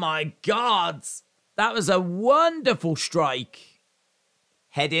 Oh, my God. That was a wonderful strike.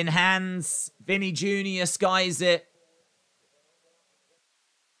 Head in hands. Vinny Jr. skies it.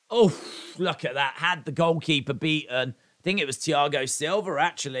 Oh, look at that. Had the goalkeeper beaten. I think it was Thiago Silva,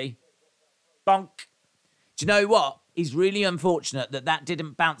 actually. Bonk. Do you know what? It's really unfortunate that that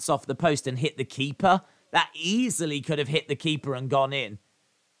didn't bounce off the post and hit the keeper. That easily could have hit the keeper and gone in.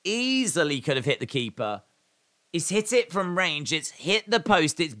 Easily could have hit the keeper. It's hit it from range. It's hit the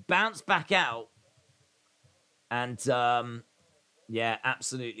post. It's bounced back out. And, yeah,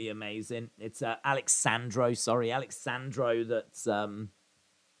 absolutely amazing. It's Alexandro, that's, I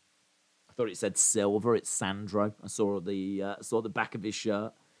thought it said Silver. It's Sandro. I saw the back of his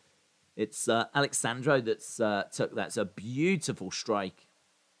shirt. It's Alexandro that's took that. It's a beautiful strike.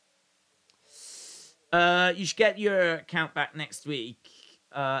 You should get your account back next week.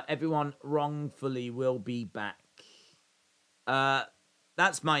 Everyone wrongfully will be back.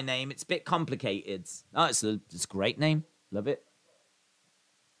 That's my name. It's a bit complicated. Oh, it's a great name. Love it.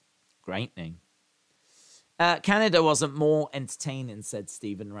 Great name. Canada wasn't more entertaining, said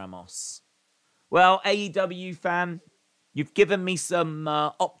Stephen Ramos. Well, AEW fan, you've given me some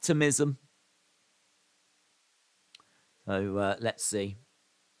optimism. So let's see.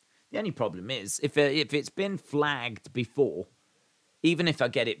 The only problem is, if it's been flagged before, even if I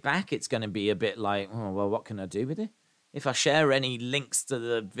get it back, it's going to be a bit like, oh, well, what can I do with it? If I share any links to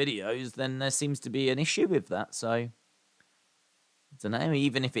the videos, then there seems to be an issue with that. So, I don't know.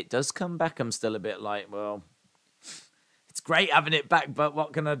 Even if it does come back, I'm still a bit like, well, it's great having it back, but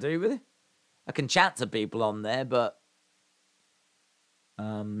what can I do with it? I can chat to people on there, but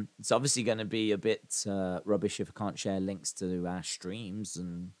it's obviously going to be a bit rubbish if I can't share links to our streams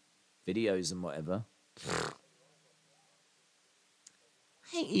and videos and whatever.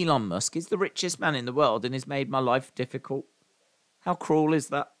 Hey, Elon Musk is the richest man in the world and has made my life difficult. How cruel is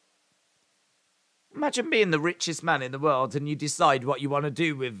that? Imagine being the richest man in the world and you decide what you want to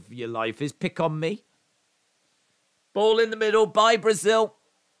do with your life is pick on me. Ball in the middle. Bye, Brazil.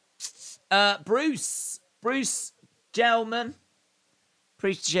 Bruce Gelman.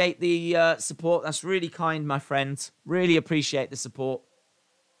 Appreciate the support. That's really kind, my friend. Really appreciate the support.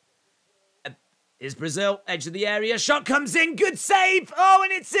 Is Brazil, edge of the area. Shot comes in. Good save. Oh,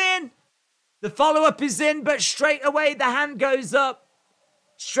 and it's in. The follow-up is in, but straight away the hand goes up.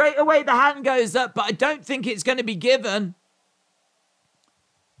 Straight away the hand goes up, but I don't think it's going to be given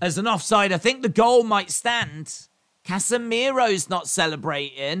as an offside. I think the goal might stand. Casemiro's not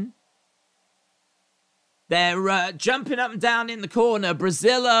celebrating. They're jumping up and down in the corner.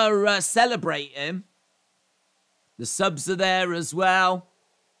 Brazil are celebrating. The subs are there as well.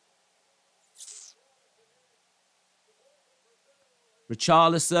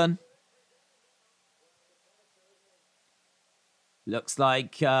 Richarlison. Looks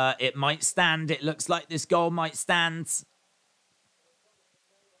like it might stand. It looks like this goal might stand.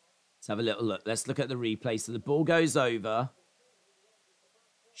 Let's have a little look. Let's look at the replay. So the ball goes over.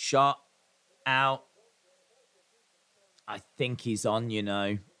 Shot out. I think he's on, you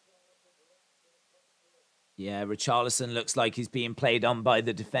know. Yeah, Richarlison looks like he's being played on by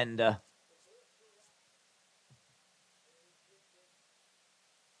the defender.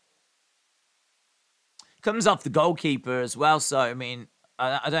 Comes off the goalkeeper as well, so, I mean,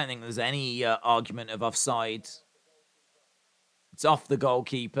 I don't think there's any argument of offside. It's off the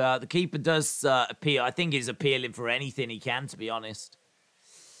goalkeeper. The keeper does appeal. I think he's appealing for anything he can, to be honest.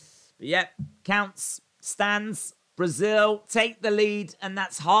 But, yeah, counts, stands. Brazil take the lead, and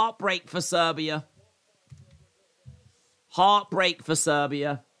that's heartbreak for Serbia. Heartbreak for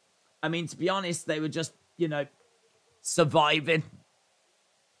Serbia. I mean, to be honest, they were just, you know, surviving.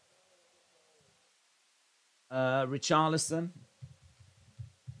 Richarlison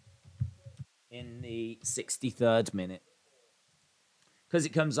in the 63rd minute. Because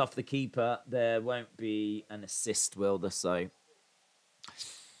it comes off the keeper, there won't be an assist, will there? So,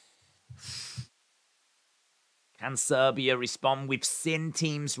 can Serbia respond? We've seen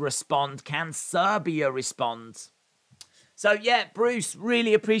teams respond. Can Serbia respond? So, yeah, Bruce,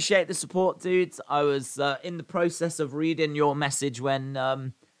 really appreciate the support, dudes. I was in the process of reading your message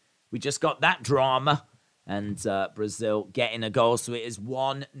when we just got that drama. And Brazil getting a goal. So it is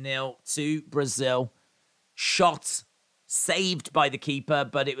 1-0 to Brazil. Shot saved by the keeper,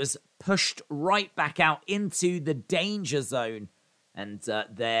 but it was pushed right back out into the danger zone. And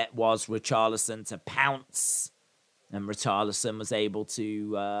there was Richarlison to pounce. And Richarlison was able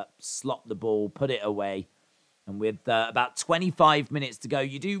to slot the ball, put it away. And with about 25 minutes to go,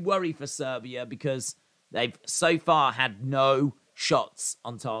 you do worry for Serbia because they've so far had no shots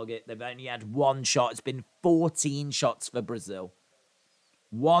on target. They've only had one shot. It's been 14 shots for Brazil.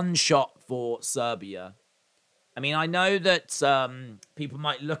 One shot for Serbia. I mean, I know that people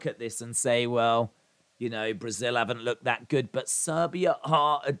might look at this and say, well, you know, Brazil haven't looked that good, but Serbia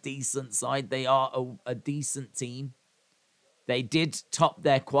are a decent side. They are a decent team. They did top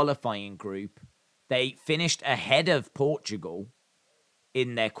their qualifying group. They finished ahead of Portugal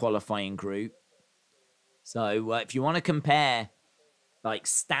in their qualifying group. So if you want to compare, like,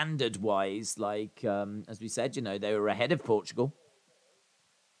 standard-wise, like, as we said, you know, they were ahead of Portugal.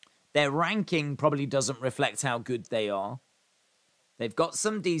 Their ranking probably doesn't reflect how good they are. They've got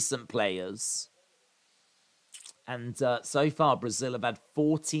some decent players. And so far, Brazil have had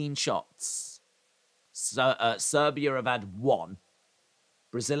 14 shots. So, Serbia have had 1.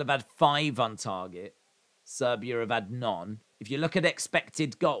 Brazil have had 5 on target. Serbia have had none. If you look at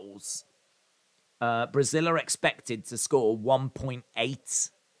expected goals, Brazil are expected to score 1.8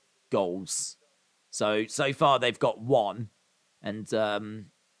 goals. So far they've got 1. And,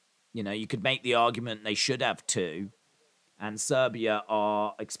 you know, you could make the argument they should have 2. And Serbia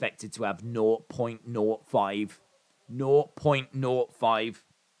are expected to have 0.05. 0.05.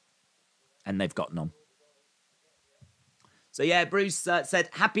 And they've got none. So, yeah, Bruce said,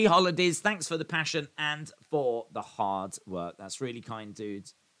 happy holidays. Thanks for the passion and for the hard work. That's really kind, dude.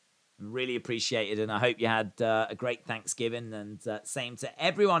 Really appreciated. And I hope you had a great Thanksgiving. And same to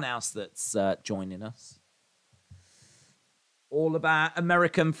everyone else that's joining us. All of our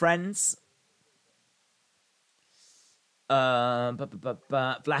American friends.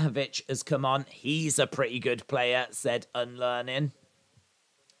 Vlahovic has come on. He's a pretty good player, said Unlearning.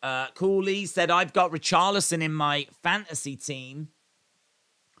 Cooley said, I've got Richarlison in my fantasy team.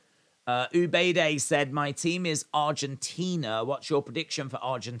 Ubede said, my team is Argentina. What's your prediction for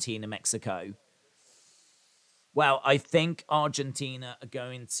Argentina, Mexico? Well, I think Argentina are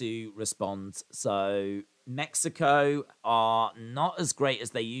going to respond. So Mexico are not as great as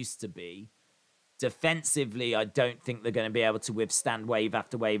they used to be. Defensively, I don't think they're going to be able to withstand wave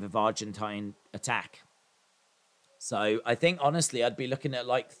after wave of Argentine attack. So I think, honestly, I'd be looking at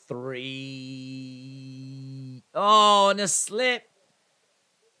like 3... Oh, and a slip.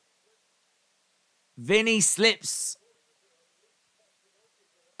 Vinny slips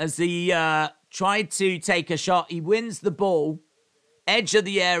as he tried to take a shot. He wins the ball, edge of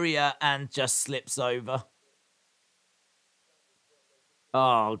the area, and just slips over.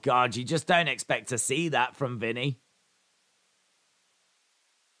 Oh, God, you just don't expect to see that from Vinny.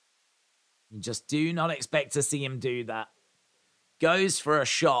 You just do not expect to see him do that. Goes for a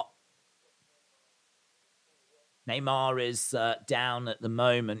shot. Neymar is down at the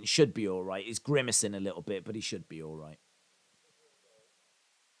moment. Should be all right. He's grimacing a little bit, but he should be all right.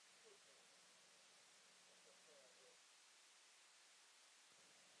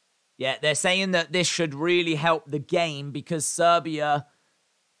 Yeah, they're saying that this should really help the game because Serbia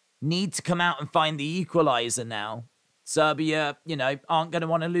need to come out and find the equaliser now. Serbia, you know, aren't going to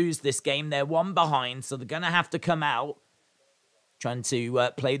want to lose this game. They're 1 behind, so they're going to have to come out. Trying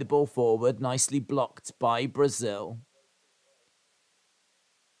to play the ball forward. Nicely blocked by Brazil.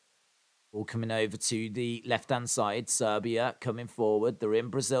 Ball coming over to the left-hand side. Serbia coming forward. They're in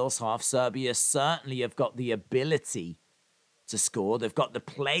Brazil's half. Serbia certainly have got the ability to score. They've got the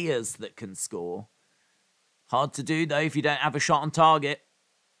players that can score. Hard to do, though, if you don't have a shot on target.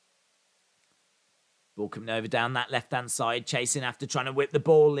 Ball coming over down that left-hand side. Chasing after trying to whip the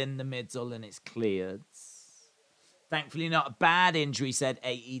ball in the middle, and it's cleared. Thankfully not a bad injury, said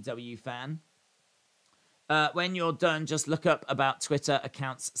AEW fan. When you're done, just look up about Twitter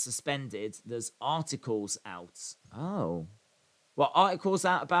accounts suspended. There's articles out. Oh. What articles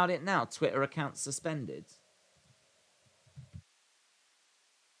out about it now? Twitter accounts suspended.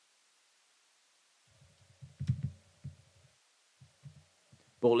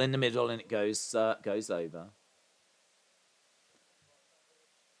 Ball in the middle and it goes over.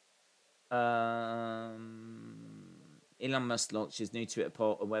 Elon Musk launched his new Twitter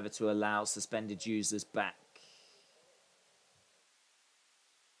poll on whether to allow suspended users back.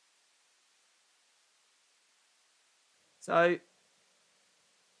 So,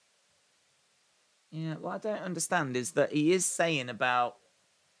 yeah, what I don't understand is that he is saying about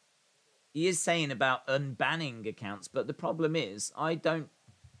unbanning accounts, but the problem is I don't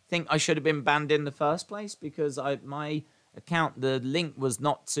think I should have been banned in the first place because my account, the link was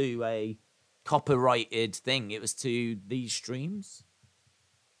not to a copyrighted thing. It was to these streams.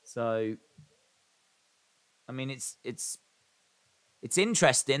 So, I mean, it's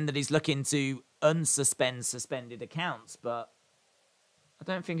interesting that he's looking to unsuspend suspended accounts, but I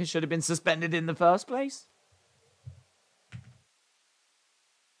don't think it should have been suspended in the first place.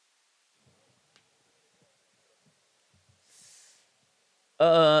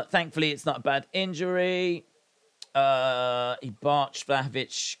 Thankfully, it's not a bad injury. Ibarch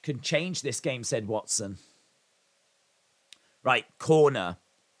Vlahovic can change this game, said Watson. Right, corner.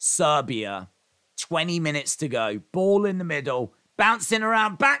 Serbia. 20 minutes to go. Ball in the middle. Bouncing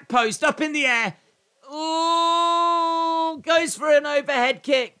around. Back post. Up in the air. Ooh, goes for an overhead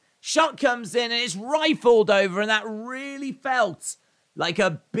kick. Shot comes in and it's rifled over. And that really felt like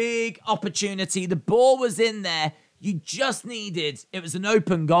a big opportunity. The ball was in there. You just needed. It was an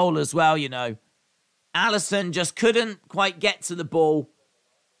open goal as well, you know. Alisson just couldn't quite get to the ball.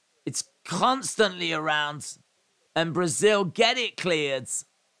 It's constantly around. And Brazil get it cleared.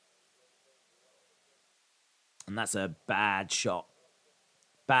 And that's a bad shot.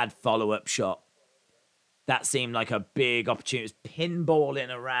 Bad follow-up shot. That seemed like a big opportunity. It was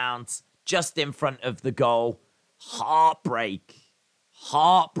pinballing around just in front of the goal. Heartbreak.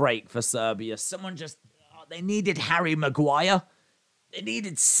 Heartbreak for Serbia. Someone just... Oh, they needed Harry Maguire. They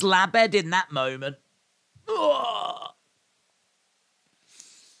needed Slabhead in that moment.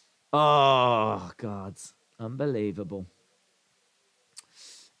 Oh, God. Unbelievable.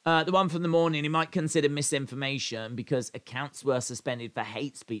 The one from the morning, he might consider misinformation because accounts were suspended for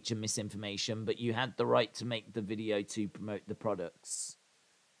hate speech and misinformation, but you had the right to make the video to promote the products.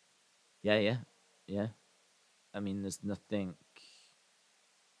 Yeah. I mean, there's nothing...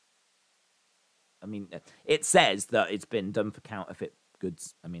 I mean, it says that it's been done for counterfeit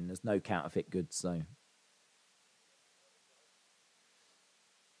goods. I mean, there's no counterfeit goods, so...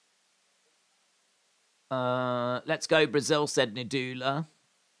 Let's go Brazil, said Nadula.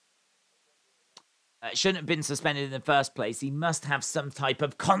 It shouldn't have been suspended in the first place. He must have some type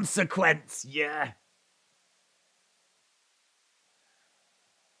of consequence. Yeah.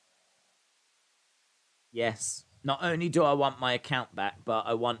 Yes. Not only do I want my account back, but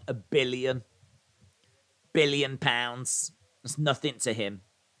I want £1 billion. £1 billion. That's nothing to him.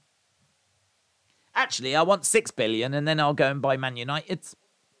 Actually, I want 6 billion and then I'll go and buy Man United.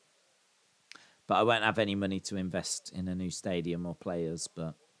 But I won't have any money to invest in a new stadium or players,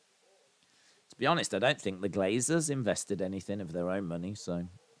 but... To be honest, I don't think the Glazers invested anything of their own money, so...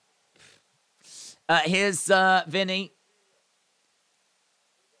 Here's Vinny.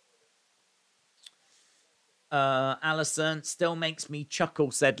 Alisson still makes me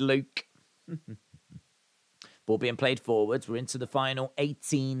chuckle, said Luke. Ball being played forwards. We're into the final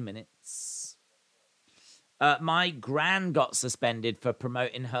 18 minutes. My gran got suspended for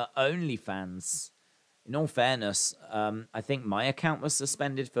promoting her OnlyFans. In all fairness, I think my account was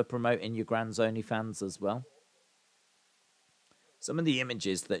suspended for promoting your gran's OnlyFans as well. Some of the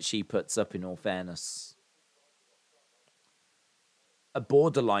images that she puts up, in all fairness, are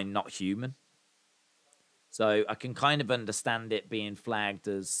borderline not human. So I can kind of understand it being flagged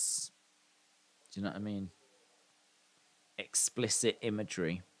as, do you know what I mean? Explicit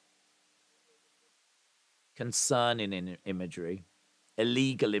imagery. Concerning imagery.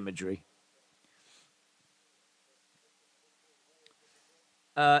 Illegal imagery.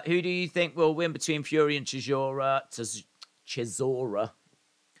 Who do you think will win between Fury and Chisora?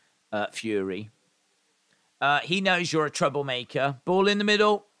 Fury. He knows you're a troublemaker. Ball in the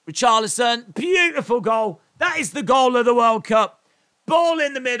middle. Richarlison. Beautiful goal. That is the goal of the World Cup. Ball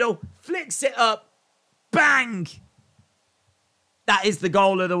in the middle. Flicks it up. Bang. That is the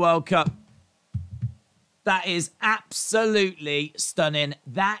goal of the World Cup. That is absolutely stunning.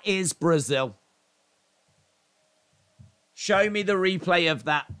 That is Brazil. Show me the replay of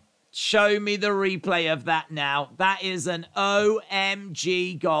that. Show me the replay of that now. That is an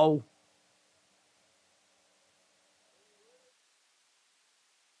OMG goal.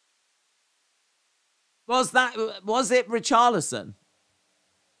 Was it Richarlison?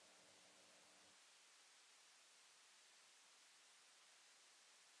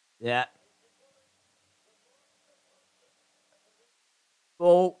 Yeah.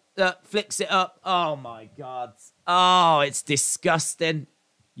 Ball. Flicks it up. Oh, my God. Oh, it's disgusting.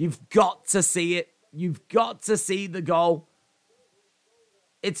 You've got to see it. You've got to see the goal.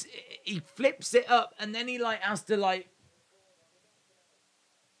 He flips it up, and then he, has to,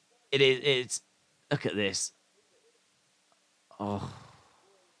 It's... Look at this. Oh.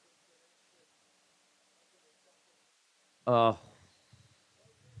 Oh.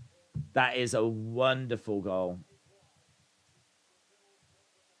 That is a wonderful goal.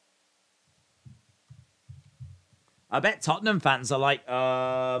 I bet Tottenham fans are like,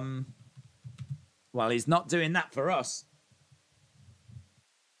 well, he's not doing that for us.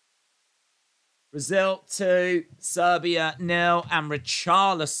 Brazil 2, Serbia 0, and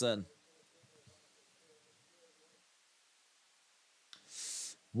Richarlison.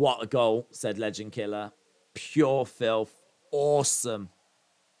 What a goal, said Legend Killer. Pure filth. Awesome.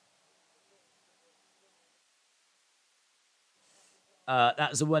 That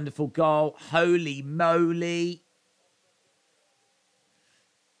was a wonderful goal. Holy moly.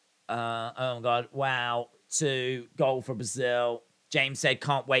 Oh, my God. Wow. 2. Goal for Brazil. James said,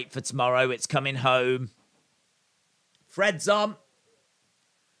 can't wait for tomorrow. It's coming home. Fred's on.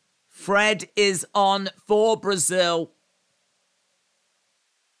 Fred is on for Brazil.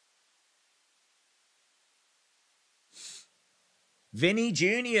 Vinny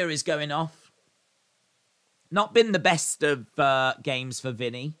Jr. is going off. Not been the best of games for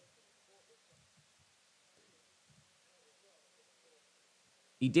Vinny.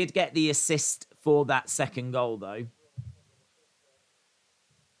 He did get the assist for that second goal, though.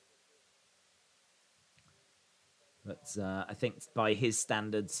 But I think by his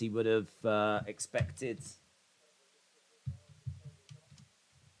standards, he would have expected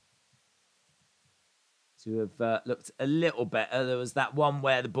to have looked a little better. There was that one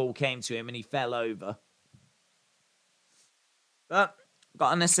where the ball came to him and he fell over. But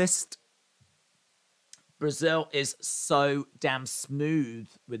got an assist. Brazil is so damn smooth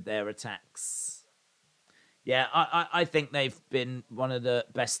with their attacks. Yeah, I think they've been one of the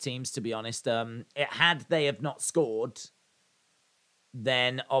best teams, to be honest. Had they have not scored,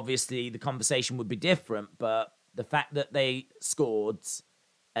 then obviously the conversation would be different. But the fact that they scored,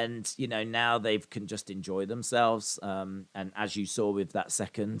 and you know now they can just enjoy themselves. And as you saw with that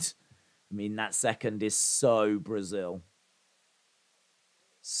second, I mean that second is so Brazil,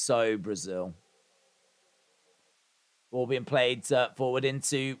 so Brazil. Ball being played forward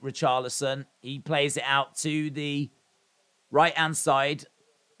into Richarlison. He plays it out to the right-hand side.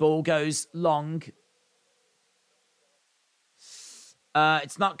 Ball goes long.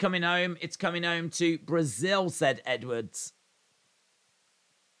 It's not coming home. It's coming home to Brazil, said Edwards.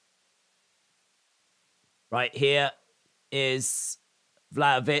 Right here is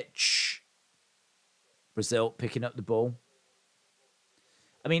Vlahovic. Brazil picking up the ball.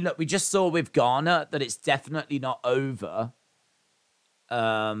 I mean, look, we just saw with Ghana that it's definitely not over.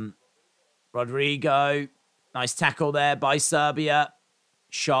 Rodrigo, nice tackle there by Serbia.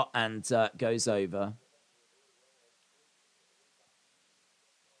 Shot and goes over.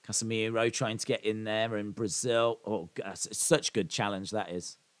 Casemiro trying to get in there, and Brazil. Oh, that's such a good challenge that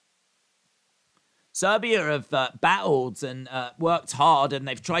is. Serbia have battled and worked hard, and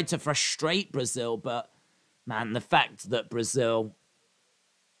they've tried to frustrate Brazil. But, man, the fact that Brazil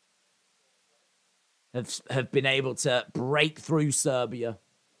have been able to break through Serbia.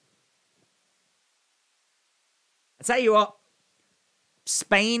 I tell you what,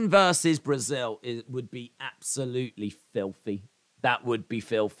 Spain versus Brazil would be absolutely filthy. That would be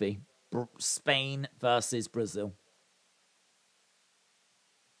filthy. Spain versus Brazil.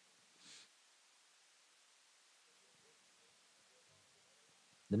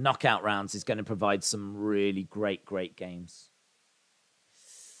 The knockout rounds is going to provide some really great games.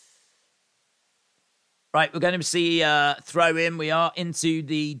 Right, we're going to see throw in. We are into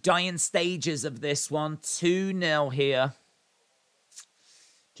the dying stages of this one. 2-0 here.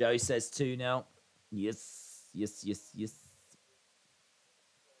 Joe says 2-0. Yes.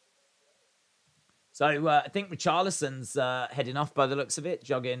 So I think Richarlison's heading off by the looks of it,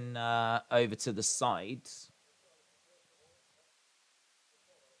 jogging over to the side.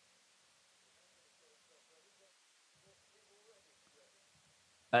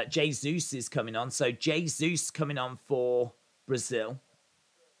 Jesus is coming on. So Jesus coming on for Brazil.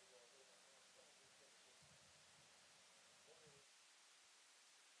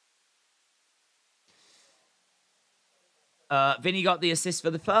 Vinny got the assist for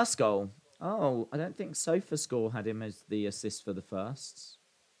the first goal. Oh, I don't think SofaScore had him as the assist for the first.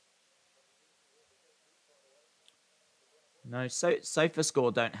 No,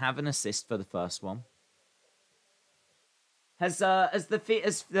 SofaScore don't have an assist for the first one. I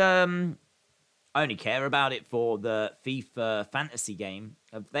only care about it for the FIFA fantasy game.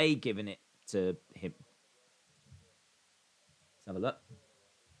 Have they given it to him? Let's have a look.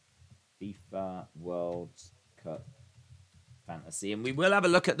 FIFA World Cup fantasy, and we will have a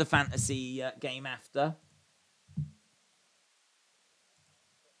look at the fantasy game after.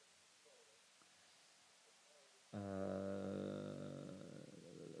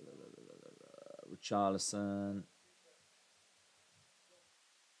 Richarlison.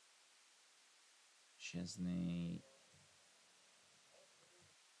 Chesney.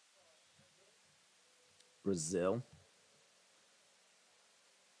 Brazil.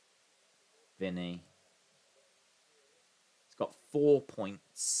 Vinny. It's got 4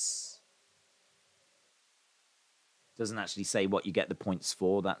 points. Doesn't actually say what you get the points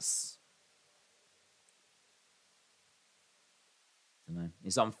for. That's... I don't know.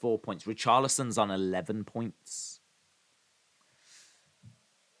 He's on 4 points. Richarlison's on 11 points.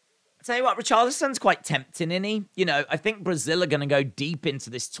 I tell you what, Richarlison's quite tempting, isn't he? You know, I think Brazil are going to go deep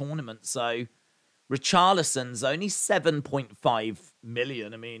into this tournament, so Richarlison's only 7.5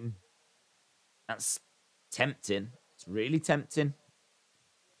 million. I mean, that's tempting. It's really tempting.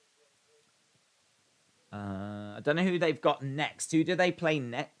 I don't know who they've got next. Who do they play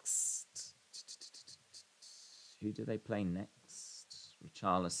next? Who do they play next?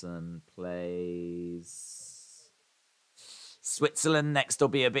 Richarlison plays... Switzerland next will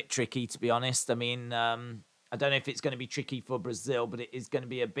be a bit tricky, to be honest. I mean, I don't know if it's going to be tricky for Brazil, but it is going to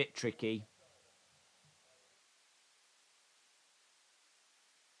be a bit tricky.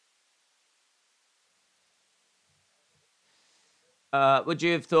 Would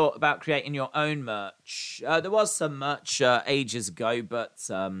you have thought about creating your own merch? There was some merch ages ago, but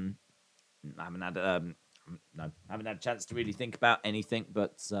I haven't had no, haven't had a chance to really think about anything.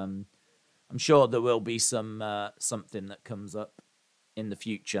 But I'm sure there will be some something that comes up in the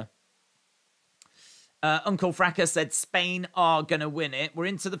future. Uncle Fracker said Spain are going to win it. We're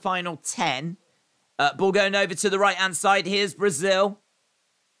into the final 10. Ball going over to the right-hand side. Here's Brazil.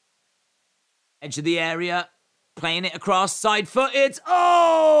 Edge of the area. Playing it across. Side-footed.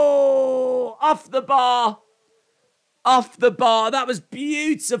 Oh! Off the bar. Off the bar. That was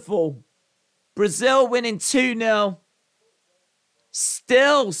beautiful. Brazil winning 2-0.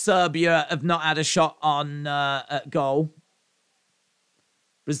 Still, Serbia have not had a shot on goal.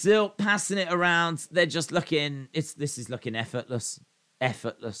 Brazil passing it around. They're just looking... This is looking effortless.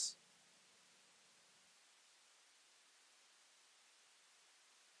 Effortless.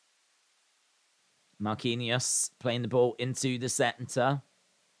 Marquinhos playing the ball into the centre.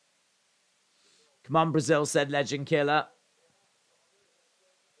 Come on, Brazil, said Legend Killer.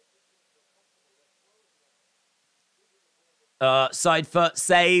 Side foot,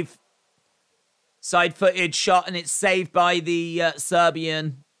 save. Side-footed shot, and it's saved by the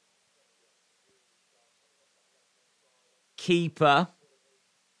Serbian keeper.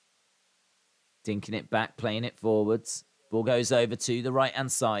 Dinking it back, playing it forwards. Ball goes over to the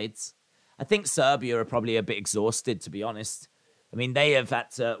right-hand side. I think Serbia are probably a bit exhausted, to be honest. I mean, they have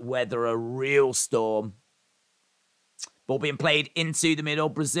had to weather a real storm. Ball being played into the middle.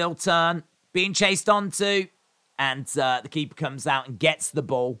 Brazil turn. Being chased onto. And the keeper comes out and gets the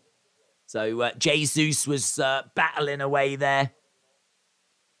ball. So Jesus was battling away there.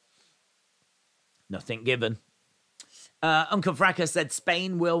 Nothing given. Uncle Fracker said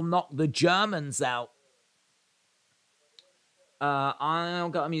Spain will knock the Germans out.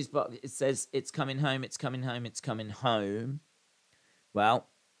 I've got a music box. It says it's coming home, it's coming home, it's coming home. Well,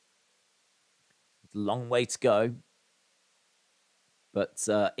 it's a long way to go. But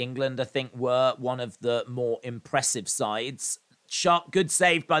England, I think, were one of the more impressive sides. Shot, good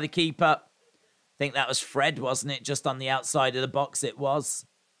save by the keeper. I think that was Fred, wasn't it? Just on the outside of the box it was.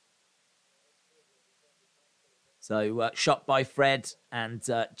 So, shot by Fred, and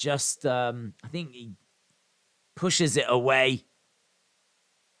just, I think he pushes it away.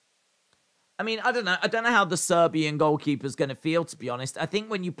 I mean, I don't know. I don't know how the Serbian goalkeeper's going to feel, to be honest. I think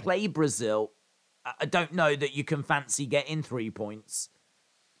when you play Brazil, I don't know that you can fancy getting 3 points.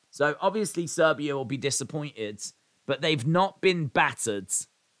 So, obviously, Serbia will be disappointed, but they've not been battered.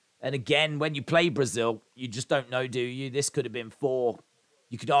 And again, when you play Brazil, you just don't know, do you? This could have been 4.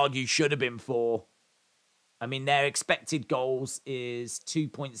 You could argue should have been 4. I mean, their expected goals is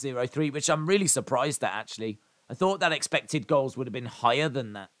 2.03, which I'm really surprised at, actually. I thought that expected goals would have been higher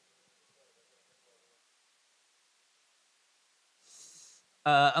than that.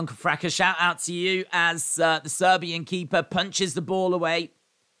 Uncle Fracker, shout out to you as the Serbian keeper punches the ball away.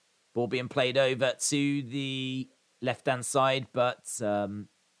 Ball being played over to the left-hand side, but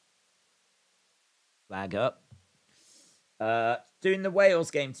flag up. Doing the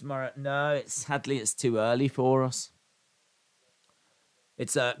Wales game tomorrow. No, it's Hadley. It's too early for us.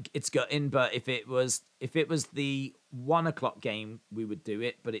 It's gutting, but if it was the 1 o'clock game, we would do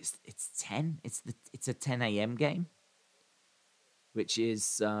it. But it's 10. It's a 10 a.m. game, which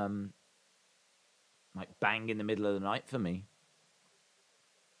is like bang in the middle of the night for me.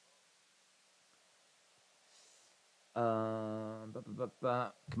 Come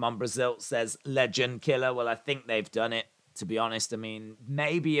on, Brazil, says Legend Killer. Well, I think they've done it, to be honest. I mean,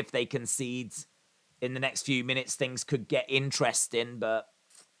 maybe if they concede in the next few minutes, things could get interesting, but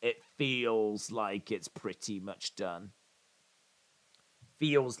it feels like it's pretty much done.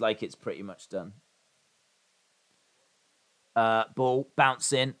 Feels like it's pretty much done. Ball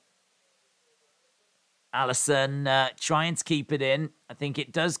bouncing. Alisson trying to keep it in. I think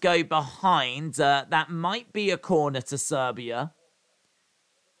it does go behind. That might be a corner to Serbia.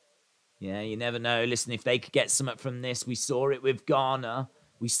 Yeah, you never know. Listen, if they could get something from this. We saw it with Ghana.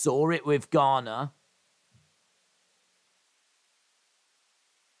 Let's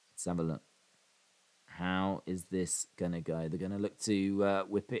have a look. How is this going to go? They're going to look to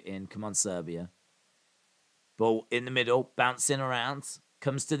whip it in. Come on, Serbia. Ball in the middle, bouncing around.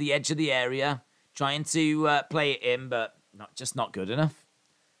 Comes to the edge of the area. Trying to play it in, but not good enough.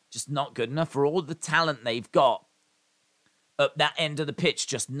 Just not good enough for all the talent they've got. Up that end of the pitch,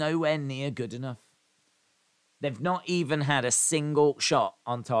 just nowhere near good enough. They've not even had a single shot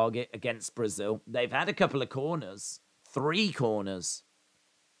on target against Brazil. They've had a couple of corners. 3 corners.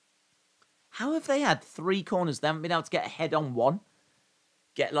 How have they had 3 corners? They haven't been able to get a head on one.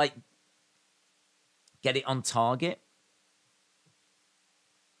 Get it on target.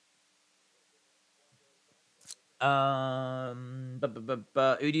 Who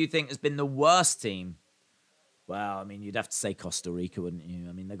do you think has been the worst team? Well, I mean, you'd have to say Costa Rica, wouldn't you?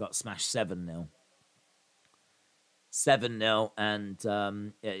 I mean, they got smashed 7-0. 7-0, and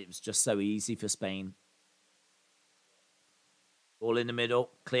yeah, it was just so easy for Spain. All in the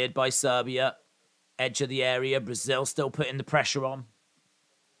middle, cleared by Serbia. Edge of the area, Brazil still putting the pressure on.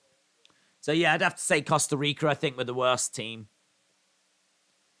 So yeah, I'd have to say Costa Rica, I think, were the worst team.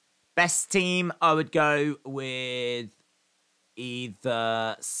 Best team, I would go with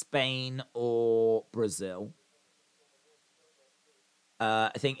either Spain or Brazil.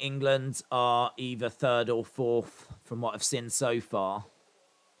 I think England are either third or fourth from what I've seen so far.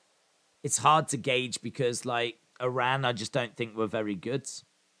 It's hard to gauge because, like, Iran, I just don't think were very good.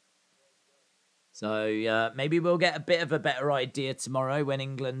 So maybe we'll get a bit of a better idea tomorrow when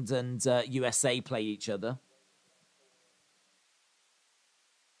England and USA play each other.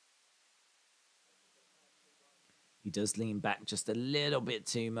 He does lean back just a little bit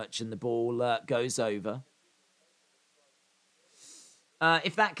too much and the ball goes over.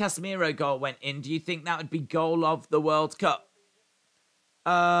 If that Casemiro goal went in, do you think that would be goal of the World Cup?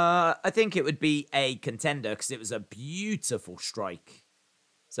 I think it would be a contender because it was a beautiful strike.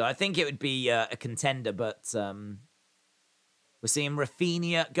 So I think it would be a contender, but we're seeing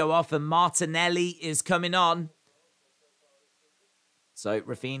Rafinha go off and Martinelli is coming on. So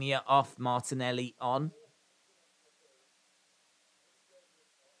Rafinha off, Martinelli on.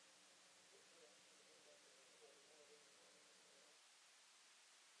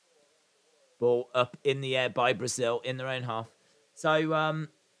 Ball up in the air by Brazil in their own half. So,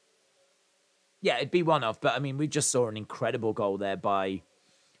 yeah, it'd be one off. But, I mean, we just saw an incredible goal there by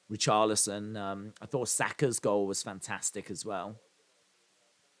Richarlison. I thought Saka's goal was fantastic as well.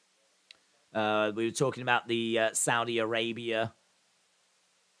 We were talking about the Saudi Arabia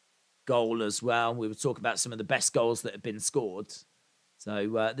goal as well. We were talking about some of the best goals that have been scored.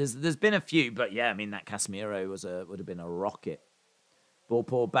 So, there's been a few. But, yeah, I mean, that Casemiro would have been a rocket. Ball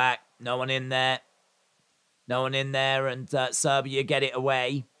pulled back. No one in there. No one in there. And Serbia get it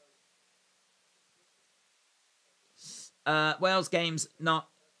away. Wales game's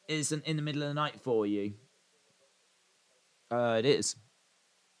isn't in the middle of the night for you. It is.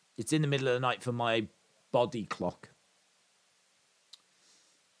 It's in the middle of the night for my body clock.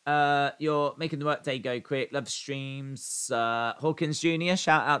 You're making the workday go quick. Love streams. Hawkins Jr.,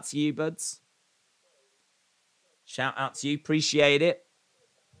 shout out to you, buds. Shout out to you. Appreciate it.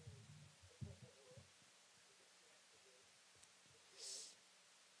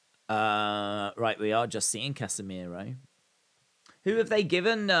 Right, we are just seeing Casemiro. Who have they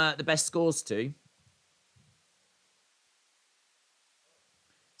given the best scores to?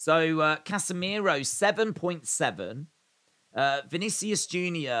 So, Casemiro, 7.7. Vinicius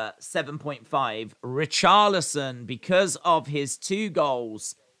Jr., 7.5. Richarlison, because of his 2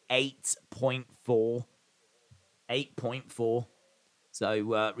 goals, 8.4. 8.4. So,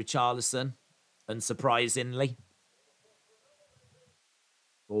 Richarlison, unsurprisingly.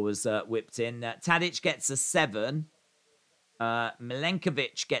 Ball was whipped in. Tadic gets a 7.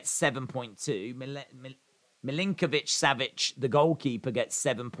 Milenkovic gets 7.2. Milinkovic-Savic, the goalkeeper, gets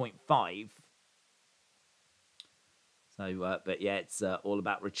 7.5. So, but yeah, it's all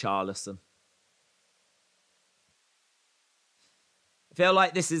about Richarlison. I feel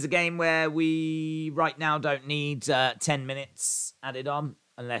like this is a game where we right now don't need 10 minutes added on.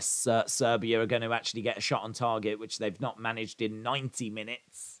 Unless Serbia are going to actually get a shot on target, which they've not managed in 90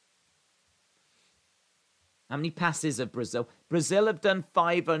 minutes. How many passes have Brazil? Brazil have done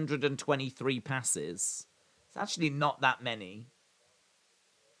 523 passes. It's actually not that many.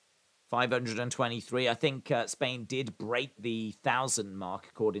 523. I think Spain did break the 1,000 mark,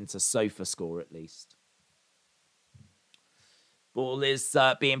 according to SofaScore at least. Ball is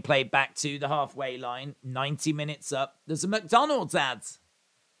being played back to the halfway line. 90 minutes up. There's a McDonald's ad.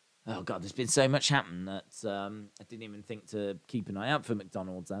 Oh, God, there's been so much happen that I didn't even think to keep an eye out for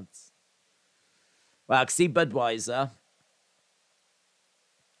McDonald's ads. Well, I can see Budweiser.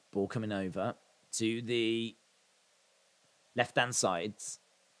 Ball coming over to the left-hand side.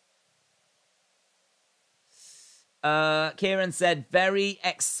 Kieran said, very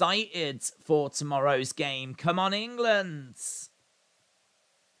excited for tomorrow's game. Come on, England.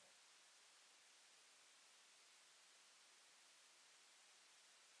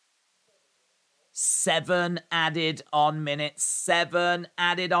 Seven added on minutes. 7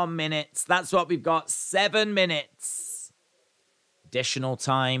 added on minutes. That's what we've got. 7 minutes. Additional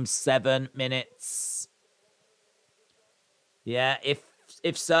time, 7 minutes. Yeah, if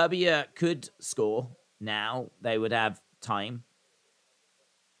Serbia could score now, they would have time.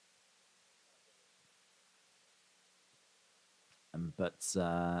 time, but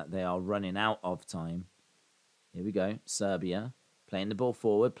they are running out of time. Here we go. Serbia playing the ball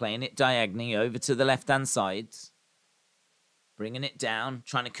forward, playing it diagonally over to the left-hand side. Bringing it down,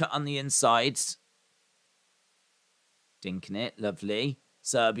 trying to cut on the inside. Dinking it, lovely.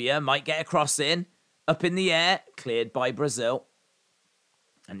 Serbia might get a cross in. Up in the air, cleared by Brazil.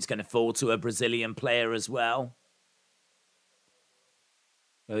 And it's going to fall to a Brazilian player as well.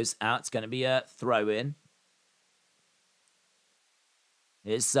 Goes out, it's going to be a throw-in.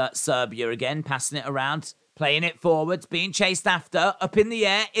 Here's Serbia again, passing it around. Playing it forwards, being chased after. Up in the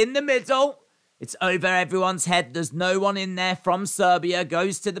air, in the middle. It's over everyone's head. There's no one in there from Serbia.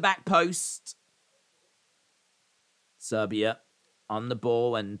 Goes to the back post. Serbia on the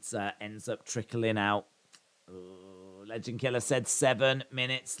ball and ends up trickling out. Oh, Legend Killer said 7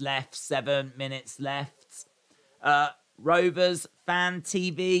 minutes left. 7 minutes left. Rovers Fan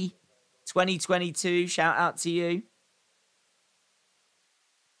TV 2022. Shout out to you.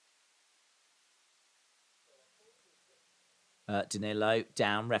 Danilo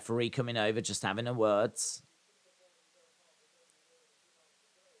down. Referee coming over, just having a words.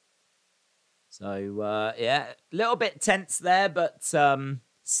 So, yeah, a little bit tense there, but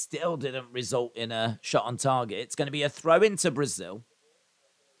still didn't result in a shot on target. It's going to be a throw into Brazil.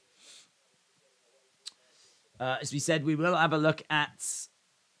 As we said, we will have a look at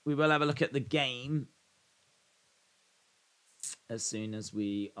the game as soon as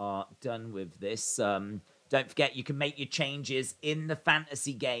we are done with this. Don't forget, you can make your changes in the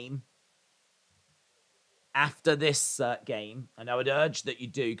fantasy game after this game. And I would urge that you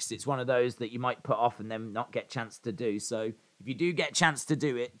do, because it's one of those that you might put off and then not get a chance to do. So if you do get a chance to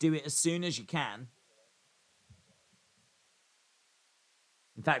do it as soon as you can.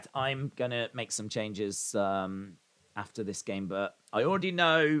 In fact, I'm going to make some changes after this game, but I already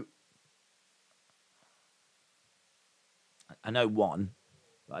know... I know one.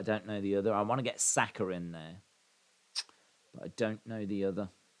 But I don't know the other. I want to get Saka in there. But I don't know the other.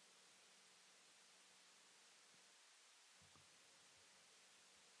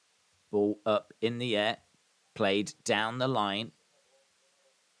 Ball up in the air. Played down the line.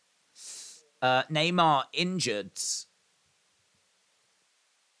 Neymar injured.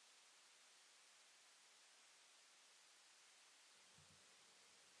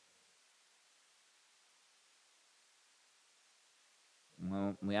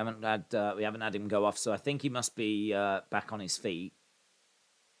 Well, we haven't had him go off, so I think he must be back on his feet.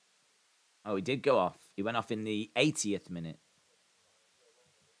 Oh, he did go off. He went off in the 80th minute.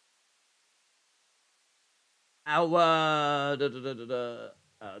 They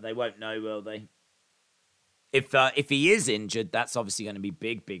won't know, will they? If he is injured, that's obviously going to be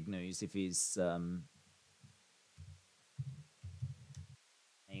big news. If he's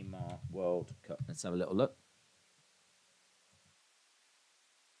Neymar World Cup. Let's have a little look.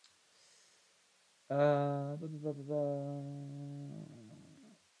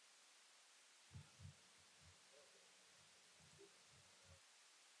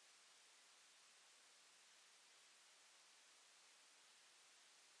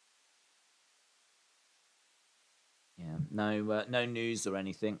 Yeah, no news or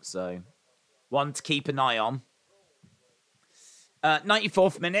anything, so one to keep an eye on.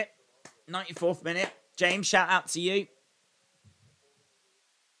 94th minute. James, shout out to you.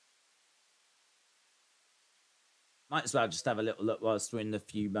 Might as well just have a little look whilst we're in the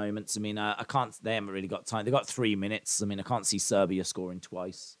few moments. I mean, I can't... They haven't really got time. They've got 3 minutes. I mean, I can't see Serbia scoring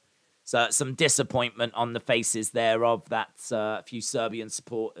twice. So some disappointment on the faces there of that few Serbian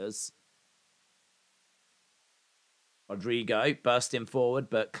supporters. Rodrigo bursting forward,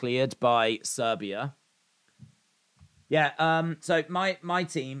 but cleared by Serbia. Yeah, so my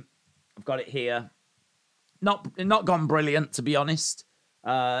team, I've got it here. Not gone brilliant, to be honest.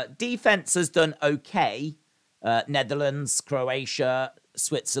 Defense has done okay. Netherlands, Croatia,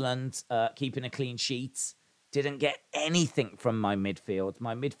 Switzerland, keeping a clean sheet. Didn't get anything from my midfield.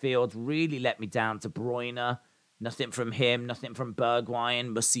 My midfield really let me down. De Bruyne, nothing from him, nothing from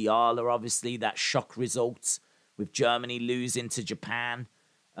Bergwijn. Musiala, obviously, that shock result with Germany losing to Japan.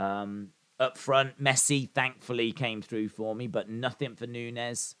 Up front, Messi, thankfully, came through for me, but nothing for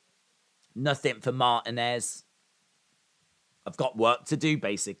Nunes. Nothing for Martinez. I've got work to do,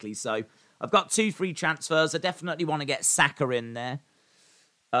 basically, so... I've got 2 free transfers. I definitely want to get Saka in there.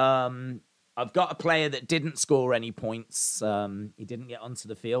 I've got a player that didn't score any points. He didn't get onto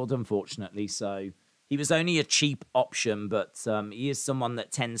the field, unfortunately. So he was only a cheap option, but he is someone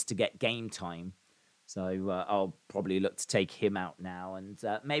that tends to get game time. So I'll probably look to take him out now. And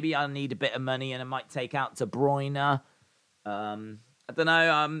maybe I'll need a bit of money and I might take out De Bruyne. I don't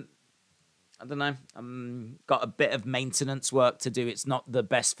know. I don't know. Got a bit of maintenance work to do. It's not the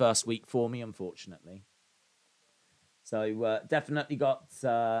best first week for me, unfortunately. So definitely got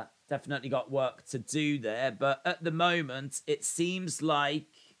work to do there. But at the moment, it seems like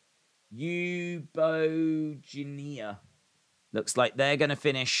Ubogenia looks like they're going to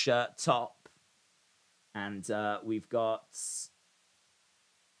finish top, and we've got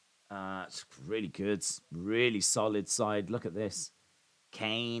it's really good, really solid side. Look at this,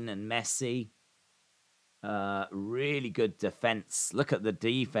 Kane and Messi. Really good defense. Look at the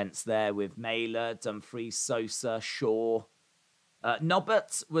defense there with Mailer, Dumfries, Sosa, Shaw.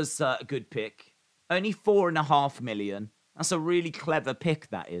 Nobbert was a good pick. Only 4.5 million. That's a really clever pick,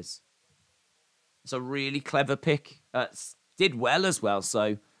 that is. It's a really clever pick. Did well as well,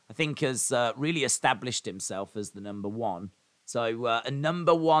 so I think has really established himself as the number one. So a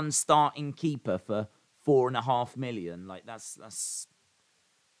number one starting keeper for 4.5 million. Like that's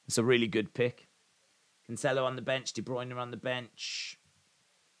a really good pick. Cancelo on the bench, De Bruyne on the bench.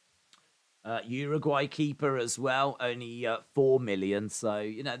 Uruguay keeper as well, only 4 million. So,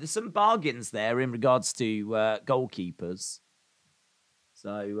 you know, there's some bargains there in regards to goalkeepers.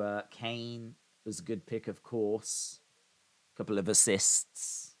 So, Kane was a good pick, of course. A couple of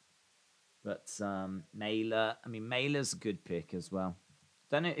assists. But Mailer's a good pick as well.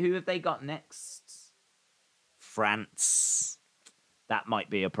 Don't know, who have they got next? France. That might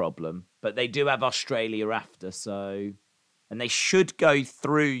be a problem. But they do have Australia after, so... And they should go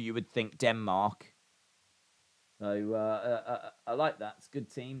through, you would think, Denmark. So I like that. It's a good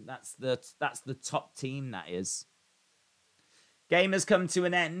team. That's the top team, that is. Game has come to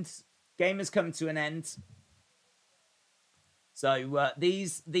an end. So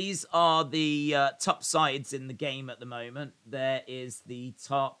these are the top sides in the game at the moment. There is the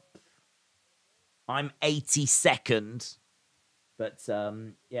top... I'm 82nd. But,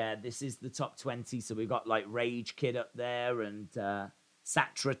 yeah, this is the top 20. So we've got, like, Rage Kid up there and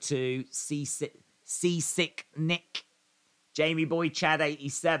Satra 2, Seasick Nick, Jamie Boy Chad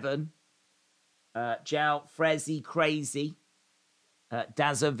 87, Gel, Frezzy Crazy,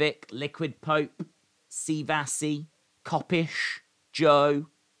 Dazovic, Liquid Pope, Sivasi, Coppish, Joe,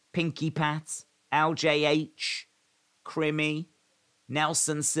 Pinky Pat, LJH, Crimmy,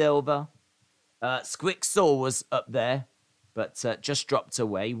 Nelson Silva, Squicksaw was up there. But just dropped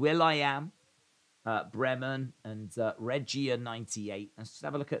away. Will.i.am, Bremen, and Regia 98. Let's just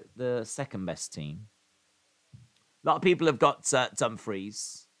have a look at the second best team. A lot of people have got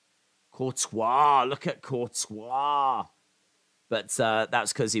Dumfries. Courtois, look at Courtois. But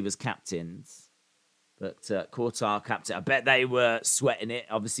that's because he was captained. But Courtois captain. I bet they were sweating it,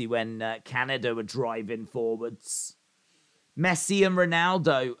 obviously, when Canada were driving forwards. Messi and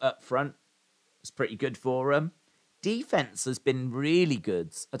Ronaldo up front. It's pretty good for them. Defense has been really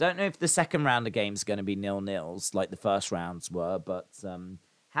good. I don't know if the second round of games are going to be 0-0s like the first rounds were, but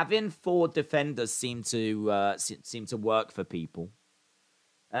having 4 defenders seem to work for people.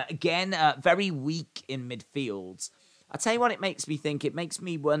 Again, very weak in midfield. I'll tell you what it makes me think. It makes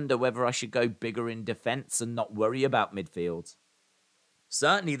me wonder whether I should go bigger in defense and not worry about midfield.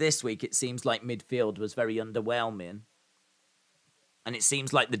 Certainly this week, it seems like midfield was very underwhelming. And it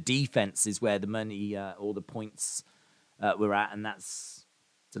seems like the defense is where the money, all the points were at. And that's,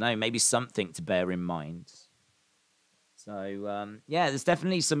 I don't know, maybe something to bear in mind. So, yeah, there's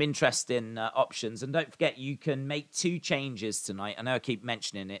definitely some interesting options. And don't forget, you can make 2 changes tonight. I know I keep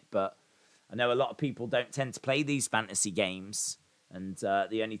mentioning it, but I know a lot of people don't tend to play these fantasy games. And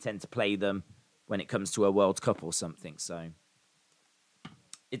they only tend to play them when it comes to a World Cup or something. So,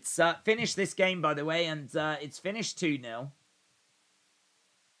 it's finished this game, by the way, and it's finished 2-0.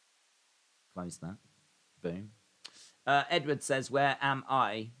 Close that. Boom. Edward says, where am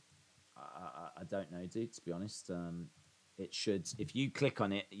I? I don't know, dude, to be honest. It should, if you click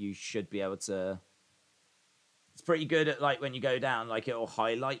on it, you should be able to... It's pretty good at, like, when you go down, like, it'll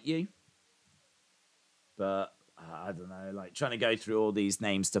highlight you. But, I don't know, like, trying to go through all these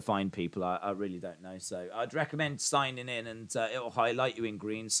names to find people, I really don't know. So, I'd recommend signing in, and it'll highlight you in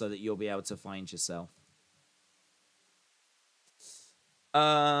green so that you'll be able to find yourself. Play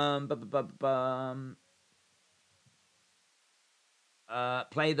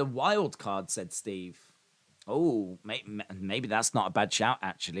the wild card, said Steve. Oh, maybe that's not a bad shout,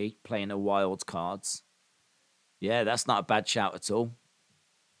 actually. Playing a wild cards. Yeah, that's not a bad shout at all.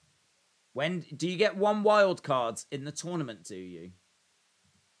 When do you get 1 wild card in the tournament, do you?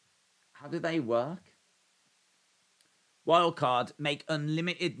 How do they work? Wild card, make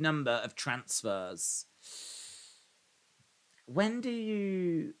unlimited number of transfers. When do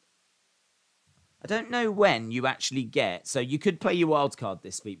you... I don't know when you actually get. So you could play your wild card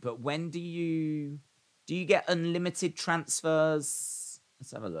this week, but when do you get unlimited transfers?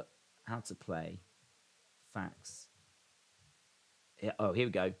 Let's have a look. How to play. Facts. Yeah, oh, here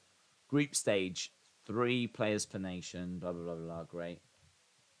we go. Group stage, 3 players per nation. Blah blah blah blah. Great.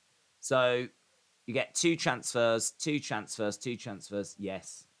 So you get 2 transfers, 2 transfers, 2 transfers.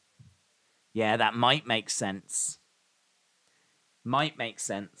 Yes. Yeah, that might make sense. Might make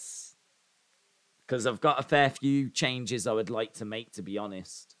sense. Because I've got a fair few changes I would like to make, to be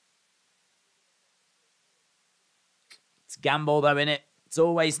honest. It's a gamble, though, innit? It's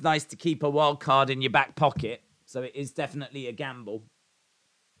always nice to keep a wild card in your back pocket. So it is definitely a gamble.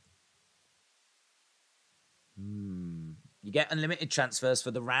 You get unlimited transfers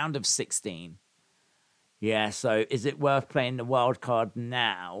for the round of 16. Yeah, so is it worth playing the wild card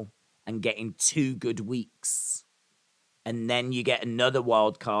now and getting 2 good weeks? And then you get another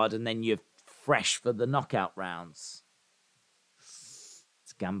wild card and then you're fresh for the knockout rounds.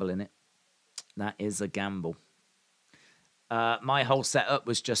 It's a gamble, innit? That is a gamble. My whole setup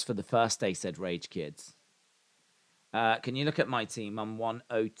was just for the first day, said Rage Kids. Can you look at my team? I'm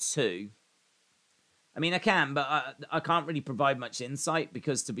 102. I mean, I can, but I can't really provide much insight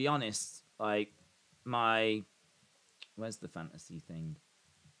because, to be honest, like, where's the fantasy thing?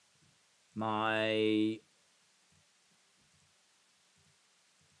 Where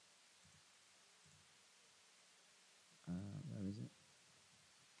is it?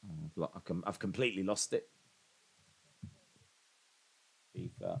 Oh, I've completely lost it.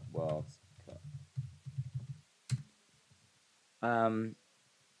 FIFA World Cup.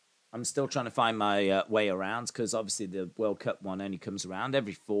 I'm still trying to find my way around because obviously the World Cup one only comes around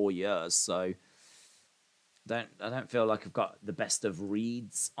every 4 years, so I don't feel like I've got the best of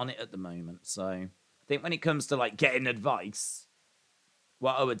reads on it at the moment. So I think when it comes to like getting advice,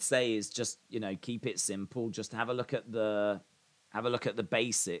 what I would say is just, keep it simple. Just have a look at the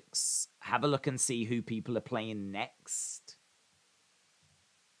basics. Have a look and see who people are playing next.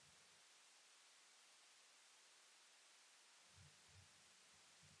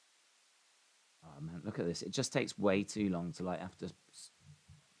 Oh man, look at this. It just takes way too long to have to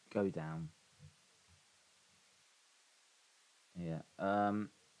go down. Yeah.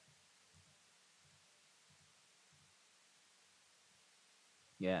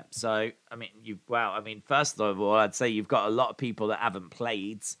 Yeah. So, first of all, I'd say you've got a lot of people that haven't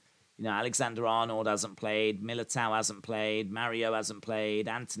played. Alexander-Arnold hasn't played, Militao hasn't played, Mario hasn't played,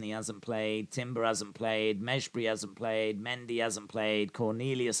 Anthony hasn't played, Timber hasn't played, Mejbri hasn't played, Mendy hasn't played,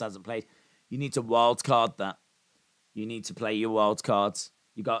 Cornelius hasn't played. You need to wildcard that. You need to play your wild cards.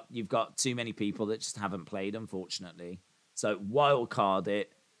 You've got too many people that just haven't played, unfortunately. So wildcard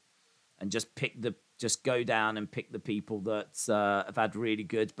it and just go down and pick the people that have had really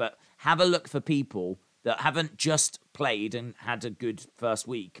good. But have a look for people that haven't just played and had a good first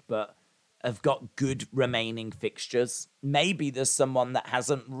week, but have got good remaining fixtures. Maybe there's someone that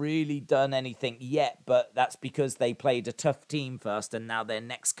hasn't really done anything yet, but that's because they played a tough team first and now their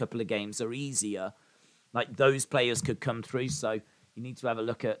next couple of games are easier. Like, those players could come through, so you need to have a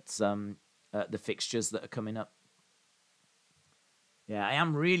look at the fixtures that are coming up. Yeah, I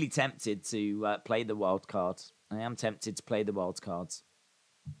am really tempted to play the wild cards.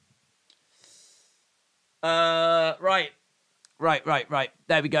 Right.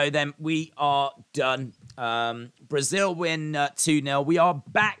 There we go, then. We are done. Brazil win 2-0. We are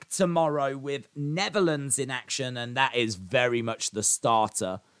back tomorrow with Netherlands in action, and that is very much the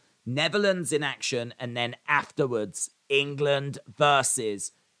starter. Netherlands in action, and then afterwards, England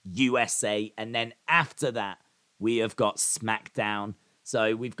versus USA. And then after that, we have got SmackDown.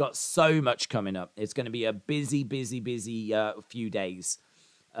 So we've got so much coming up. It's going to be a busy few days.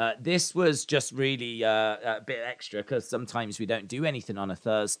 This was just really a bit extra because sometimes we don't do anything on a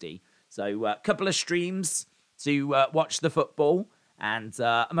Thursday. So a couple of streams to watch the football. And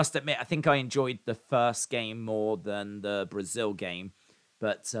I must admit, I think I enjoyed the first game more than the Brazil game.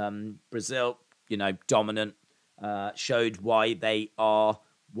 But Brazil, dominant, showed why they are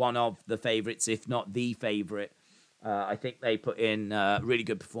one of the favourites, if not the favourite. I think they put in a really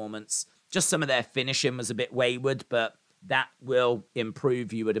good performance. Just some of their finishing was a bit wayward, but that will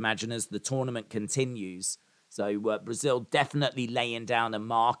improve, you would imagine, as the tournament continues. So Brazil definitely laying down a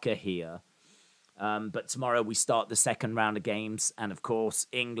marker here. But tomorrow we start the second round of games. And, of course,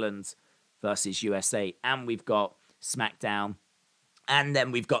 England versus USA. And we've got SmackDown. And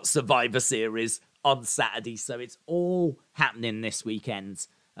then we've got Survivor Series on Saturday. So it's all happening this weekend.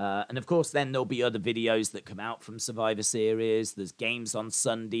 And, of course, then there'll be other videos that come out from Survivor Series. There's games on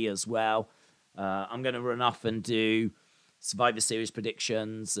Sunday as well. I'm going to run off and do Survivor Series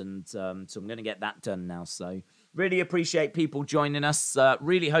predictions, and so I'm going to get that done now. So really appreciate people joining us.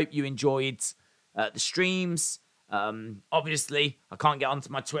 Really hope you enjoyed the streams. Obviously, I can't get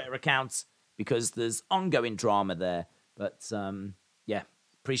onto my Twitter account because there's ongoing drama there. But yeah,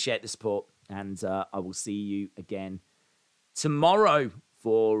 appreciate the support, and I will see you again tomorrow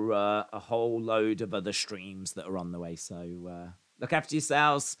for a whole load of other streams that are on the way. So look after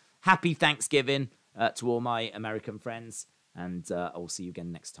yourselves. Happy Thanksgiving to all my American friends, and I will see you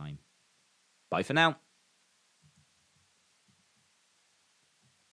again next time. Bye for now.